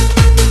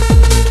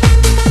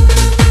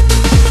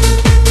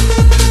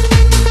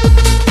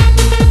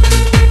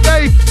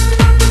 Dave,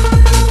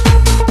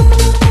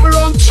 we're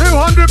on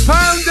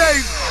 £200,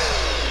 Dave.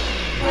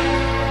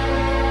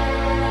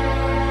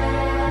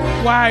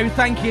 Wow,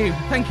 thank you.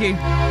 Thank you.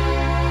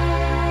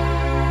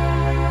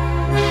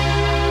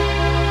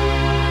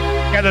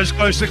 Get those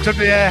closer to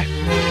the air.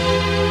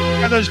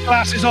 Get those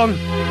glasses on.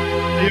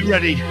 Are you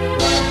ready?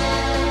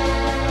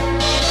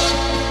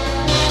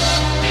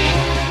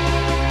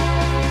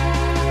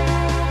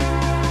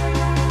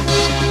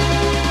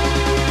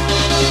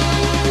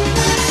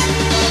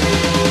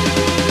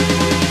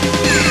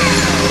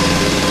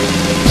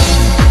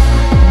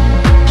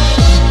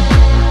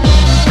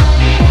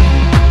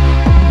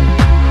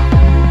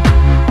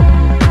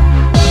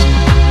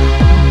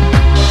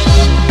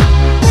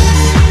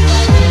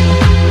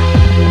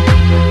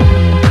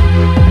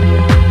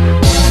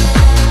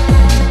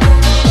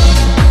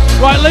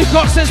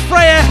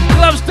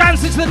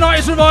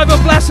 90's Revival,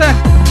 bless her.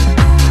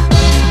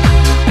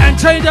 And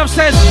Tony Dove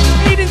says,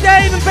 Evening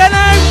Dave and Benno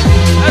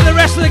and the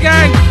rest of the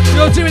gang,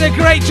 you're doing a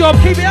great job,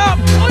 keep it up.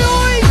 Oi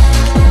oi!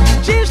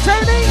 Cheers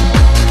Tony!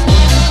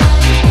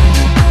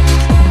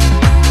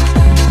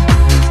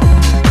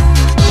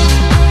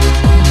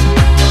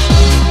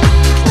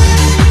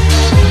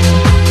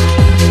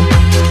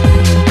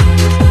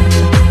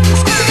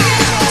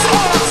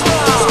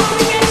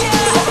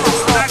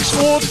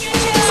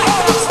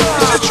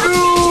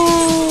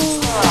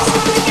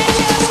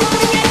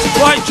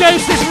 Right,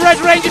 Joseph Red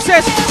Ranger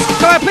says,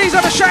 can I please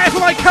have a shout out for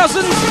my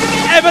cousins,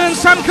 Evan and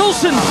Sam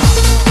Coulson? No.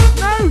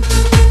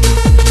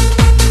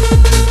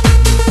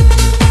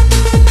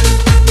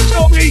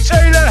 Stop me,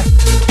 Taylor.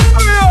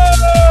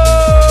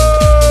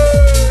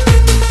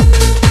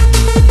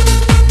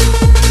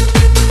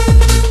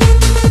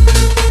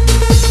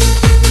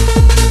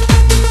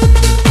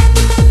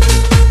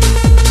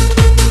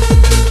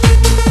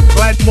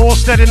 Glenn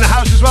Morstead in the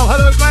house as well.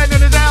 Hello, Glenn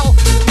and Adele.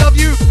 Love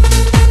you.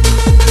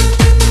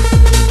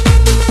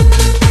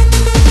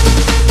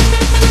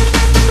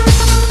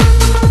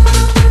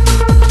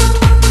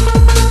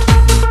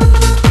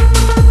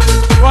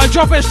 Right,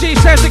 Joff SG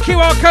says the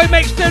QR code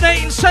makes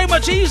donating so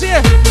much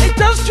easier. It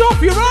does,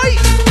 Joff, you're right.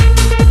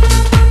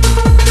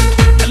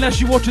 Unless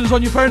you're watching us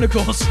on your phone, of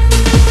course.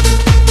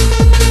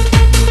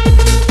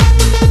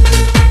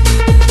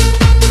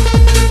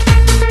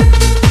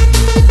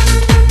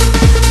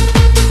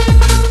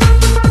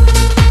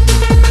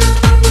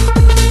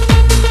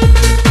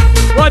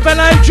 Right,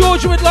 Benno,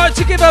 Georgia would like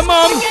to give her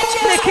mum,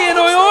 Nikki and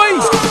Oi Oi.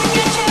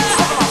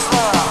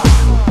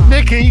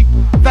 Nikki,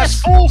 that's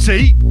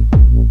 40.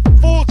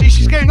 40,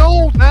 she's getting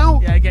old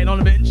now. Yeah, getting on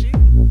a bit, isn't she?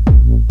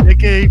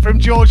 Nikki from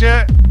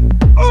Georgia.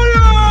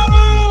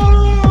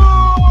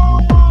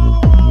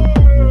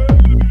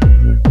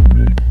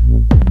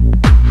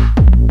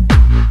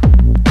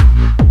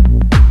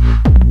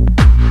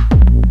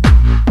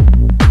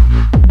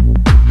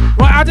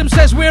 Right, Adam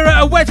says we're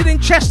at a wedding in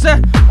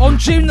Chester on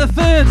June the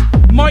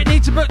 3rd. Might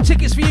need to book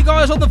tickets for you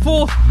guys on the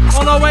 4th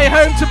on our way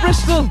home to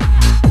Bristol.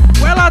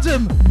 Well,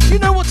 Adam, you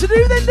know what to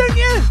do then, don't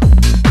you?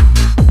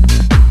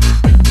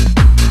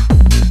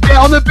 Get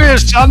on the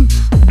beers, son,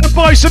 and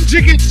buy some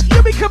tickets.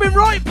 You'll be coming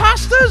right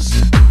past us.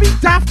 Be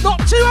daft not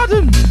to,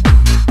 Adam.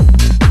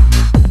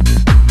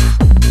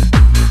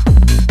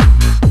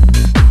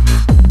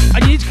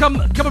 And you need to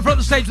come in front of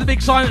the stage with a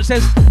big sign that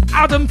says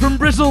Adam from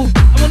Bristol,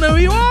 and we'll know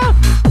who you are.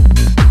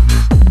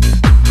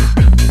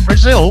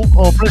 Brazil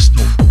or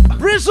Bristol?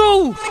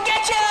 Bristol.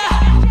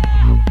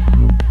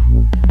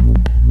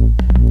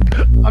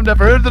 I've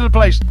never heard of the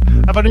place.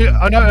 I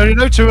only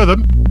know two of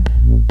them.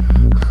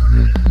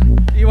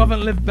 You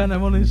haven't lived, Ben,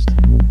 I'm honest.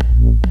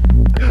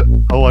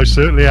 Oh, I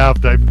certainly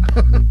have, Dave.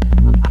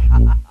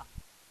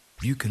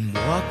 You can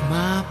walk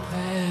my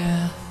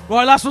path.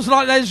 Right, last one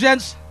tonight, ladies and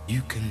gents.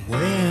 You can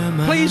wear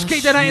my Please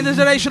keep donating. The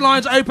donation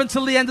lines open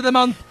till the end of the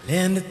month.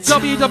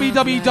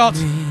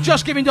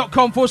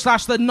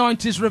 www.justgiving.com/the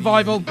 90's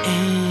Revival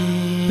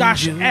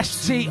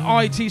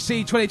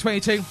 -STITC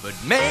 2022. But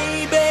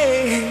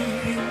maybe.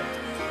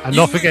 And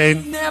not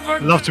forgetting,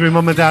 love to be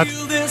mum and dad.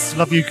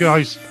 Love you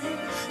guys.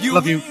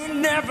 Love you.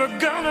 Never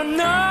gonna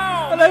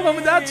know. Hello, mum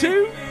and dad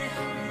too.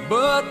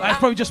 But That's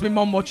probably just my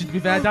mum watching, to be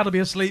fair. Dad'll be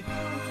asleep.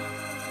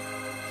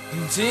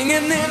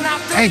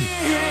 Hey,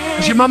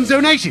 has your mum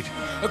donated?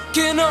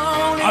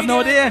 I've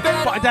no idea,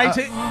 but I doubt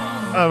it.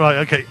 Oh, right,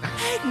 okay.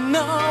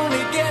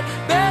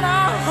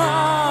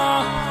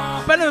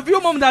 Ben, have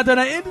your mum and dad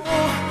donated?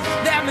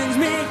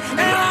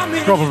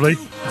 Probably.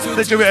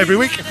 They do it every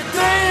week.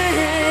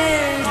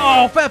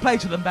 Oh, fair play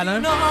to them,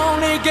 Benno.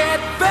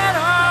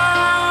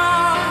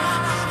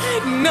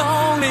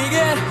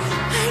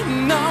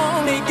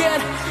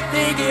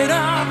 Take it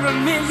on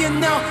from me, you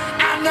know.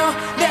 I know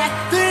that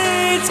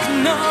things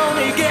can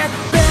only get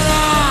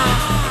better.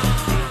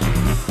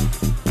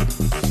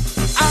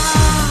 I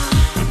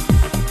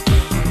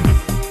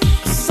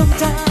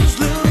sometimes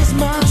lose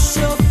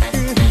myself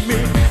in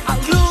me. I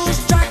lose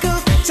track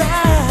of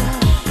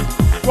time.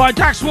 Right,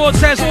 Dax Ward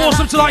says,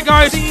 awesome tonight,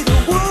 guys.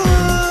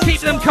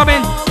 Keep them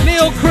coming.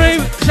 Neil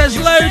Crew says,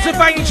 loads of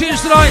banging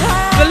tunes tonight.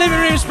 The living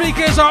room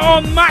speakers are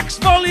on max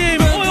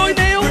volume. Oi, oi,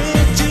 Neil.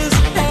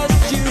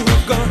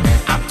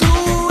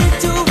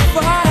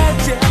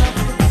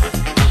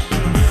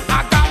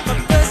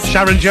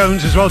 Sharon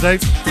Jones as well,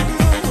 Dave.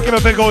 Give a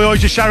big oi oi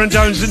to Sharon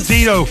Jones and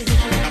Dino.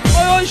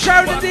 Oi, oi,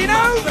 Sharon and Dino.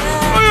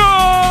 Oi,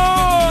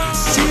 oi.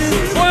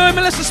 Oi, oi,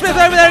 Melissa Smith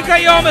over there in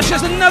Great Yarmouth. She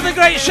has another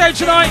great show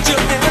tonight.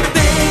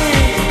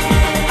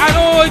 And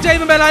oi,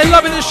 David Mello,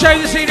 loving the show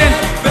this evening.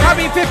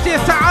 Happy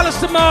 50th to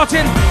Alistair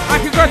Martin.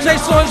 And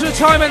congratulations on his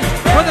retirement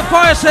from the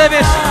fire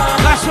service.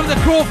 That's from the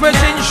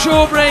Crawfords in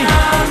Shrewsbury.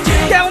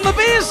 Get on the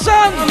beers,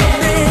 son.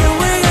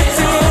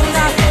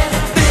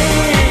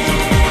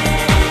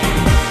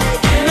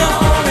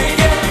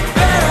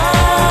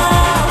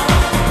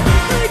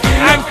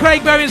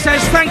 Craig Bowen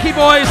says, thank you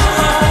boys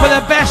for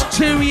the best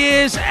 2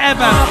 years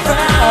ever.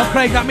 Oh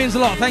Craig, that means a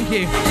lot, thank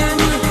you.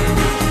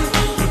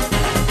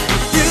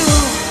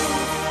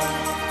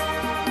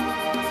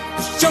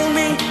 show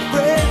me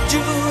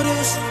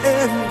prejudice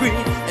and greed,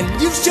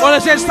 and you show Well,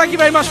 gents, thank you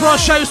very much for our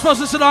show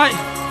sponsors tonight.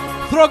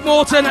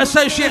 Throgmorton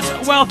Associates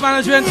Wealth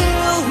Management.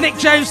 Nick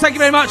Jones, thank you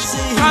very much.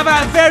 Have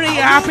a very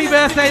happy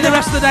birthday the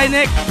rest of the day,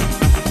 Nick.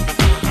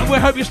 And we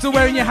hope you're still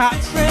wearing your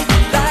hat.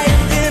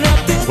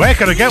 Where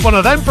can I get one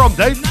of them from,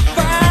 Dave?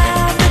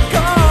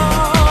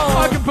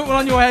 I can put one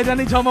on your head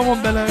anytime I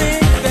want, Billy.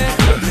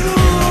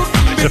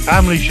 It's a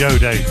family show,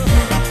 Dave.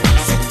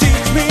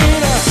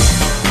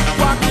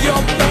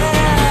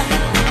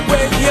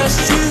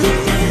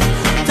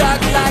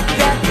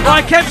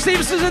 Right, Kev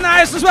Stevenson's in the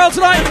house as well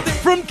tonight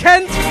from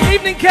Kent.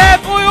 Evening, Kev.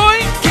 Oi, oi.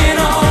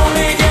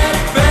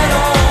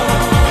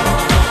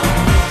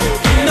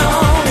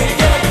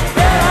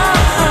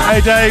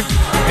 Hey, Dave.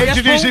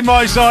 Introducing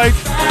my side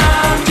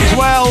as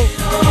well.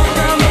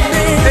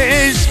 It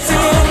is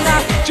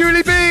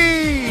Julie B.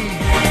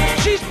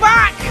 She's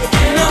back.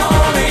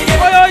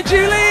 Oi, oi,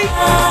 Julie.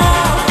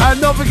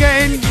 And not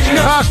forgetting, she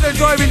passed her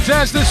driving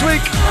test this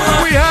week.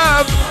 We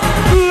have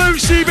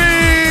Lucy B.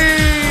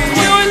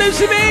 Oi, oi,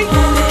 Lucy B.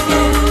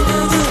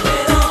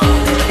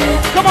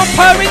 Come on,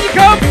 Perm, in you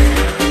come.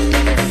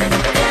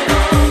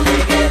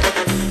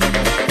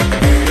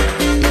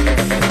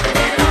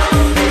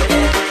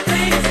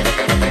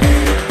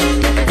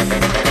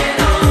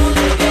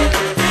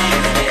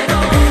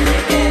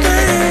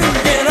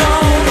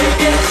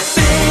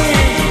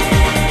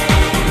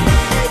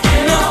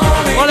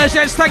 Well,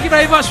 gents, thank you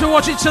very much for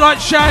watching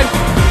tonight's show.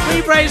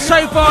 We've raised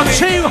so far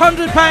 £200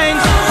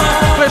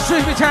 for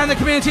Shrewsbury Town and the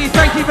community.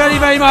 Thank you very,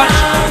 very much.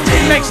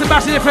 It makes a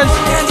massive difference.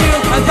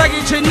 And thank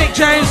you to Nick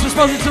Jones for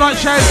sponsoring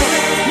tonight's show.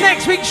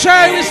 Next week's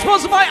show is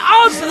sponsored by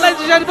us, ladies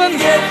and gentlemen.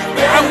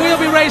 And we'll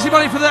be raising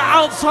money for the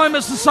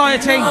Alzheimer's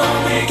Society.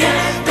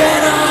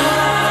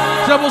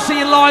 So we'll see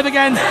you live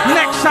again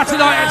next Saturday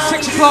night at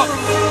 6 o'clock.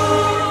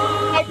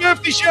 My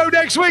birthday show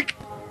next week.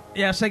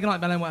 Yeah, say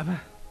goodnight, Belen,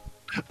 whatever.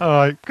 All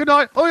right. Good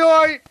night. Oi,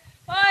 oi.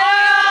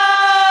 Bye.